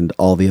there and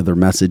all the other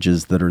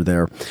messages that are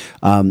there.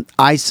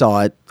 I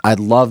saw it. I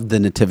loved the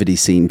nativity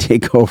scene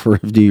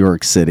takeover of New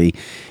York City.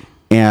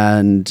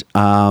 And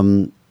I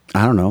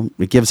don't know,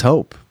 it gives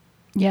hope.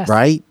 Yes.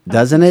 Right?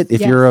 Doesn't it?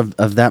 If Yes. you're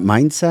of that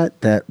mindset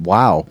that,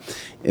 wow,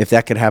 if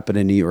that could happen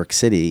in New York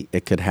City,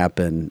 it could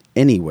happen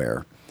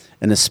anywhere.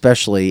 And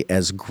especially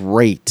as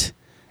great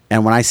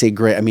And when I say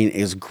great, I mean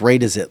as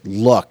great as it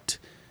looked.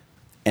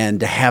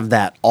 And to have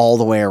that all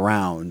the way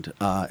around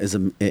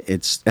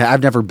it's.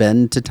 I've never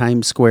been to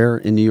Times Square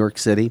in New York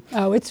City.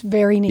 Oh, it's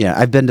very neat. Yeah,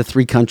 I've been to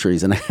 3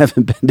 countries and I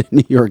haven't been to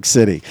New York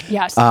City.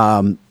 Yes,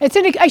 I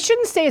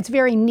shouldn't say it's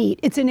very neat.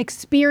 It's an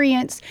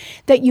experience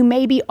that you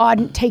maybe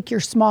oughtn't take your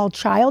small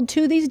child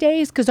to these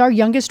days, because our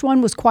youngest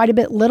one was quite a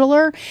bit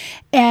littler,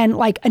 and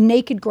like a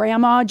naked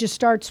grandma just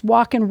starts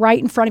walking right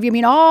in front of you. I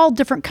mean, all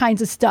different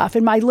kinds of stuff.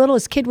 And my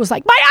littlest kid was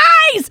like, "My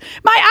eyes,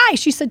 my eyes!"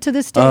 She said to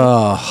this day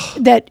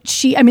that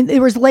she. I mean, there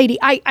was a lady,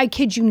 I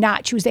kid you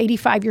not, she was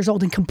 85 years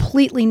old and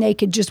completely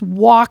naked, just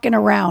walking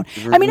around.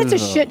 I mean, it's a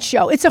shit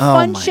show. It's a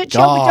fun shit show,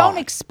 but don't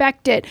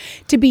expect it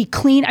to be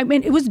clean. I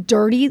mean, it was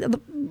dirty.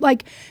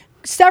 Like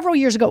several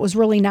years ago, it was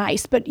really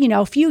nice. But,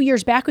 a few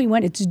years back we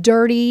went, it's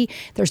dirty.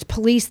 There's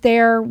police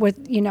there with,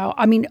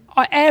 I mean,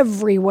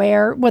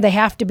 everywhere where they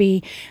have to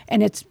be.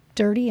 And it's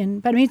dirty,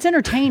 but I mean, it's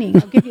entertaining.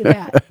 I'll give you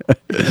that.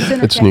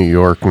 It's New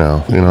York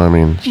now. You know what I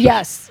mean?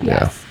 Yes.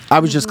 I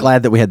was just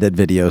glad that we had that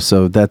video.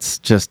 So that's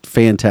just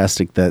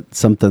fantastic that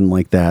something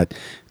like that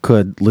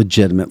could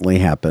legitimately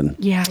happen.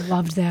 Yeah, I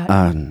loved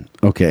that.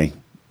 Okay.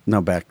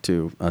 Now back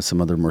to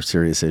some other more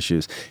serious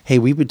issues. Hey,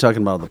 we've been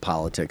talking about the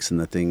politics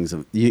and the things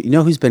of, you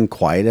know who's been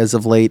quiet as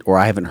of late, or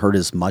I haven't heard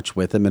as much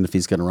with him, and if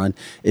he's going to run,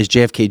 is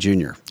JFK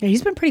Jr. Yeah,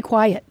 he's been pretty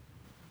quiet.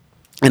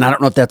 And I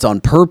don't know if that's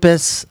on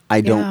purpose.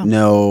 I don't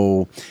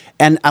know.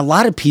 And a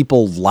lot of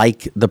people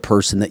like the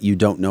person that you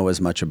don't know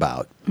as much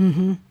about.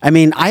 Mm-hmm. I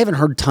mean, I haven't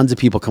heard tons of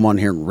people come on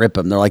here and rip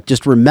him. They're like,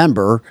 just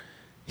remember,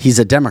 he's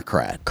a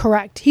Democrat.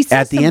 Correct. He says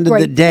at the end of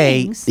the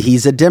day,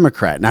 he's a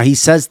Democrat. Now, he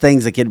says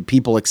things that get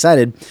people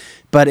excited,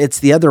 but it's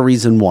the other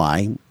reason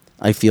why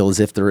I feel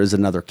as if there is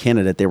another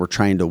candidate. They were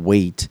trying to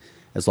wait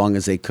as long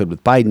as they could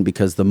with Biden,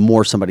 because the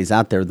more somebody's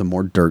out there, the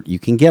more dirt you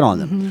can get on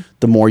them. Mm-hmm.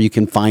 The more you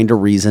can find a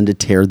reason to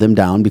tear them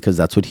down, because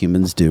that's what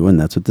humans do and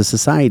that's what the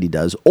society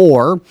does.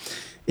 Or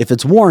if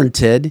it's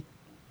warranted,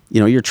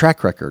 your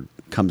track record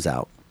comes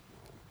out.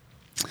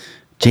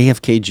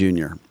 JFK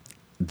Jr.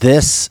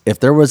 If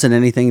there wasn't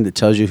anything that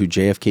tells you who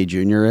JFK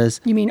Jr.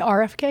 is. You mean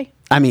RFK?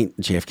 I mean,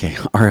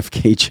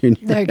 RFK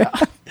Jr. There you go.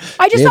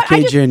 I just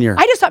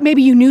thought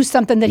maybe you knew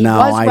something that he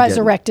was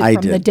resurrected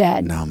from the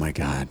dead. No, my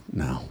God,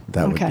 no.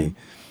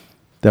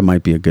 That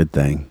might be a good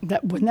thing.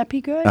 Wouldn't that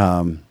be good?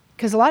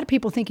 Because a lot of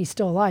people think he's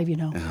still alive.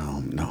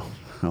 Oh no!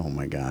 Oh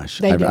my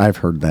gosh! I've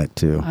heard that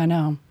too. I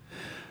know.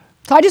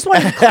 So I just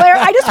wanted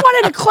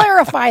to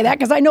clarify that,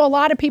 because I know a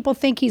lot of people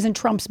think he's in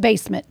Trump's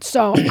basement.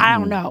 So I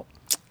don't know.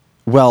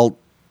 Well,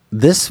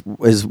 this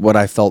is what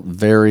I felt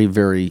very,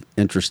 very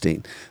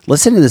interesting.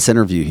 Listen to this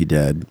interview he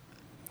did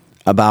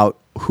about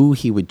who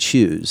he would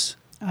choose.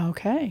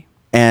 Okay.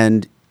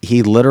 And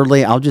he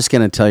literally, I'm just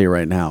going to tell you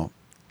right now,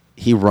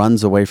 he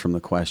runs away from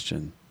the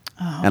question.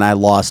 Oh. And I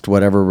lost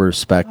whatever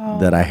respect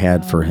that I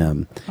had for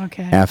him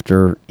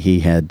after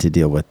he had to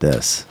deal with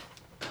this.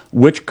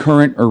 Which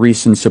current or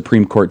recent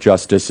Supreme Court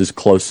justice is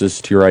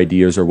closest to your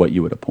ideas or what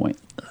you would appoint?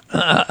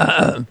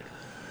 I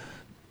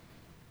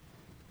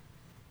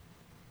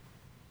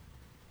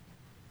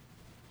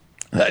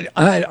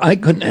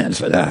couldn't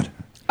answer that.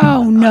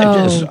 Oh,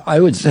 no. I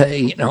would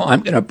say,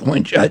 I'm going to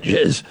appoint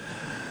judges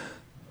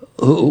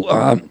who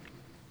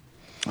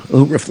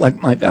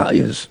reflect my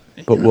values.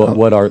 But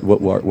what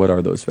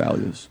are those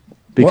values?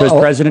 Because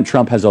President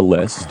Trump has a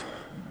list.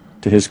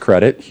 To his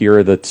credit, here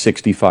are the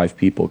 65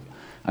 people.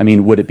 I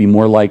mean, would it be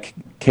more like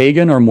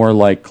Kagan or more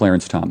like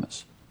Clarence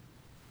Thomas?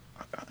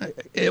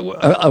 It would.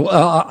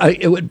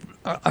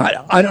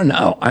 I don't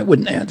know. I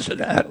wouldn't answer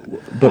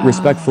that. But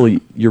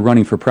respectfully, you're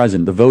running for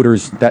president. The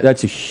voters,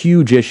 that's a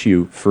huge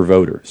issue for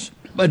voters,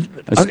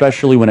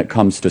 especially when it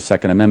comes to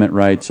Second Amendment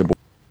rights.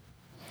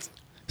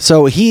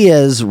 So he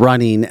is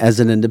running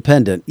as an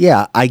independent.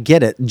 Yeah, I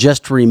get it.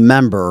 Just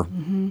remember,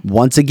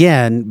 once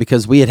again,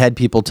 because we had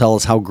people tell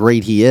us how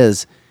great he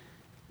is,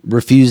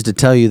 refused to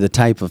tell you the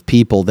type of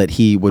people that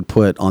he would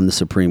put on the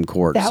Supreme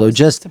Court. That was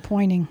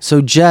disappointing.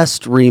 So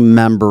just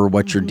remember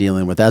what you're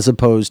dealing with, as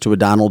opposed to a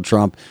Donald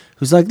Trump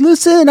who's like,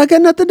 listen, I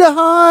got nothing to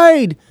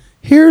hide.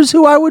 Here's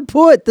who I would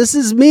put. This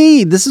is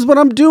me. This is what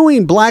I'm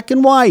doing. Black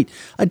and white.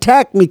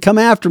 Attack me. Come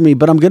after me.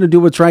 But I'm going to do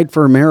what's right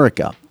for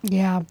America.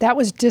 Yeah, that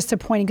was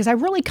disappointing, because I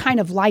really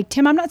kind of liked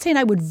him. I'm not saying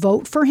I would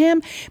vote for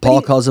him.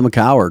 Paul calls him a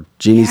coward.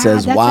 Jeannie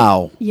says,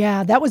 wow.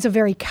 That was a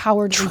very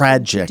cowardly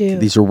tragic. thing to do.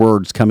 These are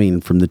words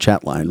coming from the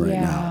chat line right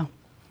now.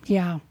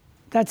 Yeah,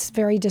 that's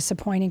very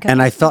disappointing.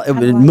 And I felt it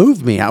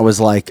moved me. I was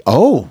like,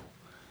 I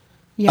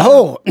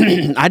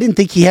didn't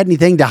think he had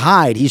anything to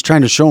hide. He's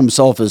trying to show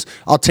himself as,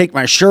 I'll take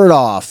my shirt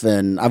off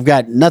and I've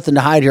got nothing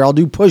to hide here. I'll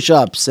do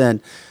push-ups.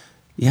 And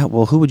yeah,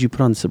 well, who would you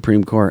put on the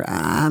Supreme Court?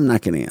 I'm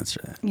not going to answer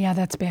that. Yeah,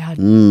 that's bad.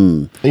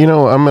 I'm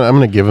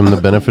going to give him the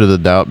benefit of the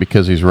doubt,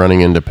 because he's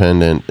running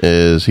independent.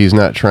 He's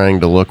not trying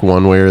to look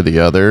one way or the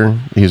other.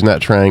 He's not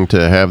trying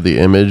to have the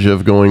image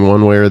of going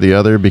one way or the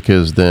other,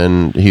 because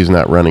then he's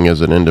not running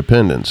as an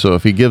independent. So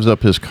if he gives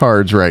up his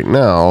cards right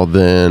now,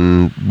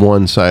 then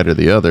one side or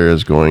the other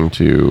is going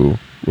to,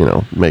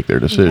 make their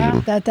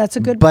decision. Yeah, that's a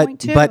good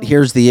point too. But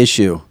here's the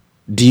issue.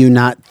 Do you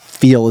not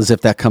feel as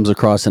if that comes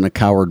across in a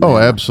coward manner? Oh,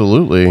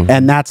 absolutely.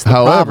 And that's the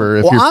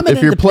however, problem.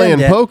 if you're playing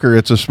poker,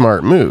 it's a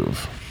smart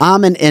move.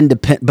 I'm an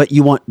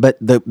independent, but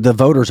the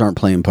voters aren't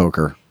playing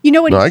poker. You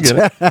know what? No, I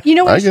get it. You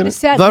know what I should have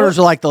said. Voters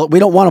are like, we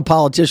don't want a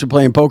politician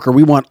playing poker.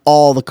 We want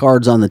all the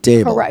cards on the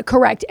table.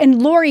 Correct.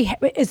 And Lori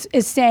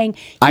is saying,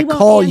 I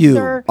call you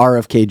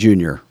RFK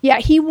Jr. Yeah,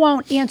 he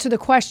won't answer the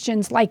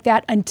questions like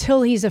that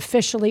until he's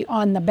officially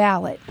on the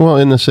ballot. Well,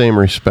 in the same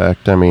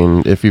respect, I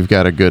mean, if you've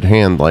got a good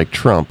hand like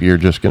Trump, you're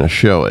just going to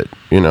show it.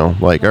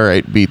 Like, all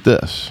right, beat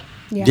this.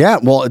 Yeah,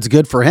 well, it's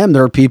good for him.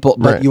 There are people,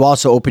 but you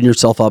also open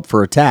yourself up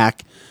for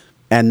attack.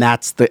 And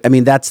that's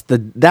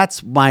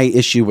my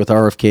issue with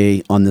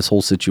RFK on this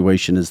whole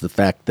situation is the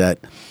fact that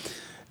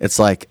it's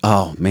like,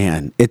 oh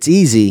man, it's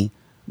easy,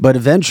 but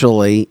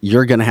eventually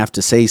you're going to have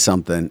to say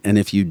something. And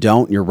if you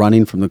don't, you're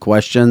running from the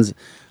questions.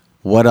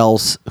 What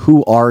else?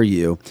 Who are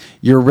you?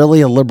 You're really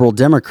a liberal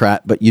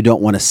Democrat, but you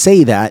don't want to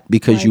say that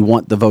because you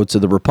want the votes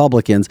of the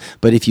Republicans.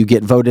 But if you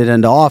get voted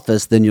into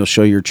office, then you'll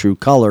show your true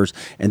colors.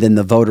 And then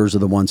the voters are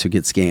the ones who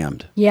get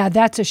scammed. Yeah,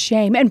 that's a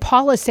shame. And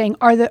Paul is saying,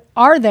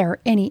 are there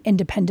any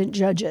independent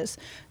judges?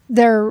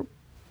 They're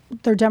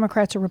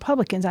Democrats or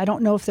Republicans. I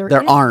don't know if there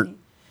aren't.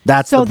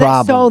 That's the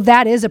problem. So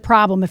that is a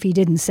problem if he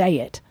didn't say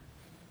it.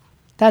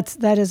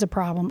 That is a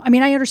problem. I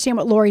mean, I understand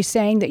what Lori's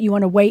saying, that you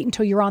want to wait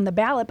until you're on the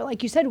ballot. But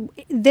like you said,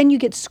 then you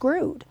get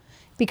screwed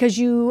because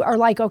you are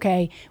like,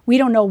 okay, we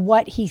don't know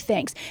what he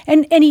thinks.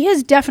 And he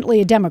is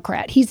definitely a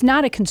Democrat. He's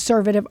not a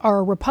conservative or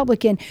a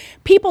Republican.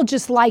 People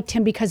just liked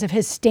him because of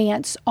his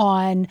stance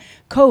on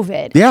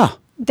COVID. Yeah.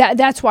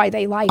 That's why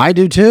they like him. I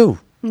do too.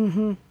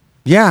 Mm-hmm.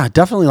 Yeah,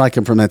 definitely like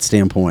him from that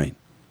standpoint.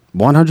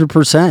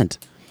 100%.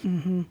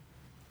 Mm-hmm.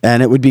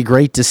 And it would be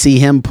great to see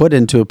him put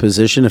into a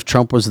position, if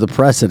Trump was the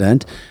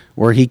president,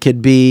 where he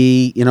could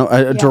be,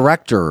 a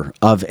director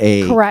of a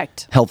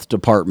health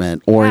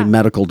department or a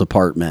medical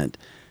department.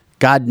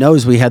 God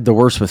knows we had the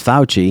worst with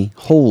Fauci.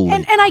 Holy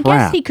And I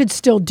guess he could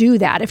still do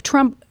that. If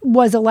Trump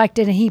was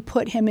elected and he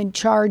put him in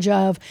charge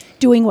of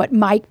doing what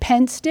Mike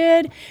Pence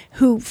did,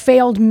 who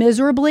failed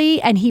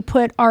miserably, and he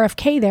put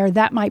RFK there,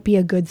 that might be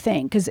a good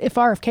thing. Because if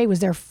RFK was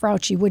there,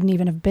 Fauci wouldn't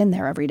even have been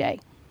there every day.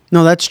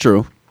 No, that's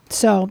true.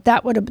 So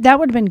that would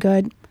have been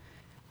good,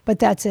 but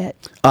that's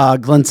it.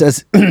 Glenn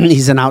says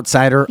he's an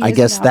outsider. I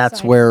guess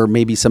that's where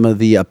maybe some of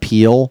the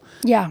appeal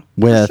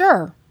with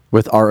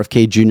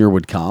RFK Jr.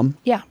 would come.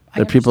 Yeah.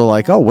 That people are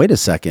like, oh, wait a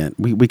second.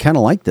 We kind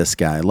of like this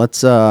guy.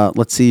 Let's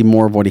see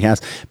more of what he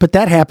has. But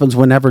that happens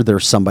whenever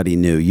there's somebody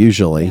new,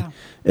 usually. Yeah.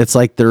 It's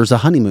like there's a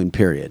honeymoon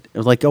period.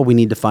 It's like, oh, we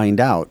need to find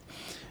out.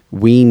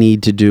 We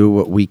need to do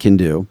what we can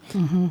do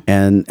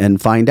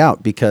and find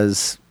out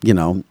because,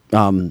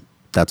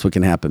 that's what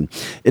can happen.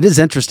 It is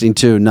interesting,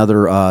 too,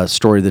 another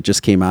story that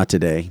just came out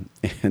today.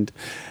 And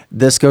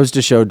this goes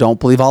to show, don't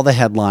believe all the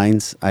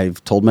headlines.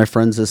 I've told my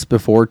friends this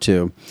before,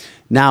 too.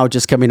 Now,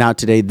 just coming out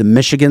today, the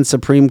Michigan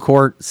Supreme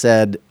Court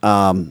said,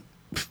 we're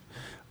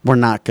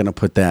not going to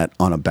put that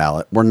on a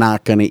ballot. We're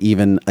not going to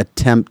even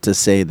attempt to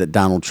say that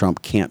Donald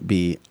Trump can't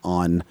be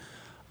on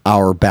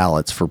our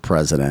ballots for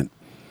president.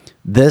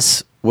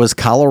 This was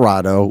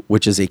Colorado,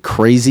 which is a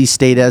crazy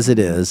state as it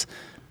is.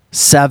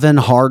 7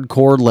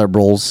 hardcore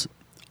liberals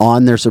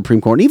on their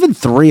Supreme Court. And even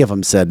 3 of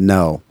them said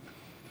no.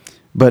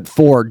 But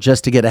 4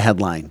 just to get a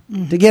headline.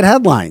 To get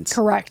headlines.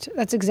 Correct.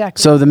 That's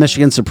exactly. So the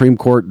Michigan Supreme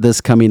Court,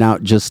 this coming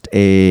out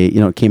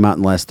it came out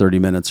in the last 30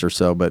 minutes or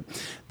so, but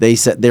they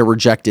said they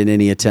rejected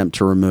any attempt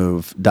to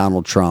remove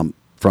Donald Trump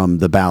from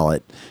the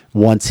ballot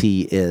once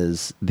he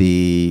is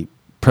the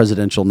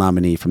presidential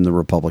nominee from the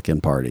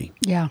Republican Party.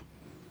 Yeah.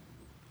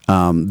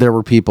 There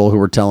were people who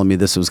were telling me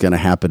this was going to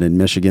happen in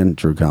Michigan,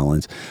 Drew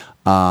Collins.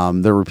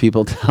 There were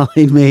people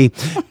telling me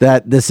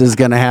that this is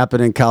going to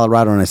happen in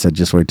Colorado, and I said,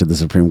 just wait till the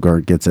Supreme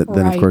Court gets it. Right.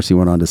 Then, of course, he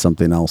went on to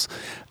something else.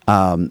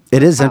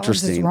 It is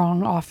interesting. Is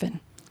wrong often.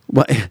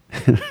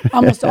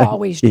 Almost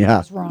always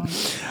is wrong.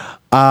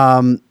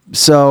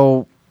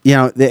 So,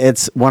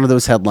 it's one of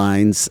those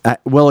headlines.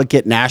 Will it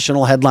get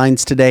national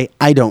headlines today?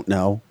 I don't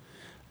know.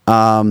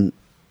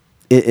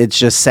 It's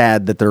just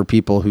sad that there are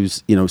people who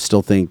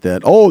still think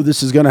that,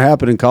 this is going to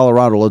happen in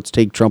Colorado. Let's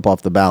take Trump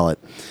off the ballot.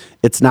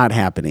 It's not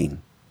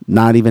happening.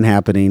 Not even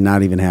happening,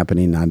 not even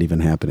happening, not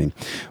even happening.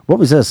 What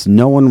was this?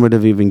 No one would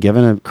have even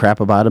given a crap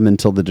about him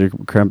until the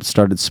Democrats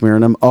started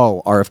smearing him.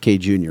 Oh, RFK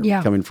Jr.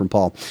 Coming from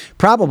Paul.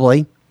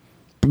 Probably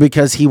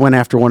because he went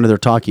after one of their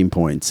talking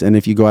points. And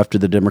if you go after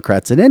the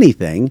Democrats in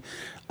anything,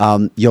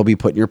 you'll be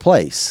put in your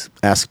place.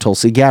 Ask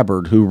Tulsi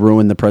Gabbard, who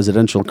ruined the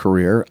presidential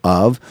career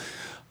of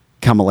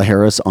Kamala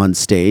Harris on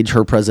stage,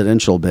 her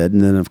presidential bid.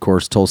 And then, of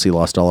course, Tulsi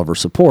lost all of her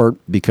support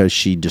because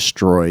she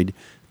destroyed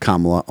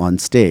Kamala on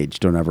stage.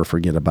 Don't ever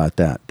forget about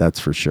that.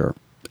 That's for sure.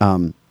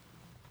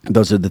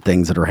 Those are the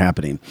things that are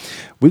happening.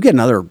 We've got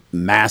another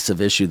massive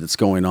issue that's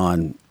going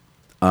on.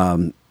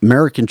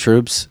 American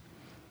troops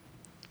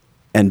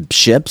and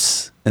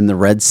ships in the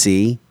Red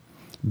Sea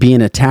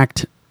being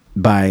attacked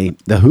by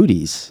the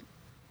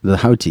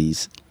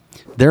Houthis.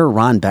 They're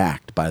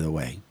Iran-backed, by the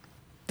way.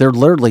 They're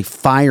literally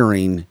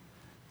firing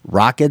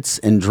rockets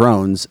and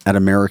drones at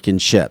American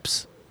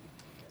ships.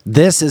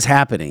 This is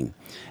happening.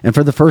 And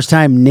for the first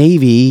time,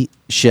 Navy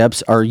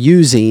ships are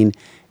using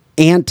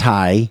they're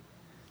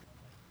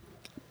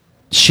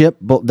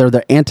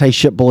the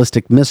anti-ship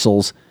ballistic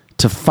missiles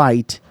to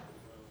fight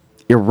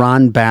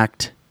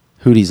Iran-backed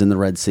Houthis in the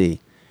Red Sea.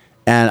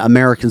 And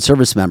American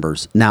service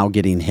members now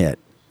getting hit.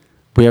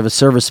 We have a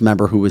service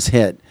member who was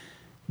hit.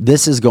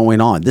 This is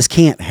going on. This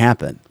can't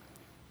happen.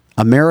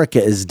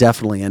 America is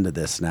definitely into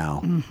this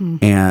now. Mm-hmm.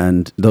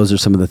 And those are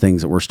some of the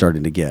things that we're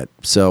starting to get.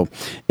 So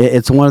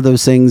it's one of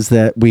those things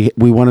that we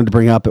wanted to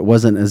bring up. It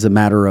wasn't as a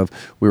matter of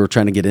we were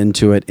trying to get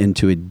into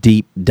a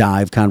deep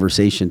dive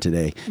conversation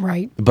today.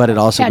 Right. But it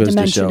also Had goes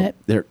to show it.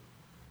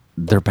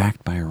 they're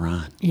backed by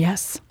Iran.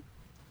 Yes.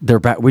 They're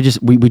back.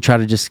 We try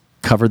to just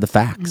cover the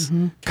facts,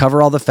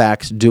 cover all the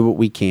facts, do what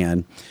we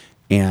can,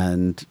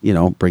 and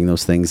bring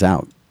those things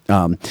out.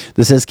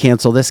 This is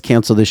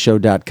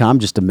cancelthisshow.com.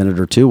 Just a minute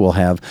or two, we'll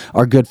have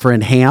our good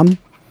friend Ham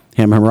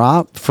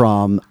Hamra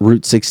from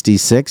Route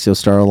 66. He'll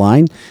start a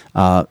line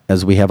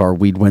as we have our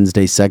Weed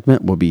Wednesday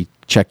segment. We'll be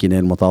checking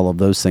in with all of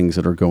those things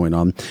that are going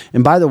on.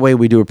 And by the way,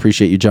 we do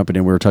appreciate you jumping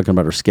in. We were talking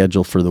about our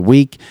schedule for the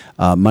week,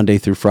 Monday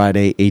through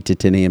Friday, 8 to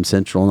 10 a.m.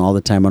 Central, and all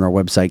the time on our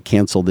website,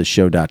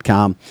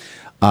 cancelthisshow.com.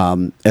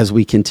 As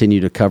we continue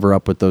to cover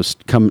up with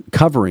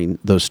covering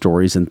those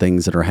stories and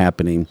things that are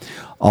happening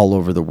all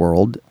over the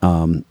world.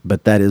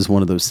 But that is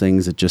one of those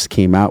things that just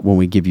came out when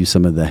we give you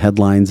some of the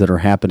headlines that are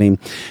happening.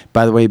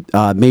 By the way,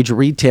 major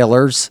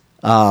retailers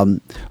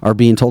are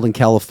being told in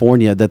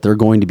California that they're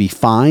going to be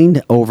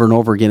fined over and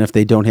over again if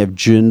they don't have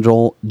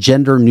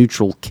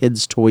gender-neutral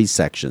kids' toy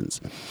sections.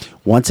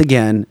 Once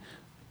again,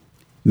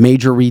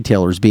 major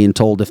retailers being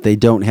told if they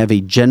don't have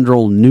a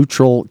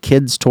gender-neutral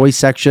kids' toy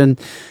section,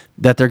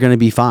 that they're going to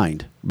be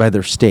fined by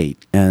their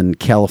state. And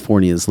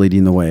California is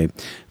leading the way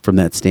from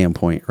that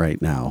standpoint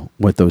right now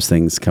with those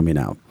things coming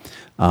out.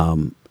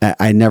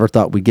 I never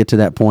thought we'd get to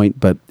that point,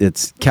 but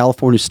it's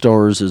California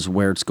stores is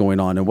where it's going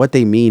on. And what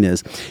they mean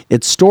is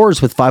it's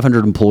stores with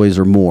 500 employees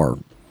or more.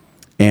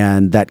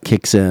 And that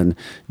kicks in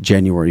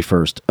January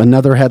 1st.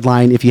 Another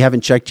headline, if you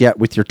haven't checked yet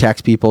with your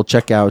tax people,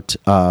 check out,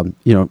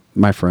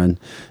 my friend,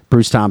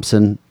 Bruce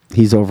Thompson.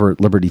 He's over at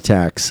Liberty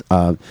Tax.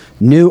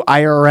 New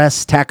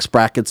IRS tax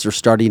brackets are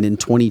starting in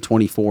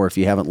 2024 if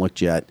you haven't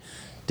looked yet.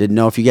 Didn't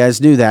know if you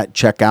guys knew that.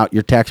 Check out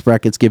your tax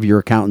brackets. Give your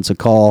accountants a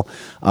call.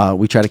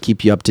 We try to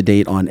keep you up to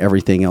date on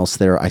everything else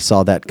there. I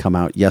saw that come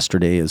out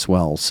yesterday as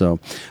well. So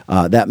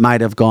that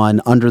might have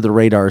gone under the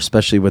radar,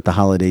 especially with the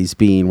holidays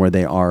being where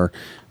they are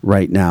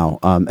right now.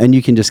 And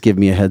you can just give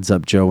me a heads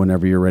up, Joe,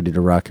 whenever you're ready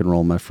to rock and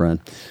roll, my friend.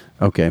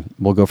 Okay,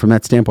 we'll go from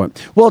that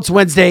standpoint. Well, it's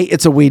Wednesday.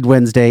 It's a Weed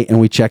Wednesday,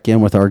 and we check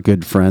in with our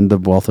good friend, the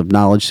wealth of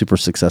knowledge, super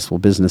successful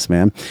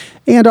businessman,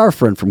 and our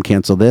friend from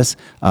Cancel This,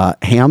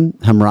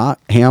 Hamra.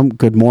 Ham,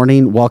 good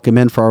morning. Welcome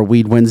in for our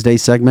Weed Wednesday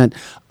segment.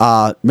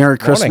 Merry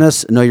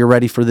Christmas. I know you're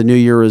ready for the new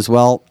year as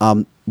well.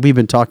 We've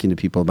been talking to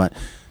people about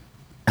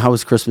how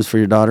was Christmas for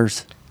your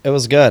daughters? It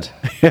was good.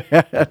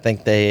 I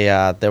think they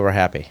were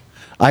happy.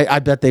 I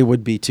bet they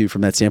would be, too, from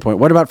that standpoint.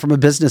 What about from a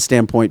business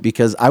standpoint?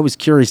 Because I was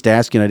curious to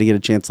ask you, and I didn't get a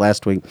chance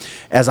last week.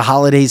 As the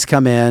holidays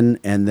come in,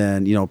 and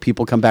then,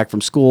 people come back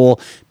from school,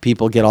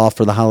 people get off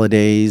for the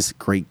holidays,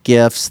 great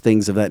gifts,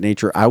 things of that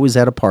nature. I was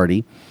at a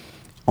party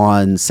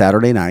on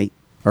Saturday night,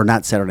 or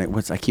not Saturday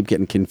night. I keep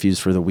getting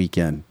confused for the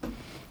weekend.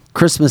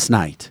 Christmas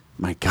night.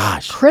 My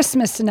gosh.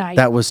 Christmas night.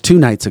 That was 2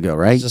 nights ago,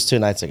 right? Just 2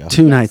 nights ago.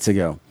 Two nights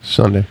ago.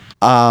 Sunday.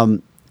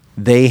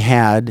 They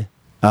had,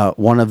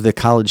 one of the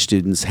college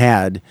students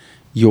had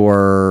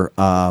your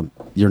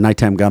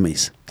nighttime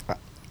gummies.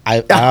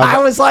 I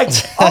was like,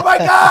 oh my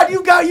God,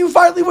 you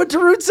finally went to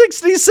Route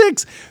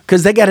 66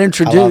 because they got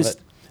introduced.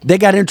 They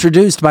got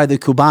introduced by the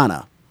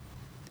Cubana.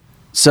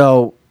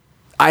 So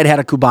I'd had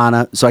a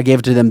Cubana, so I gave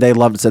it to them. They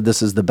loved it, said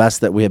this is the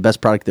best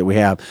product that we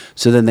have.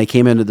 So then they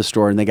came into the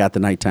store and they got the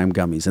nighttime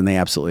gummies, and they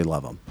absolutely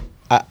love them.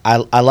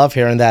 I love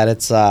hearing that.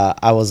 It's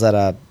I was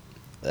at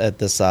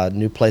this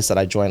new place that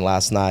I joined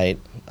last night,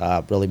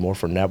 really more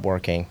for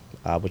networking.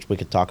 Which we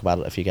could talk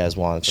about if you guys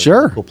want.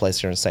 Sure. It's a cool place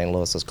here in St.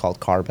 Louis. It's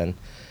called Carbon.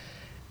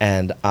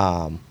 And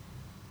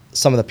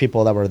some of the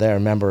people that were there,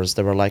 members,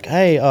 they were like,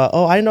 hey,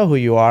 I know who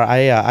you are.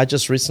 I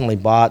just recently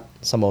bought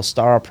some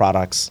Ostara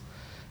products.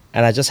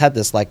 And I just had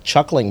this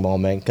chuckling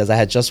moment because I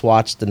had just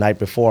watched the night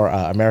before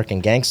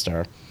American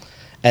Gangster.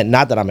 And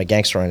not that I'm a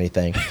gangster or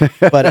anything,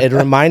 but it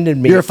reminded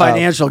me. You're a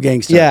financial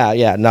gangster.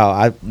 Yeah.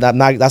 No,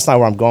 that's not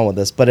where I'm going with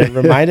this. But it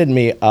reminded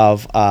me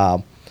of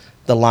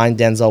the line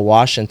Denzel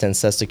Washington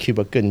says to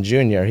Cuba Gooding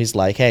Jr. He's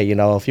like, hey,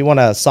 if you want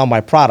to sell my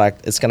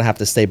product, it's gonna have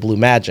to stay Blue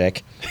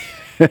Magic.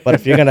 But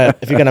if you're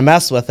gonna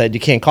mess with it, you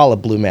can't call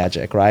it Blue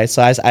Magic, right?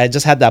 So I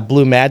just had that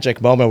Blue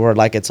Magic moment where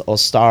it's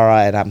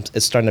Ostara, and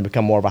it's starting to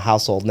become more of a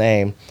household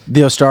name.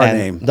 The Ostara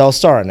name. The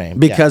Ostara name.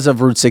 Because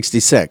of Route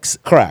 66.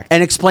 Correct.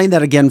 And explain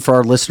that again for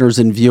our listeners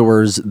and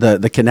viewers,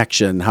 the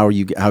connection, how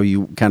you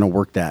kind of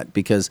work that,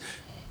 because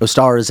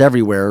Ostara is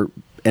everywhere.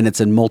 and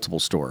it's in multiple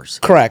stores.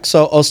 Correct.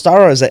 So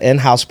Ostara is an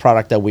in-house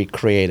product that we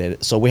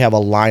created. So we have a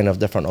line of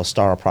different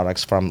Ostara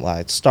products, from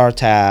like Star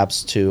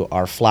Tabs to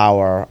our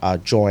flour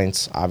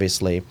joints,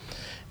 obviously,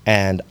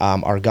 and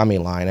our gummy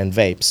line and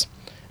vapes.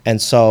 And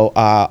so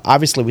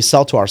obviously we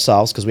sell to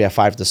ourselves because we have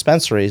 5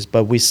 dispensaries,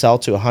 but we sell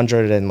to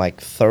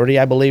 130,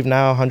 I believe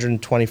now,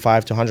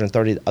 125 to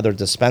 130 other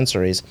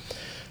dispensaries.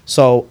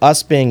 So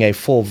us being a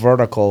full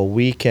vertical,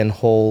 we can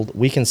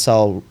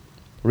sell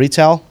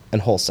retail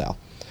and wholesale.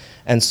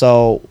 And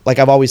so, like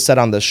I've always said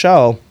on the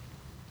show,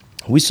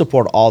 we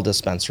support all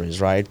dispensaries,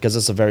 right? Because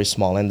it's a very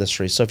small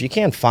industry. So if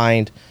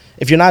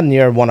you're not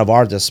near one of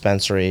our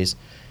dispensaries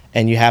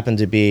and you happen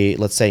to be,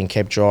 let's say, in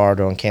Cape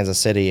Girardeau or in Kansas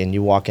City, and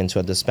you walk into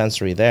a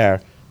dispensary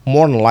there,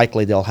 more than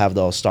likely they'll have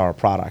the Ostara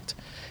product.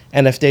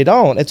 And if they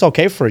don't, it's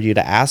okay for you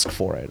to ask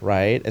for it,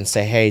 right? And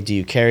say, hey, do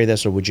you carry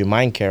this, or would you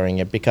mind carrying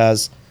it?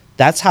 Because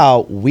that's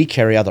how we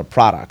carry other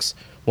products.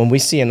 When we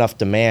see enough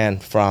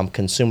demand from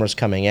consumers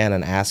coming in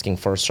and asking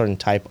for a certain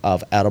type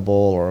of edible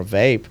or a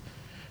vape,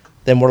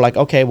 then we're like,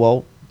 okay,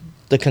 well,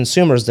 the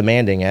consumer's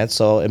demanding it,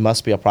 so it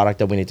must be a product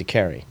that we need to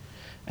carry.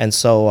 And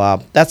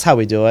so that's how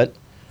we do it.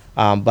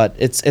 But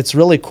it's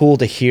really cool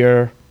to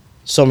hear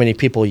so many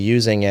people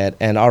using it.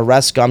 And our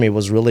Rest Gummy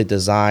was really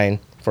designed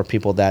for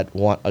people that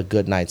want a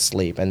good night's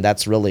sleep. And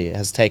that's really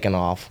has taken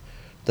off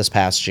this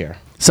past year.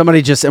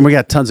 Somebody and we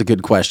got tons of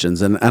good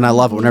questions, and I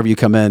love it whenever you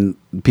come in,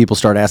 people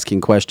start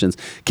asking questions.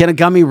 Can a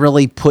gummy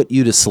really put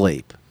you to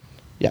sleep?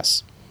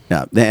 Yes.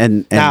 Yeah.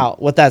 And now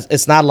with that,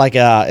 it's not like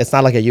a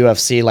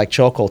UFC like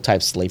chokehold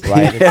type sleep,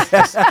 right?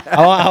 It's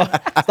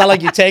not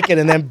like you take it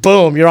and then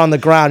boom, you're on the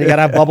ground. You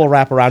gotta have bubble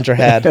wrap around your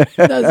head.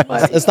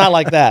 It's not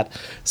like that.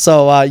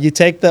 So you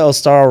take the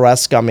Ostara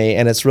Rest Gummy,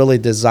 and it's really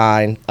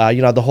designed,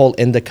 the whole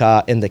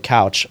indica in the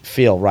couch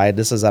feel, right?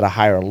 This is at a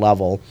higher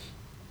level,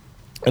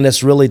 and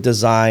it's really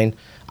designed.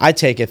 I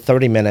take it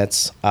 30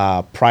 minutes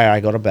prior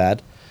I go to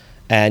bed.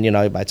 And,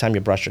 by the time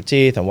you brush your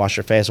teeth and wash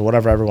your face or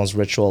whatever everyone's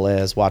ritual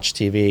is, watch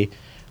TV,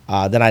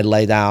 then I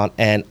lay down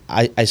and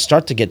I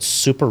start to get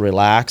super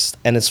relaxed.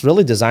 And it's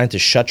really designed to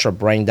shut your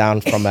brain down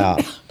from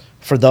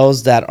for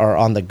those that are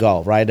on the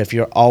go, right? If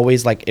you're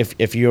always like,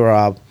 if you're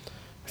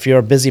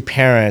a busy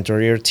parent or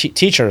your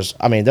teachers,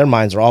 I mean, their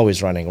minds are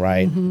always running,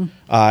 right?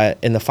 Mm-hmm.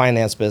 In the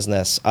finance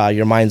business,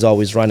 your mind's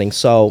always running.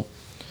 So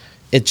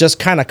it just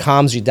kind of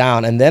calms you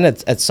down. And then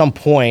at some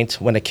point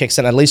when it kicks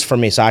in, at least for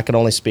me, so I can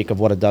only speak of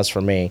what it does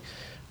for me,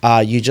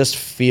 you just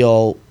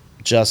feel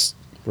just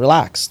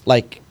relaxed,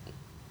 like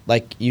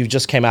you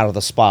just came out of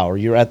the spa or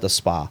you're at the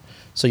spa.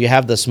 So you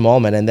have this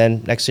moment, and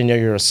then next thing you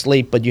know, you're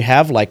asleep, but you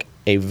have like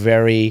a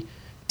very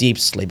deep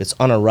sleep. It's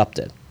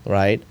uninterrupted,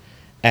 right?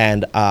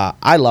 And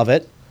I love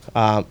it.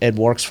 It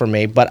works for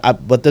me. But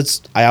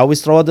I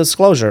always throw a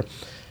disclosure.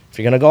 If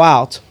you're going to go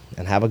out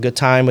and have a good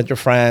time with your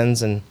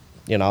friends and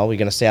you're going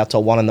to stay out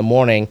till 1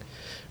 a.m,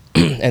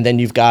 and then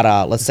you've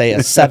got let's say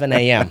a 7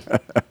 a.m.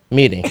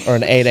 meeting or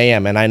an 8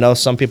 a.m. And I know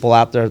some people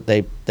out there,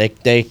 they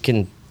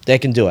can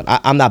do it.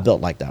 I'm not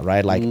built like that,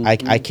 right? Like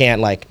mm-hmm. I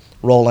can't like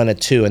roll in at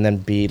 2 and then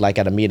be like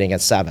at a meeting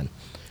at 7.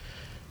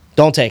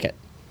 Don't take it.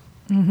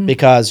 Mm-hmm.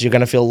 Because you're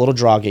going to feel a little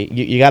groggy.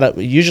 You got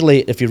to, usually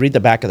if you read the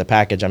back of the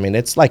package, I mean,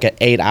 it's like an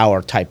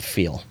 8-hour type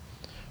feel,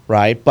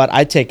 right? But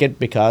I take it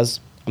because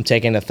I'm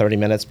taking it 30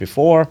 minutes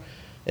before.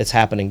 It's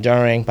happening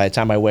during. By the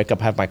time I wake up,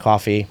 have my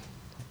coffee.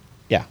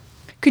 Yeah.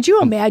 Could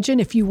you imagine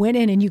if you went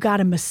in and you got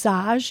a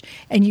massage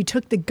and you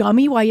took the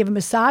gummy while you have a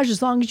massage,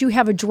 as long as you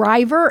have a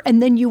driver,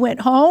 and then you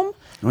went home?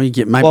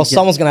 Well,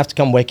 someone's going to have to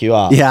come wake you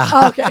up.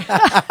 Yeah. Okay.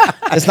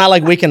 It's not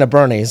like Weekend at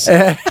Bernie's.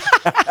 Yeah,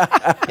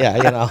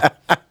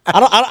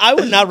 I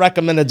would not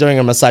recommend it during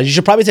a massage. You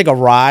should probably take a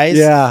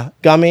Rise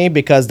gummy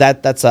because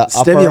that's a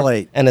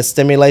stimulate, and it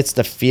stimulates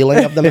the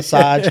feeling of the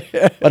massage.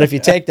 But if you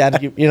take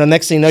that,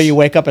 next thing you know, you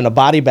wake up in a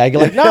body bag.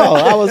 You're like, no,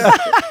 I was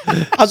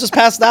just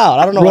passed out.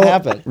 I don't know what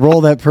happened.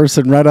 Roll that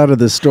person right out of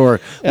the store.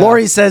 Yeah.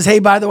 Lori says, hey,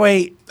 by the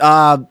way,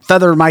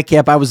 feather in my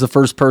cap, I was the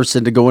first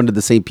person to go into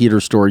the St.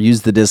 Peter store,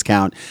 use the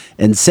discount,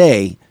 and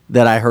say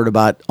that I heard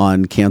about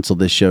on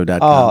cancelthisshow.com.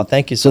 Oh,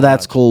 thank you so much.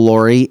 That's cool,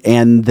 Lori.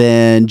 And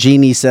then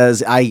Jeannie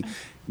says, I'm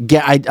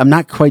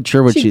not quite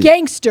sure what she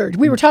gangstered.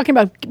 We were talking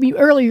about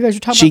earlier. You guys were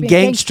talking about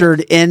being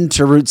gangstered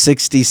into Route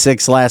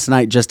 66 last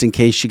night just in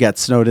case she got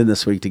snowed in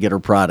this week to get her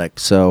product.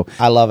 So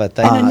I love it.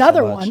 Thank you. And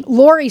another one,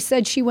 Lori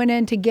said she went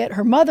in to get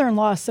her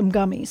mother-in-law some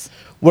gummies.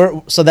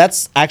 So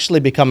that's actually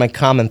become a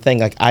common thing.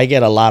 Like I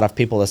get a lot of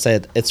people that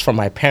say it's for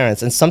my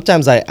parents, and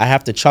sometimes I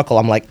have to chuckle.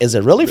 I'm like, is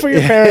it really for your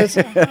parents,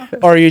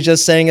 or are you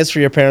just saying it's for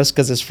your parents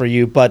because it's for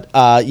you? But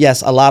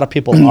yes, a lot of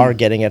people are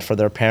getting it for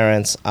their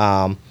parents,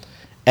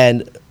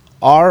 and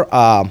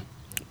our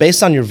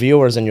based on your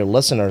viewers and your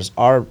listeners,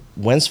 our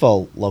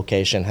Winsville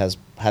location has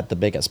had the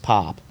biggest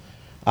pop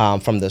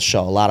from this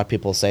show. A lot of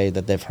people say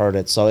that they've heard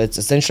it, so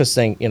it's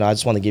interesting. I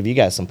just want to give you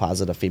guys some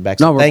positive feedback.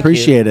 So we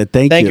appreciate it.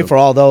 Thank you. Thank you for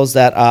all those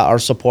that are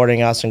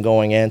supporting us and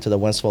going into the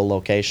Winsville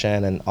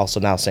location, and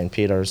also now St.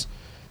 Peter's.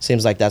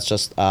 seems like that's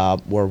just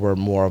where we're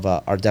more of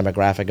our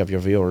demographic of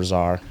your viewers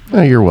are.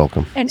 You're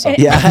welcome. And Thank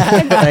you.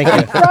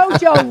 you. Pro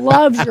Joe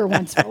loves your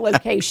Wentzville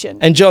location.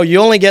 And Joe, you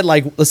only get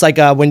like, it's like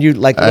when you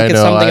like look at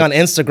something on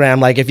Instagram,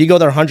 like if you go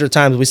there 100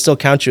 times, we still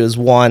count you as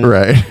one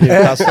new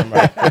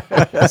customer.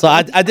 So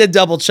I did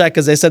double check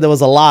because they said there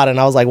was a lot, and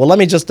I was like, well, let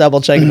me just double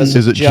check. Is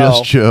it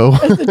just Joe?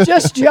 Is it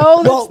just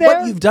Joe that's there?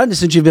 What you've done is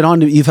since you've been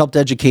on, you've helped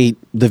educate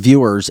the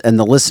viewers and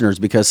the listeners,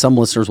 because some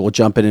listeners will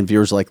jump in and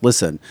viewers are like,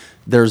 listen,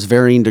 there's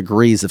varying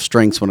degrees of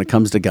strengths when it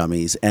comes to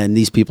gummies, and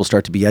these people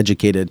start to be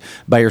educated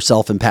by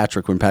yourself and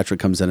Patrick when Patrick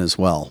comes in as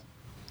well.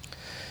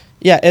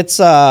 Yeah, it's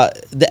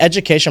the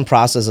education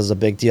process is a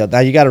big deal. Now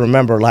you got to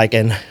remember, like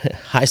in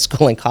high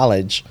school and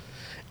college,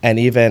 and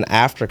even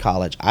after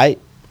college, I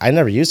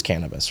never used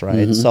cannabis, right?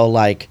 Mm-hmm. So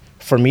like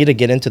for me to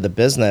get into the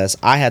business,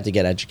 I had to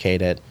get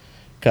educated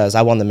because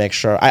I wanted to make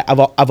sure.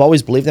 I've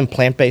always believed in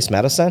plant-based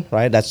medicine,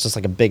 right? That's just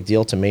like a big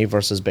deal to me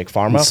versus big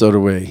pharma. And so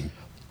do we.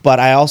 But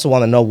I also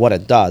want to know what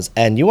it does.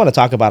 And you want to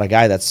talk about a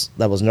guy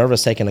that was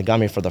nervous taking a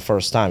gummy for the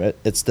first time.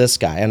 It's this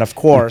guy. And of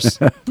course,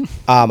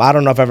 I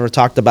don't know if I've ever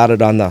talked about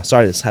it on the,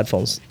 sorry, this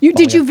headphones.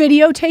 Did you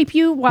videotape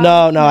you?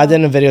 No, I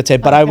didn't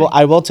videotape. But okay.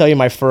 I will tell you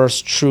my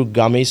first true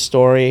gummy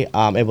story.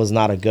 It was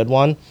not a good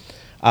one.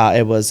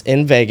 It was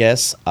in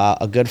Vegas.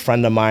 A good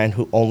friend of mine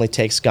who only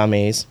takes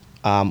gummies.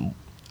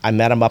 I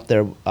met him up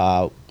there.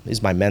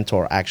 He's my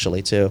mentor,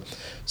 actually, too.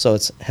 So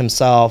it's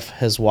himself,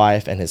 his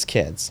wife, and his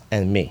kids,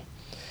 and me.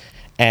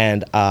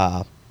 And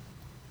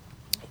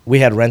we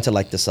had rented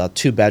like this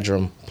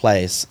 2-bedroom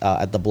place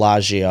at the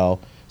Bellagio.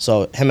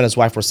 So him and his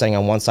wife were staying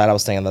on one side, I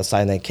was staying on the other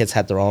side, and the kids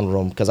had their own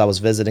room because I was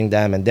visiting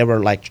them, and they were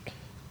like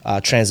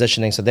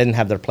transitioning, so they didn't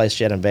have their place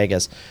yet in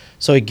Vegas.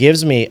 So he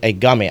gives me a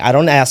gummy. I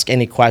don't ask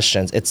any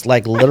questions. It's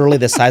like literally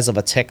the size of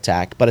a Tic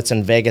Tac, but it's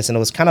in Vegas, and it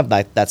was kind of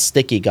like that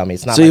sticky gummy.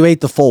 It's not. So you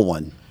ate the full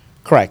one?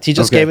 Correct. He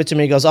just gave it to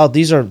me. He goes, "Oh,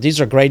 these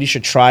are great. You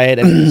should try it,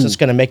 and it's just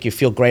going to make you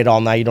feel great all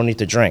night. You don't need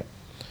to drink."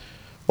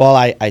 Well,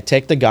 I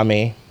take the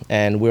gummy,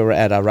 and we were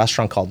at a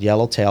restaurant called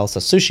Yellowtail. It's a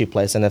sushi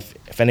place, and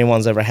if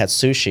anyone's ever had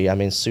sushi, I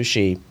mean,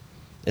 sushi,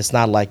 it's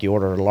not like you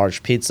order a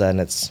large pizza and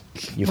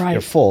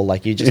you're full.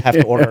 Like, you just have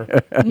to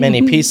order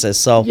many pieces.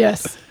 So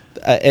yes,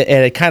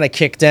 it kind of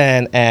kicked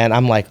in, and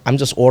I'm like, I'm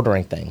just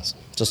ordering things.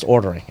 Just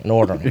ordering and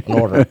ordering and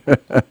ordering.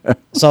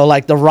 So,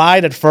 like, the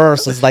ride at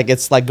first is like,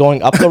 it's like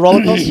going up the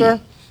roller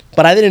coaster.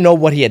 But I didn't know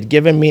what he had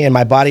given me, and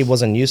my body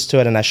wasn't used to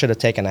it, and I should have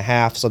taken a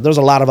half. So there's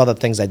a lot of other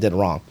things I did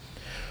wrong.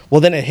 Well,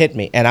 then it hit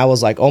me, and I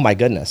was like, oh, my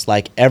goodness.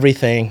 Like,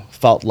 everything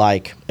felt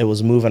like it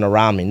was moving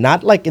around me.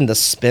 Not like in the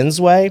spins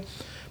way,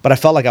 but I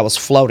felt like I was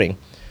floating.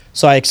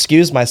 So I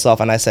excused myself,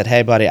 and I said,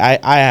 hey, buddy,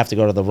 I have to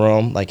go to the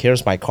room. Like,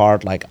 here's my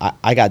card. Like,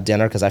 I got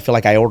dinner because I feel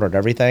like I ordered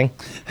everything.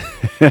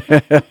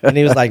 And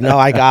he was like, no,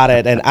 I got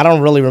it. And I don't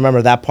really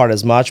remember that part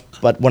as much.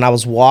 But when I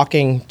was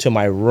walking to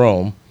my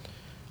room,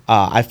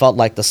 I felt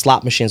like the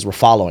slot machines were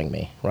following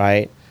me,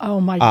 right?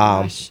 Oh, my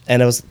gosh.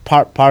 And it was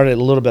part of it,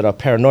 a little bit of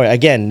paranoia.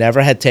 Again,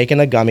 never had taken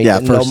a gummy. Yeah,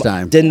 first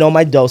time. Didn't know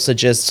my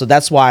dosages. So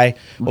that's why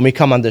when we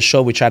come on this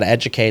show, we try to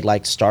educate,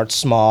 like, start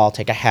small,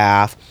 take a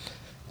half,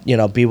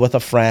 be with a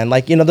friend.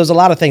 Like, there's a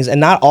lot of things. And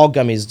not all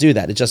gummies do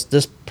that. It's just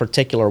this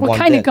particular one. What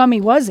kind of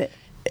gummy was it?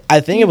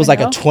 I think it was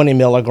like a 20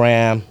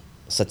 milligram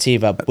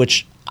sativa,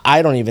 which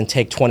I don't even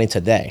take 20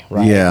 today,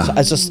 right?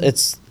 Yeah. So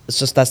it's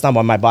just that's not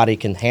what my body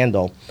can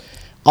handle.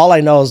 All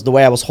I know is the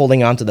way I was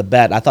holding onto the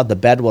bed. I thought the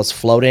bed was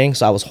floating,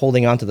 so I was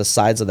holding onto the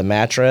sides of the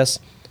mattress,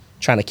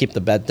 trying to keep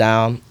the bed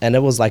down, and it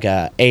was like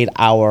a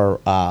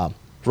 8-hour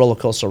roller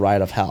coaster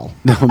ride of hell.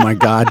 Oh my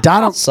God,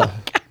 Donald!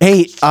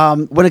 Hey,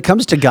 when it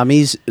comes to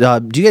gummies,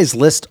 do you guys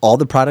list all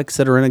the products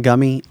that are in a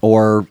gummy,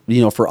 or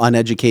for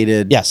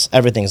uneducated? Yes,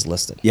 everything's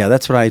listed. Yeah,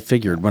 that's what I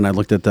figured when I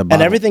looked at the bottle.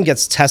 And everything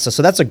gets tested.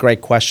 So that's a great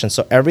question.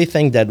 So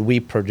everything that we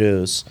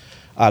produce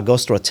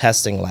goes through a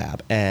testing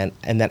lab, and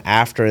then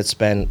after it's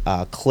been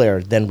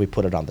cleared, then we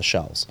put it on the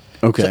shelves.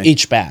 Okay. So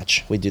each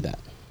batch, we do that.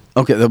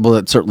 Okay, well,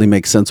 that certainly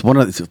makes sense. One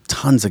of the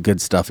tons of good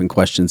stuff and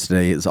questions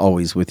today is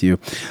always with you.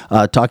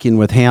 Talking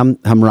with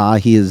Hamra,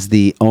 he is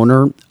the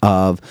owner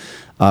of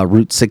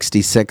Route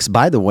 66.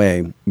 By the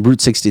way,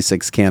 Route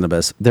 66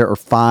 Cannabis, there are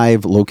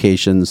 5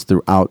 locations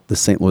throughout the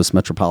St. Louis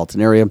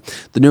metropolitan area.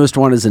 The newest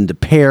one is in De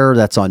Pere.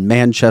 That's on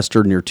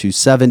Manchester near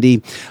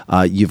 270.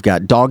 You've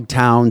got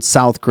Dogtown,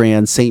 South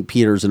Grand, St.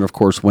 Peters, and of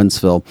course,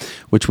 Wentzville,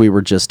 which we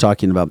were just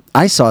talking about.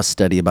 I saw a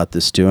study about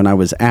this too, and I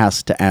was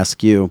asked to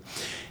ask you,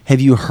 have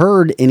you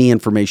heard any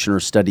information or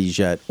studies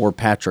yet, or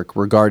Patrick,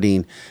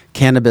 regarding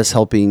cannabis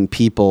helping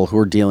people who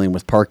are dealing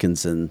with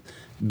Parkinson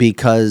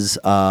because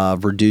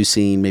of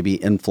reducing maybe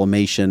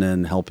inflammation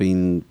and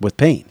helping with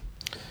pain?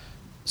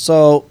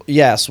 So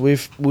yes,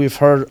 we've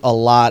heard a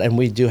lot, and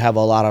we do have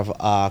a lot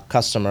of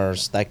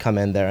customers that come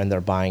in there and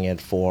they're buying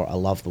it for a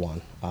loved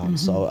one.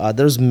 So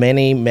there's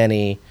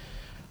many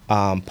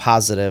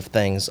positive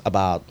things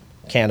about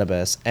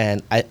cannabis,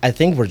 and I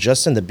think we're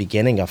just in the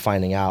beginning of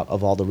finding out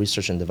of all the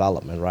research and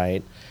development,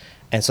 right?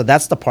 And so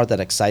that's the part that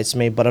excites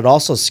me, but it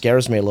also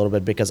scares me a little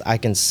bit because I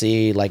can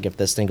see, like, if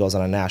this thing goes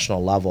on a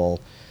national level,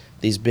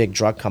 these big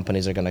drug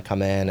companies are going to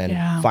come in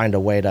and find a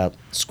way to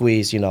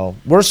squeeze.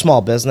 We're a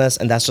small business,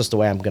 and that's just the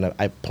way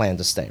I plan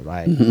to stay.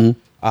 Right.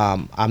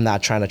 I'm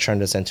not trying to turn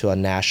this into a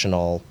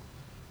national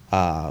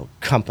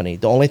company.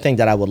 The only thing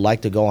that I would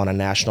like to go on a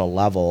national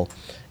level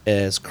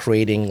is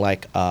creating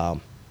like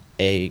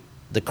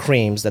the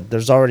creams that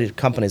there's already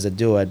companies that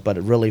do it, but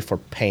really for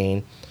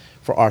pain,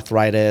 for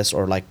arthritis,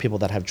 or like people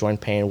that have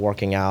joint pain,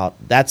 working out.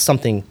 That's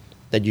something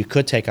that you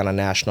could take on a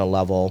national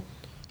level,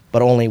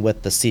 but only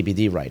with the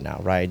CBD right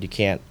now, right? You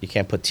can't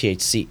put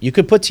THC. You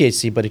could put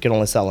THC, but you can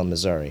only sell in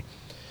Missouri.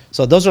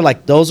 So those are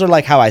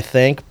like how I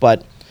think,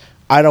 but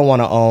I don't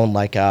want to own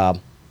like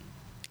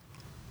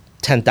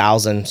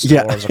 10,000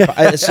 stores.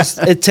 It's just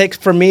it takes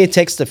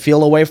the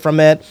feel away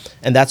from it,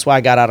 and that's why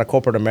I got out of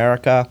corporate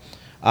America.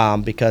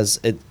 Because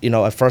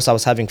at first I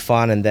was having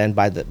fun, and then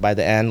by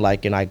the end,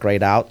 I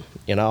grayed out,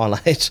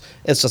 and it's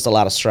just a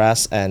lot of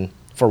stress, and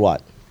for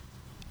what?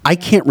 I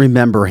can't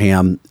remember,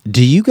 Ham.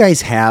 Do you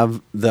guys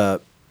have the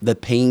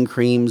pain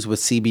creams with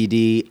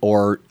CBD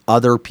or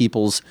other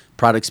people's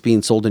products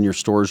being sold in your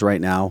stores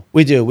right now?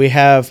 We do. We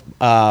have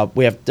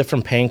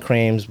different pain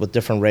creams with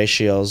different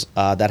ratios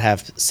that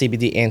have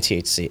CBD and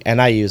THC,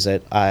 and I use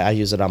it. I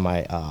use it on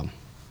my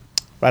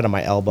right on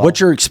my elbow. What's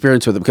your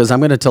experience with it? Because I'm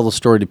going to tell the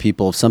story to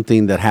people of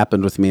something that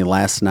happened with me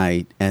last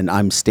night, and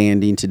I'm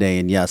standing today,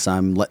 and yes,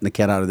 I'm letting the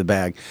cat out of the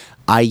bag.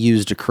 I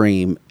used a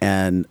cream,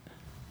 and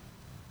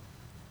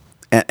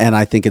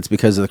I think it's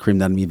because of the cream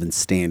that I'm even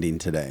standing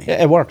today.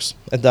 Yeah, it works.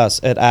 It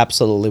does. It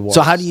absolutely works.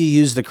 So how do you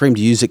use the cream?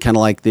 Do you use it kind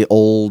of like the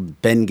old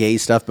Ben Gay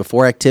stuff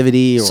before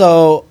activity? Or?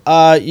 So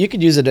you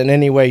could use it in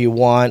any way you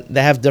want.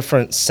 They have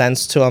different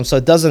scents to them. So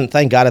it doesn't,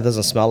 thank God it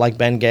doesn't smell like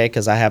Ben Gay,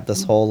 because I have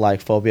this whole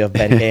phobia of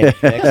Ben Gay and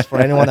Vicks. For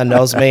anyone that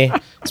knows me,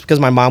 it's because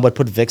my mom would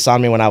put Vicks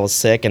on me when I was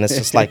sick, and it's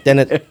just like, then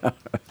it...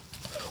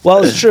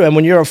 Well, it's true. And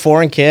when you're a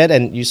foreign kid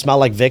and you smell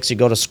like Vicks, you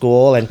go to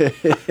school and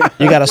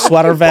you got a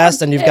sweater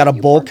vest and you've got a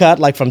bowl cut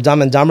like from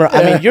Dumb and Dumber.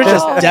 I mean, you're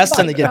just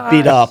destined to get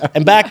beat up.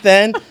 And back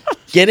then,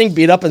 getting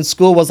beat up in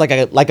school was like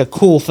a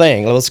cool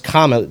thing. It was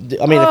common.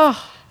 I mean,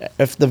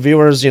 if the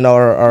viewers,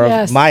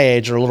 are my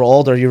age or a little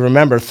older, you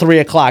remember 3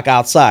 o'clock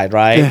outside,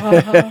 right?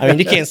 I mean,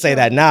 you can't say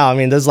that now. I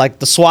mean, there's like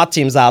the SWAT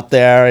teams out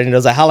there, and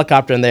there's a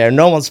helicopter in there.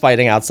 No one's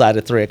fighting outside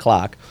at 3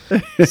 o'clock.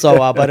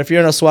 So, but if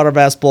you're in a sweater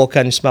vest, bowl cut,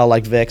 and you smell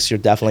like Vicks, you're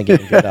definitely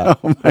getting beat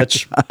up,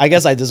 which I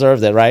guess I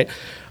deserved it, right?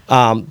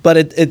 But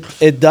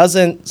it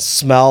doesn't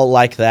smell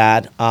like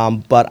that.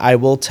 But I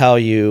will tell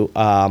you,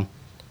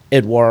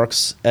 it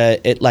works.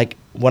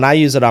 When I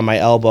use it on my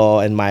elbow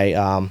and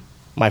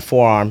my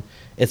forearm,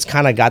 it's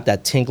kind of got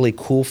that tingly,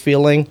 cool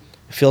feeling.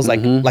 It feels like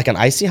an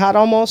icy hot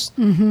almost.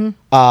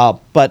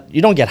 But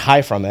you don't get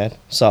high from it.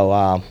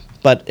 So,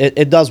 but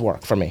it does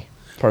work for me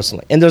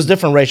personally. And there's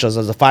different ratios.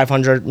 There's a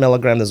 500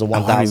 milligram. There's a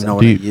 1,000.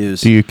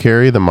 Do you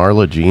carry the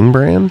Marla Jean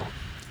brand?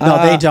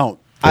 No, they don't.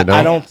 They don't?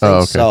 I don't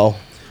think so.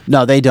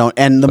 No, they don't.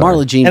 And the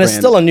Marla Jean brand... And it's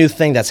still a new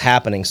thing that's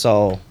happening,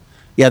 so...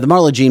 Yeah, the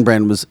Marla Jean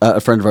brand was a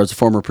friend of ours, a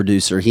former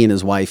producer. He and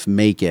his wife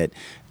make it.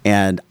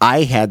 And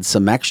I had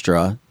some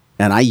extra,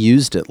 and I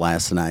used it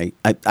last night.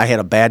 I had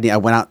a bad knee. I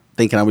went out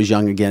thinking I was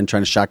young again,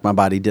 trying to shock my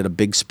body. Did a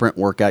big sprint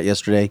workout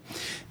yesterday.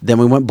 Then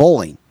we went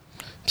bowling.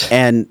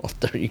 And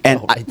there you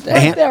go.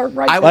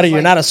 Buddy, like,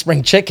 you're not a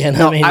spring chicken.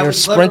 No, I mean, you're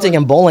sprinting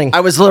and bowling. I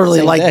was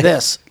literally like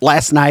this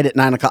last night at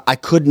 9 o'clock. I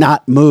could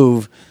not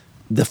move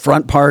the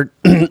front part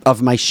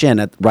of my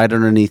shin right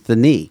underneath the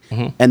knee.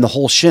 And the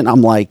whole shin,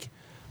 I'm like,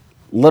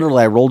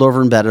 literally, I rolled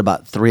over in bed at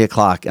about 3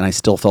 o'clock, and I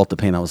still felt the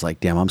pain. I was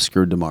like, damn, I'm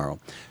screwed tomorrow.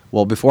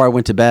 Well, before I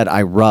went to bed,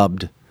 I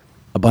rubbed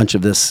a bunch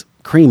of this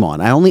cream on.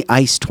 I only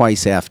iced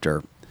twice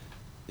after.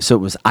 So it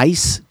was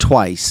ice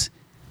twice,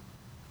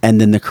 and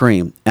then the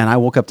cream. And I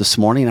woke up this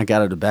morning, I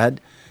got out of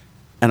bed,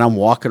 and I'm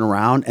walking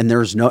around, and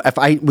there's no... If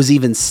I was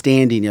even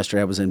standing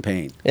yesterday, I was in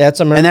pain. Yeah, it's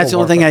a miracle. And that's the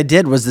only thing I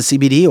did was the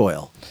CBD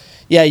oil.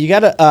 Yeah, you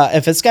gotta.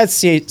 If it's got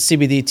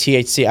CBD,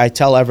 THC, I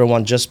tell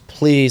everyone just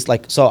please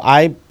so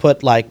I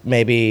put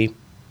maybe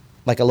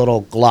a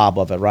little glob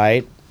of it,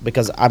 right?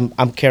 Because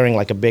I'm carrying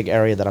a big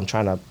area that I'm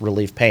trying to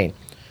relieve pain,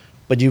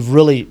 but you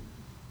really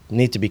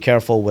need to be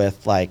careful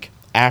with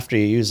after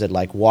you use it,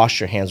 wash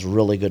your hands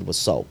really good with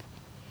soap,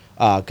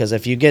 because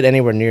if you get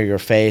anywhere near your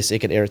face, it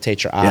could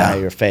irritate your eye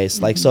or your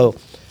face. It's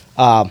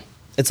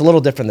a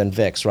little different than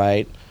Vicks,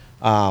 right?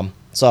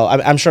 So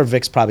I'm sure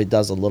Vicks probably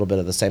does a little bit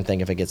of the same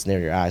thing if it gets near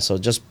your eye. So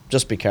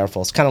just be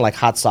careful. It's kind of like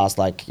hot sauce,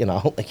 you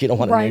don't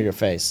want it near your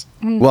face.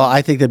 Well,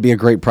 I think that'd be a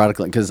great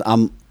product because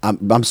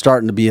I'm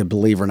starting to be a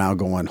believer now.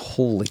 Going,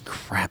 holy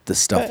crap, this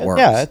stuff works.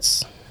 Yeah,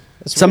 it's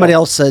somebody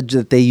else said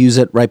that they use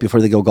it right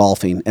before they go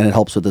golfing, and it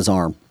helps with his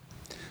arm,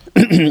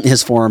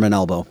 his forearm and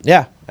elbow.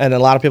 Yeah, and a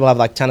lot of people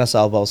have tennis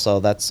elbow, so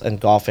that's in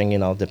golfing.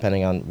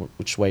 Depending on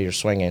which way you're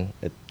swinging,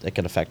 it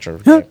could affect your.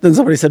 Then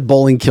somebody said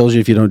bowling kills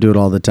you if you don't do it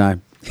all the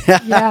time.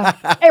 Yeah,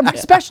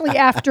 especially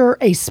after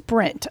a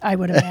sprint, I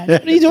would imagine.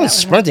 What are you doing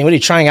sprinting? What are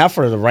you trying out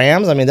for the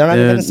Rams? I mean, they're not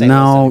even going to say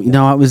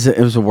no, it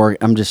was a work.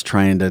 I'm just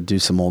trying to do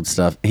some old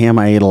stuff. Ham,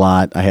 I ate a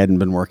lot. I hadn't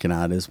been working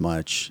out as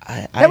much.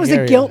 That was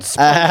a guilt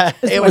sprint.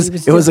 It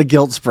was a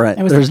guilt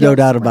sprint. There's no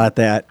doubt about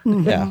that.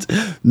 Yeah.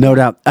 No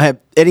doubt.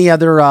 Any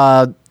other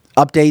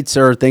updates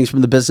or things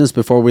from the business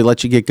before we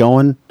let you get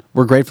going?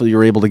 We're grateful you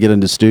were able to get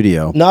into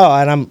studio. No,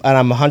 and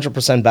I'm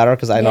 100% better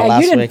because I know last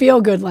week. You didn't feel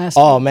good last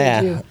week. Oh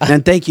man!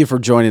 And thank you for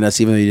joining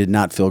us, even though you did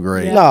not feel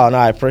great. Yeah. No,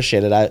 I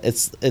appreciate it.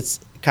 It's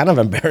kind of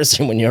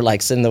embarrassing when you're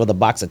like sitting there with a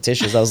box of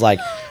tissues. I was like,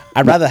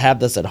 I'd rather have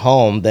this at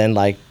home than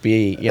like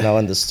be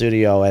in the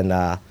studio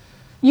and.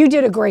 You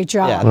did a great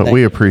job. Yeah, well,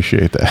 we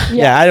appreciate that.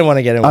 Yeah, I didn't want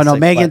to get in. Oh no,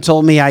 Megan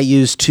told me I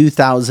used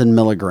 2,000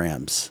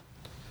 milligrams.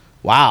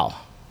 Wow.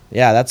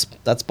 Yeah, that's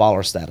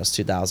baller status.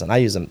 2,000. I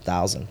use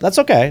 1,000. That's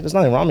okay. There's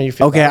nothing wrong with you.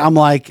 Feel okay, better. I'm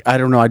like, I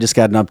don't know. I just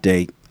got an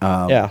update.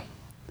 Yeah.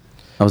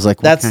 I was like,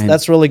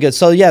 that's really good.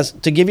 So yes,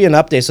 to give you an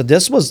update. So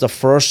this was the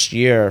first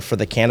year for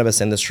the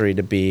cannabis industry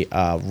to be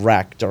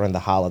wrecked during the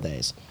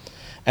holidays,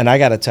 and I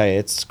got to tell you,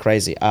 it's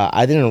crazy.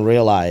 I didn't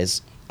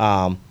realize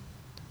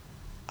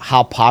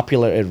how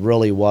popular it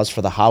really was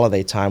for the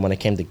holiday time when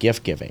it came to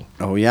gift giving.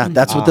 Oh yeah,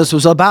 that's what this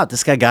was about.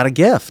 This guy got a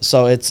gift.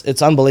 So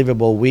it's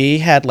unbelievable. We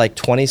had like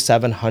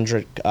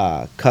 2,700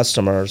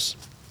 customers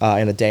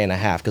in a day and a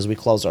half because we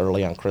closed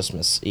early on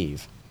Christmas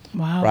Eve.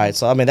 Wow. Right.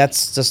 So I mean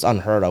that's just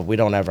unheard of. We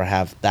don't ever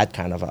have that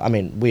kind of. I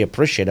mean we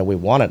appreciate it. We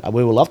want it.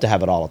 We would love to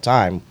have it all the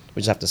time.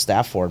 We just have to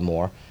staff for it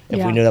more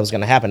if we knew that was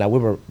going to happen. Now we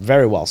were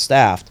very well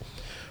staffed,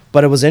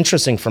 but it was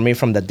interesting for me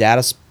from the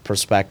data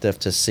perspective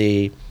to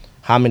see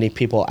how many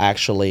people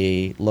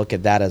actually look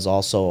at that as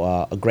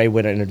also a great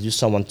way to introduce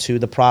someone to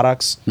the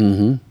products,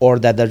 or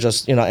that they're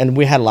just, and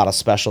we had a lot of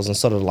specials and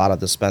so did a lot of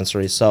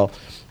dispensaries. So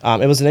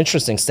it was an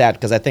interesting stat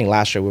because I think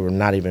last year we were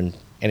not even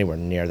anywhere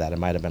near that. It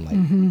might have been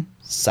like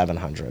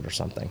 700 or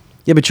something.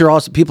 Yeah, but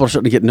people are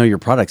starting to get to know your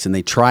products and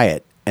they try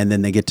it and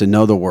then they get to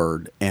know the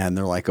word and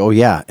they're like, oh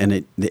yeah,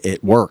 and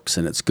it works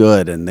and it's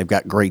good and they've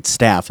got great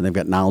staff and they've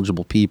got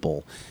knowledgeable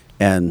people.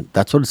 And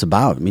that's what it's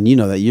about. I mean, you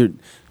know that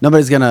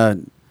nobody's going to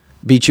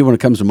beat you when it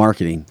comes to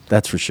marketing.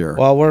 That's for sure.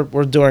 Well,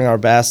 we're doing our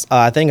best.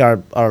 I think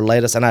our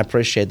latest, and I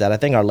appreciate that. I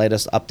think our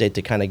latest update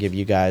to kind of give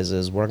you guys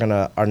is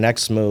our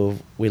next move.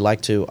 We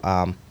like to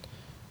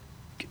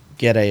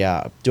do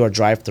a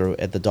drive-through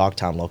at the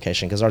Dogtown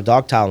location because our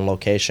Dogtown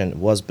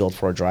location was built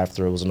for a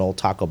drive-through. It was an old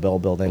Taco Bell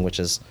building, which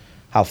is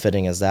how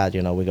fitting is that?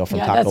 We go from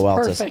Taco Bell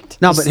perfect. to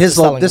no, but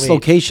this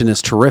location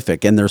is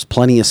terrific, and there's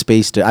plenty of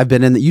space to. I've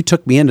been in. You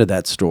took me into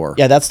that store.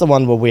 Yeah, that's the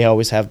one where we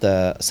always have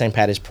the St.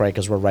 Patty's Parade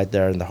because we're right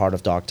there in the heart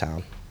of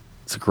Dogtown.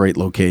 It's a great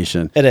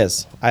location. It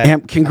is.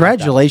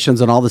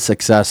 Congratulations on all the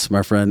success,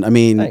 my friend. I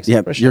mean,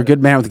 Thanks, you're a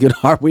good man with a good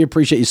heart. We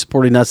appreciate you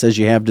supporting us as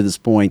you have to this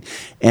point.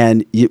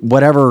 And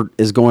whatever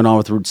is going on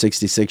with Route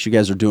 66, you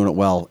guys are doing it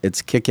well.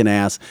 It's kicking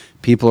ass.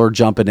 People are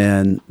jumping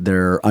in.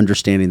 They're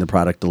understanding the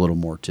product a little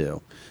more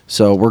too.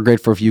 So we're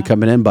grateful for you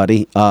coming in,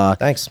 buddy.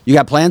 Thanks. You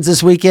got plans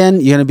this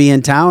weekend? You going to be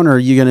in town or are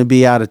you going to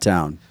be out of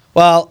town?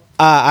 Well,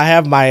 I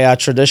have my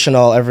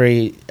traditional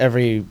every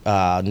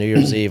New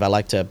Year's Eve. I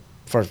like to,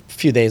 for a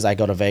few days, I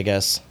go to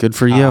Vegas. Good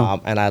for you.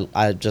 And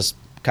I just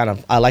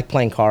I like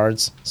playing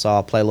cards. So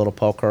I'll play a little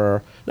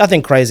poker.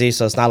 Nothing crazy.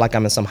 So it's not like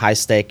I'm in some high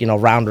stake,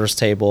 rounders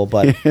table.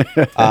 But,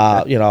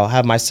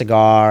 have my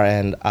cigar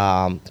and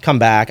come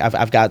back.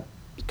 I've got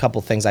a couple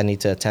things I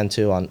need to attend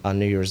to on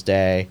New Year's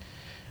Day.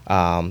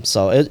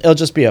 So it'll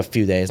just be a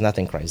few days,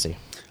 nothing crazy.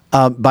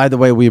 By the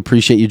way, we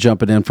appreciate you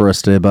jumping in for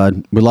us today,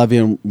 bud. We love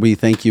you, and we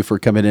thank you for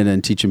coming in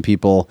and teaching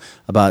people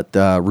about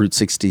Route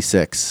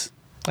 66.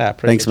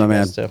 Thanks, my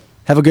man. Too.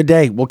 Have a good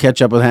day. We'll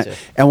catch up with that,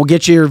 and we'll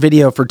get you your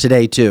video for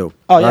today too.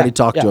 Oh, I already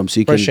talked to him, so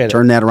you can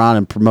turn that around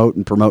and promote.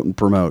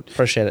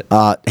 Appreciate it.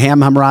 Ham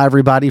Hamra,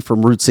 everybody,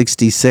 from Route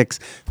 66,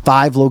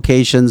 5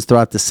 locations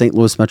throughout the St.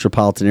 Louis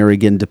metropolitan area.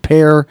 Again, De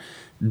Pere,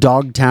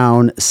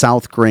 Dogtown,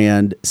 South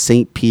Grand,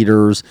 St.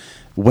 Peter's,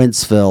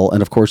 Wentzville,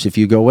 and of course, if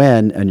you go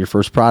in and your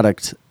first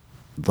product,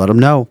 let them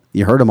know.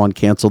 You heard them on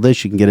Cancel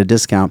This. You can get a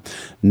discount.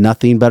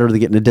 Nothing better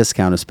than getting a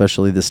discount,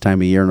 especially this time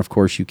of year. And of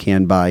course, you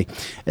can buy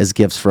as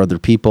gifts for other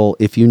people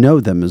if you know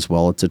them as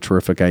well. It's a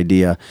terrific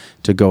idea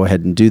to go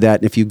ahead and do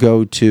that. And if you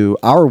go to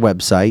our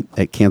website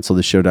at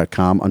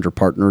canceltheshow.com under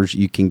partners,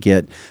 you can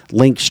get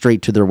links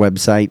straight to their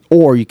website,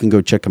 or you can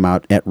go check them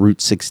out at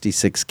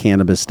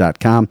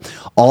route66cannabis.com.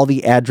 All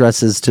the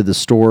addresses to the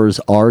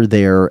stores are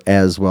there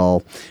as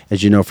well.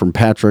 As you know from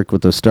Patrick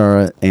with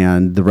Ostara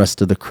and the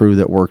rest of the crew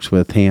that works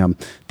with Ham,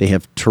 they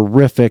have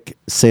terrific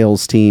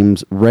sales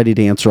teams ready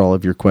to answer all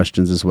of your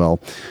questions as well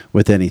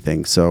with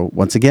anything. So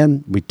once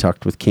again, we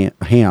talked with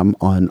Ham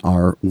on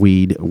our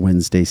Weed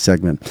Wednesday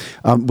segment.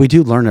 We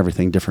do learn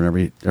everything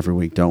different every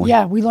week, don't we?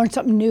 Yeah, we learn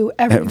something new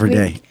every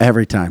day,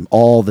 every time,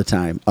 all the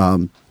time.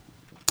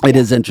 It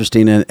is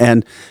interesting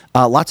and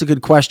lots of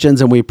good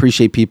questions, and we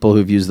appreciate people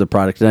who've used the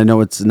product. And I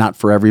know it's not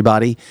for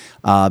everybody,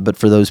 but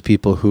for those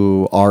people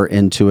who are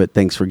into it,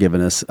 thanks for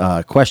giving us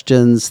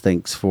questions.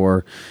 Thanks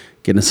for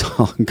getting us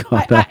all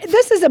caught up.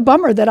 This is a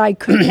bummer that I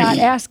could not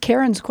ask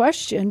Karen's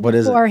question What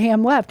is before it?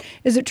 Ham left.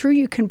 Is it true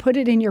you can put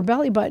it in your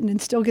belly button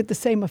and still get the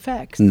same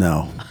effects?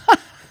 No.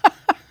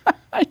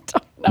 I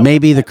don't know.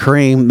 Maybe the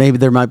cream. Maybe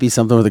there might be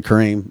something with the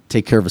cream.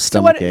 Take care of a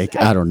stomach ache.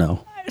 I don't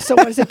know. So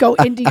what, does it go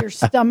into your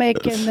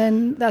stomach? And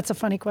then that's a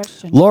funny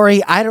question.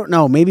 Lori, I don't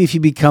know. Maybe if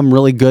you become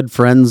really good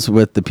friends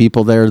with the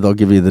people there, they'll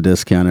give you the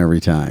discount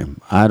every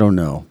time. I don't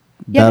know.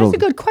 Yeah, that's a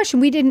good question.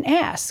 We didn't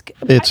ask.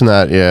 It's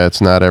not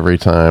every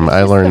time.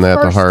 I learned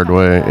that the hard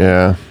way.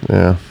 Right?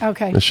 Yeah.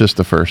 Okay. It's just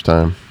the first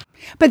time.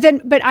 But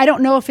I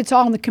don't know if it's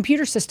all in the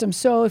computer system.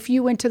 So if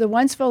you went to the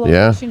Wentzville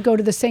location, go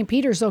to the St.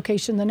 Peter's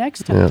location the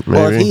next time. Yeah,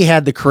 well, if he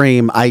had the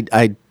cream, I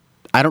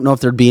don't know if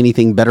there'd be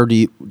anything better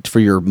for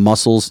your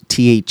muscles,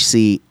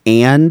 THC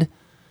and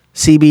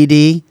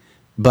CBD.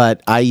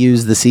 But I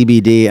use the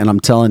CBD, and I'm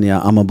telling you,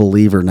 I'm a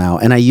believer now.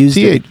 And I use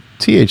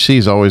THC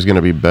is always going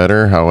to be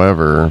better.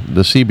 However,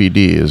 the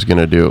CBD is going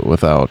to do it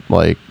without,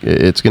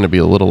 it's going to be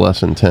a little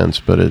less intense,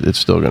 but it's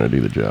still going to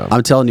do the job.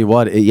 I'm telling you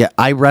what,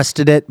 I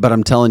rested it, but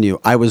I'm telling you,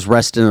 I was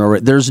resting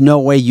already. There's no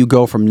way you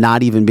go from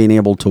not even being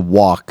able to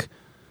walk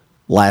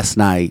last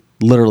night,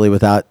 literally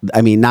without,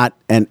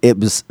 and it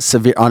was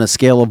severe. On a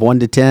scale of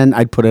 1 to 10,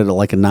 I'd put it at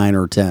like a 9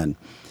 or 10.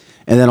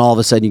 And then all of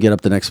a sudden you get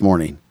up the next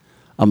morning.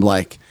 I'm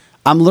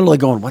literally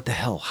going, what the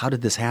hell? How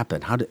did this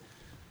happen?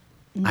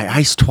 I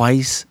iced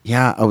twice.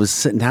 Yeah, I was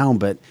sitting down,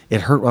 but it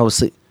hurt while I was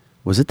sleeping.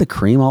 Was it the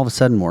cream all of a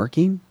sudden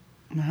working?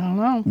 I don't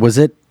know. Was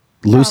it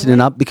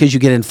loosening up? Because you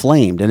get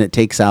inflamed and it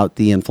takes out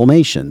the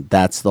inflammation.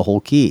 That's the whole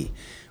key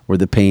where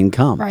the pain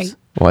comes. Right.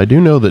 Well, I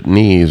do know that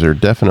knees are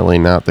definitely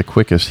not the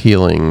quickest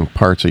healing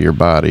parts of your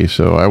body,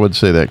 so I would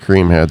say that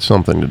cream had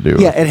something to do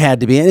with it. Yeah, it had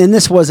to be. And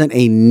this wasn't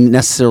a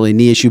necessarily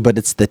knee issue, but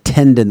it's the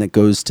tendon that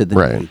goes to the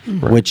knee,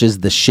 which is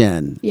the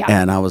shin. Yeah.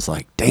 And I was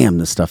like, damn,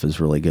 this stuff is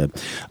really good.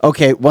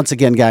 Okay, once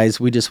again, guys,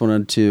 we just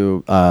wanted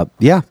to,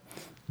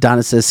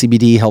 Donna says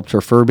CBD helped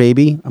her fur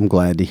baby. I'm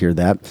glad to hear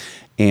that.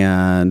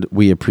 And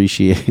we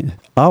appreciate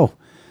the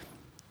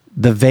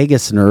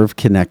vagus nerve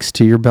connects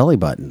to your belly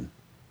button.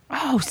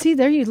 Oh, see,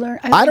 there you learn.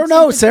 I don't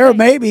know, Sarah.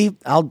 Maybe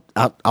I'll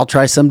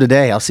try some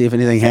today. I'll see if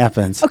anything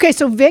happens. Okay,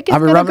 so Vic is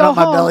going to go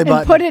home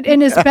and put it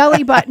in his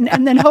belly button,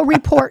 and then he'll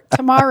report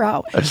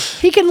tomorrow.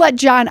 He can let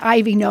John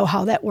Ivy know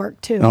how that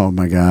worked too. Oh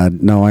my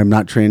God, no, I'm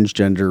not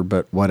transgender,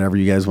 but whatever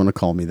you guys want to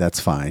call me, that's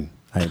fine.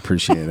 I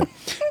appreciate it.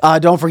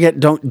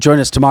 Don't join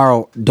us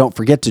tomorrow. Don't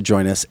forget to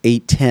join us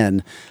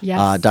 8:10.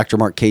 Yes. Dr.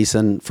 Mark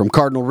Kaysen from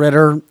Cardinal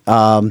Ritter.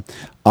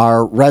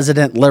 Our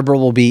resident liberal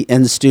will be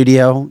in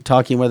studio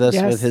talking with us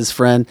with his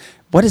friend.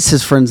 What is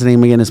his friend's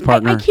name again? His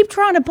partner. I keep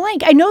drawing a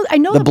blank. I know.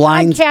 The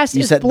podcast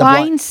is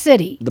Blind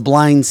City. The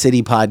Blind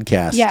City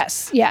podcast.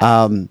 Yes. Yes.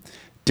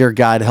 Dear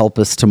God, help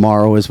us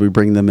tomorrow as we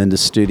bring them into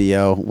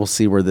studio. We'll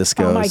see where this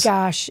goes. Oh my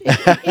gosh.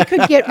 It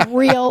could get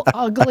real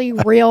ugly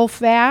real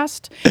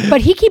fast.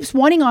 But he keeps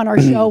wanting on our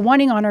show,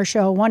 wanting on our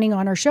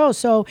show.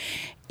 So,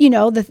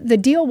 the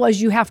deal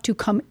was you have to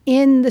come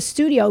in the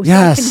studio so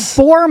I can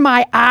bore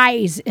my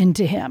eyes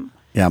into him.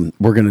 Yeah,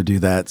 we're going to do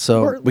that.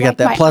 So we got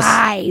that.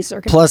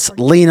 Plus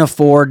Lena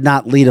Ford,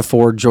 not Lita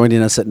Ford,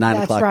 joining us at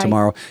 9 o'clock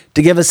tomorrow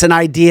to give us an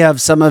idea of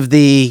some of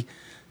the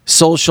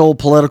social,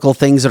 political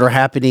things that are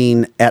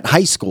happening at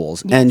high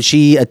schools. Yes. And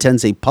she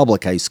attends a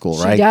public high school,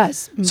 right? She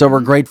does. Mm-hmm. So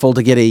we're grateful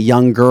to get a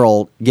young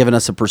girl giving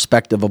us a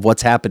perspective of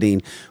what's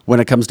happening when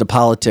it comes to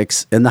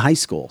politics in the high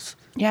schools.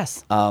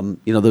 Yes.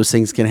 Those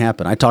things can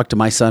happen. I talked to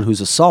my son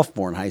who's a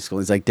sophomore in high school.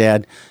 He's like,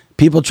 Dad,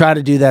 people try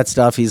to do that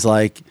stuff. He's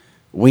like,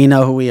 we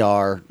know who we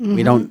are.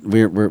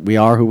 Mm-hmm. We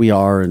are who we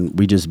are, and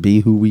we just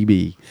be who we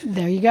be.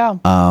 There you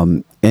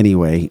go.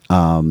 Anyway,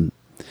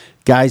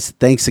 guys,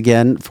 thanks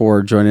again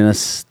for joining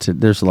us.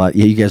 There's a lot.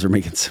 Yeah, you guys are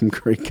making some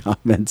great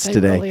comments today.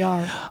 They really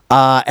are.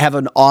 Have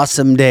an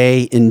awesome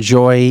day.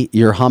 Enjoy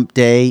your hump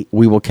day.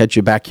 We will catch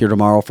you back here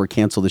tomorrow for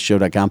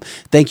canceltheshow.com.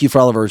 Thank you for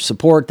all of our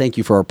support. Thank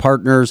you for our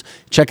partners.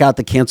 Check out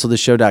the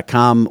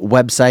canceltheshow.com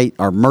website,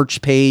 our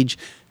merch page.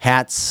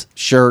 Hats,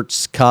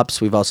 shirts, cups.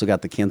 We've also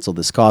got the Cancel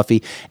This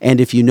Coffee. And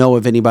if you know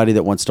of anybody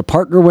that wants to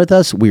partner with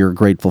us, we are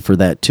grateful for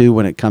that too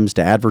when it comes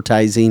to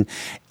advertising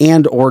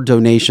and or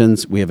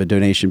donations. We have a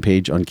donation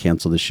page on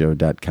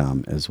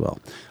canceltheshow.com as well.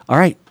 All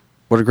right.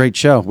 What a great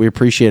show. We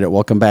appreciate it.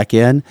 Welcome back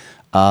in.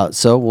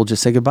 So we'll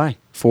just say goodbye.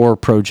 For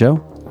Pro Joe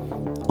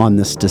on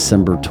this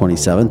December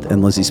 27th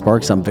and Lizzie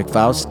Sparks, I'm Vic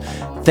Faust.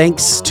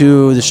 Thanks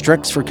to the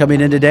Strix for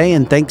coming in today,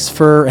 and thanks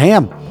for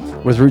Ham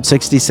with Route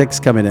 66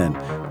 coming in.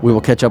 We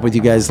will catch up with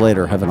you guys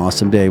later. Have an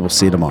awesome day. We'll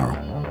see you tomorrow.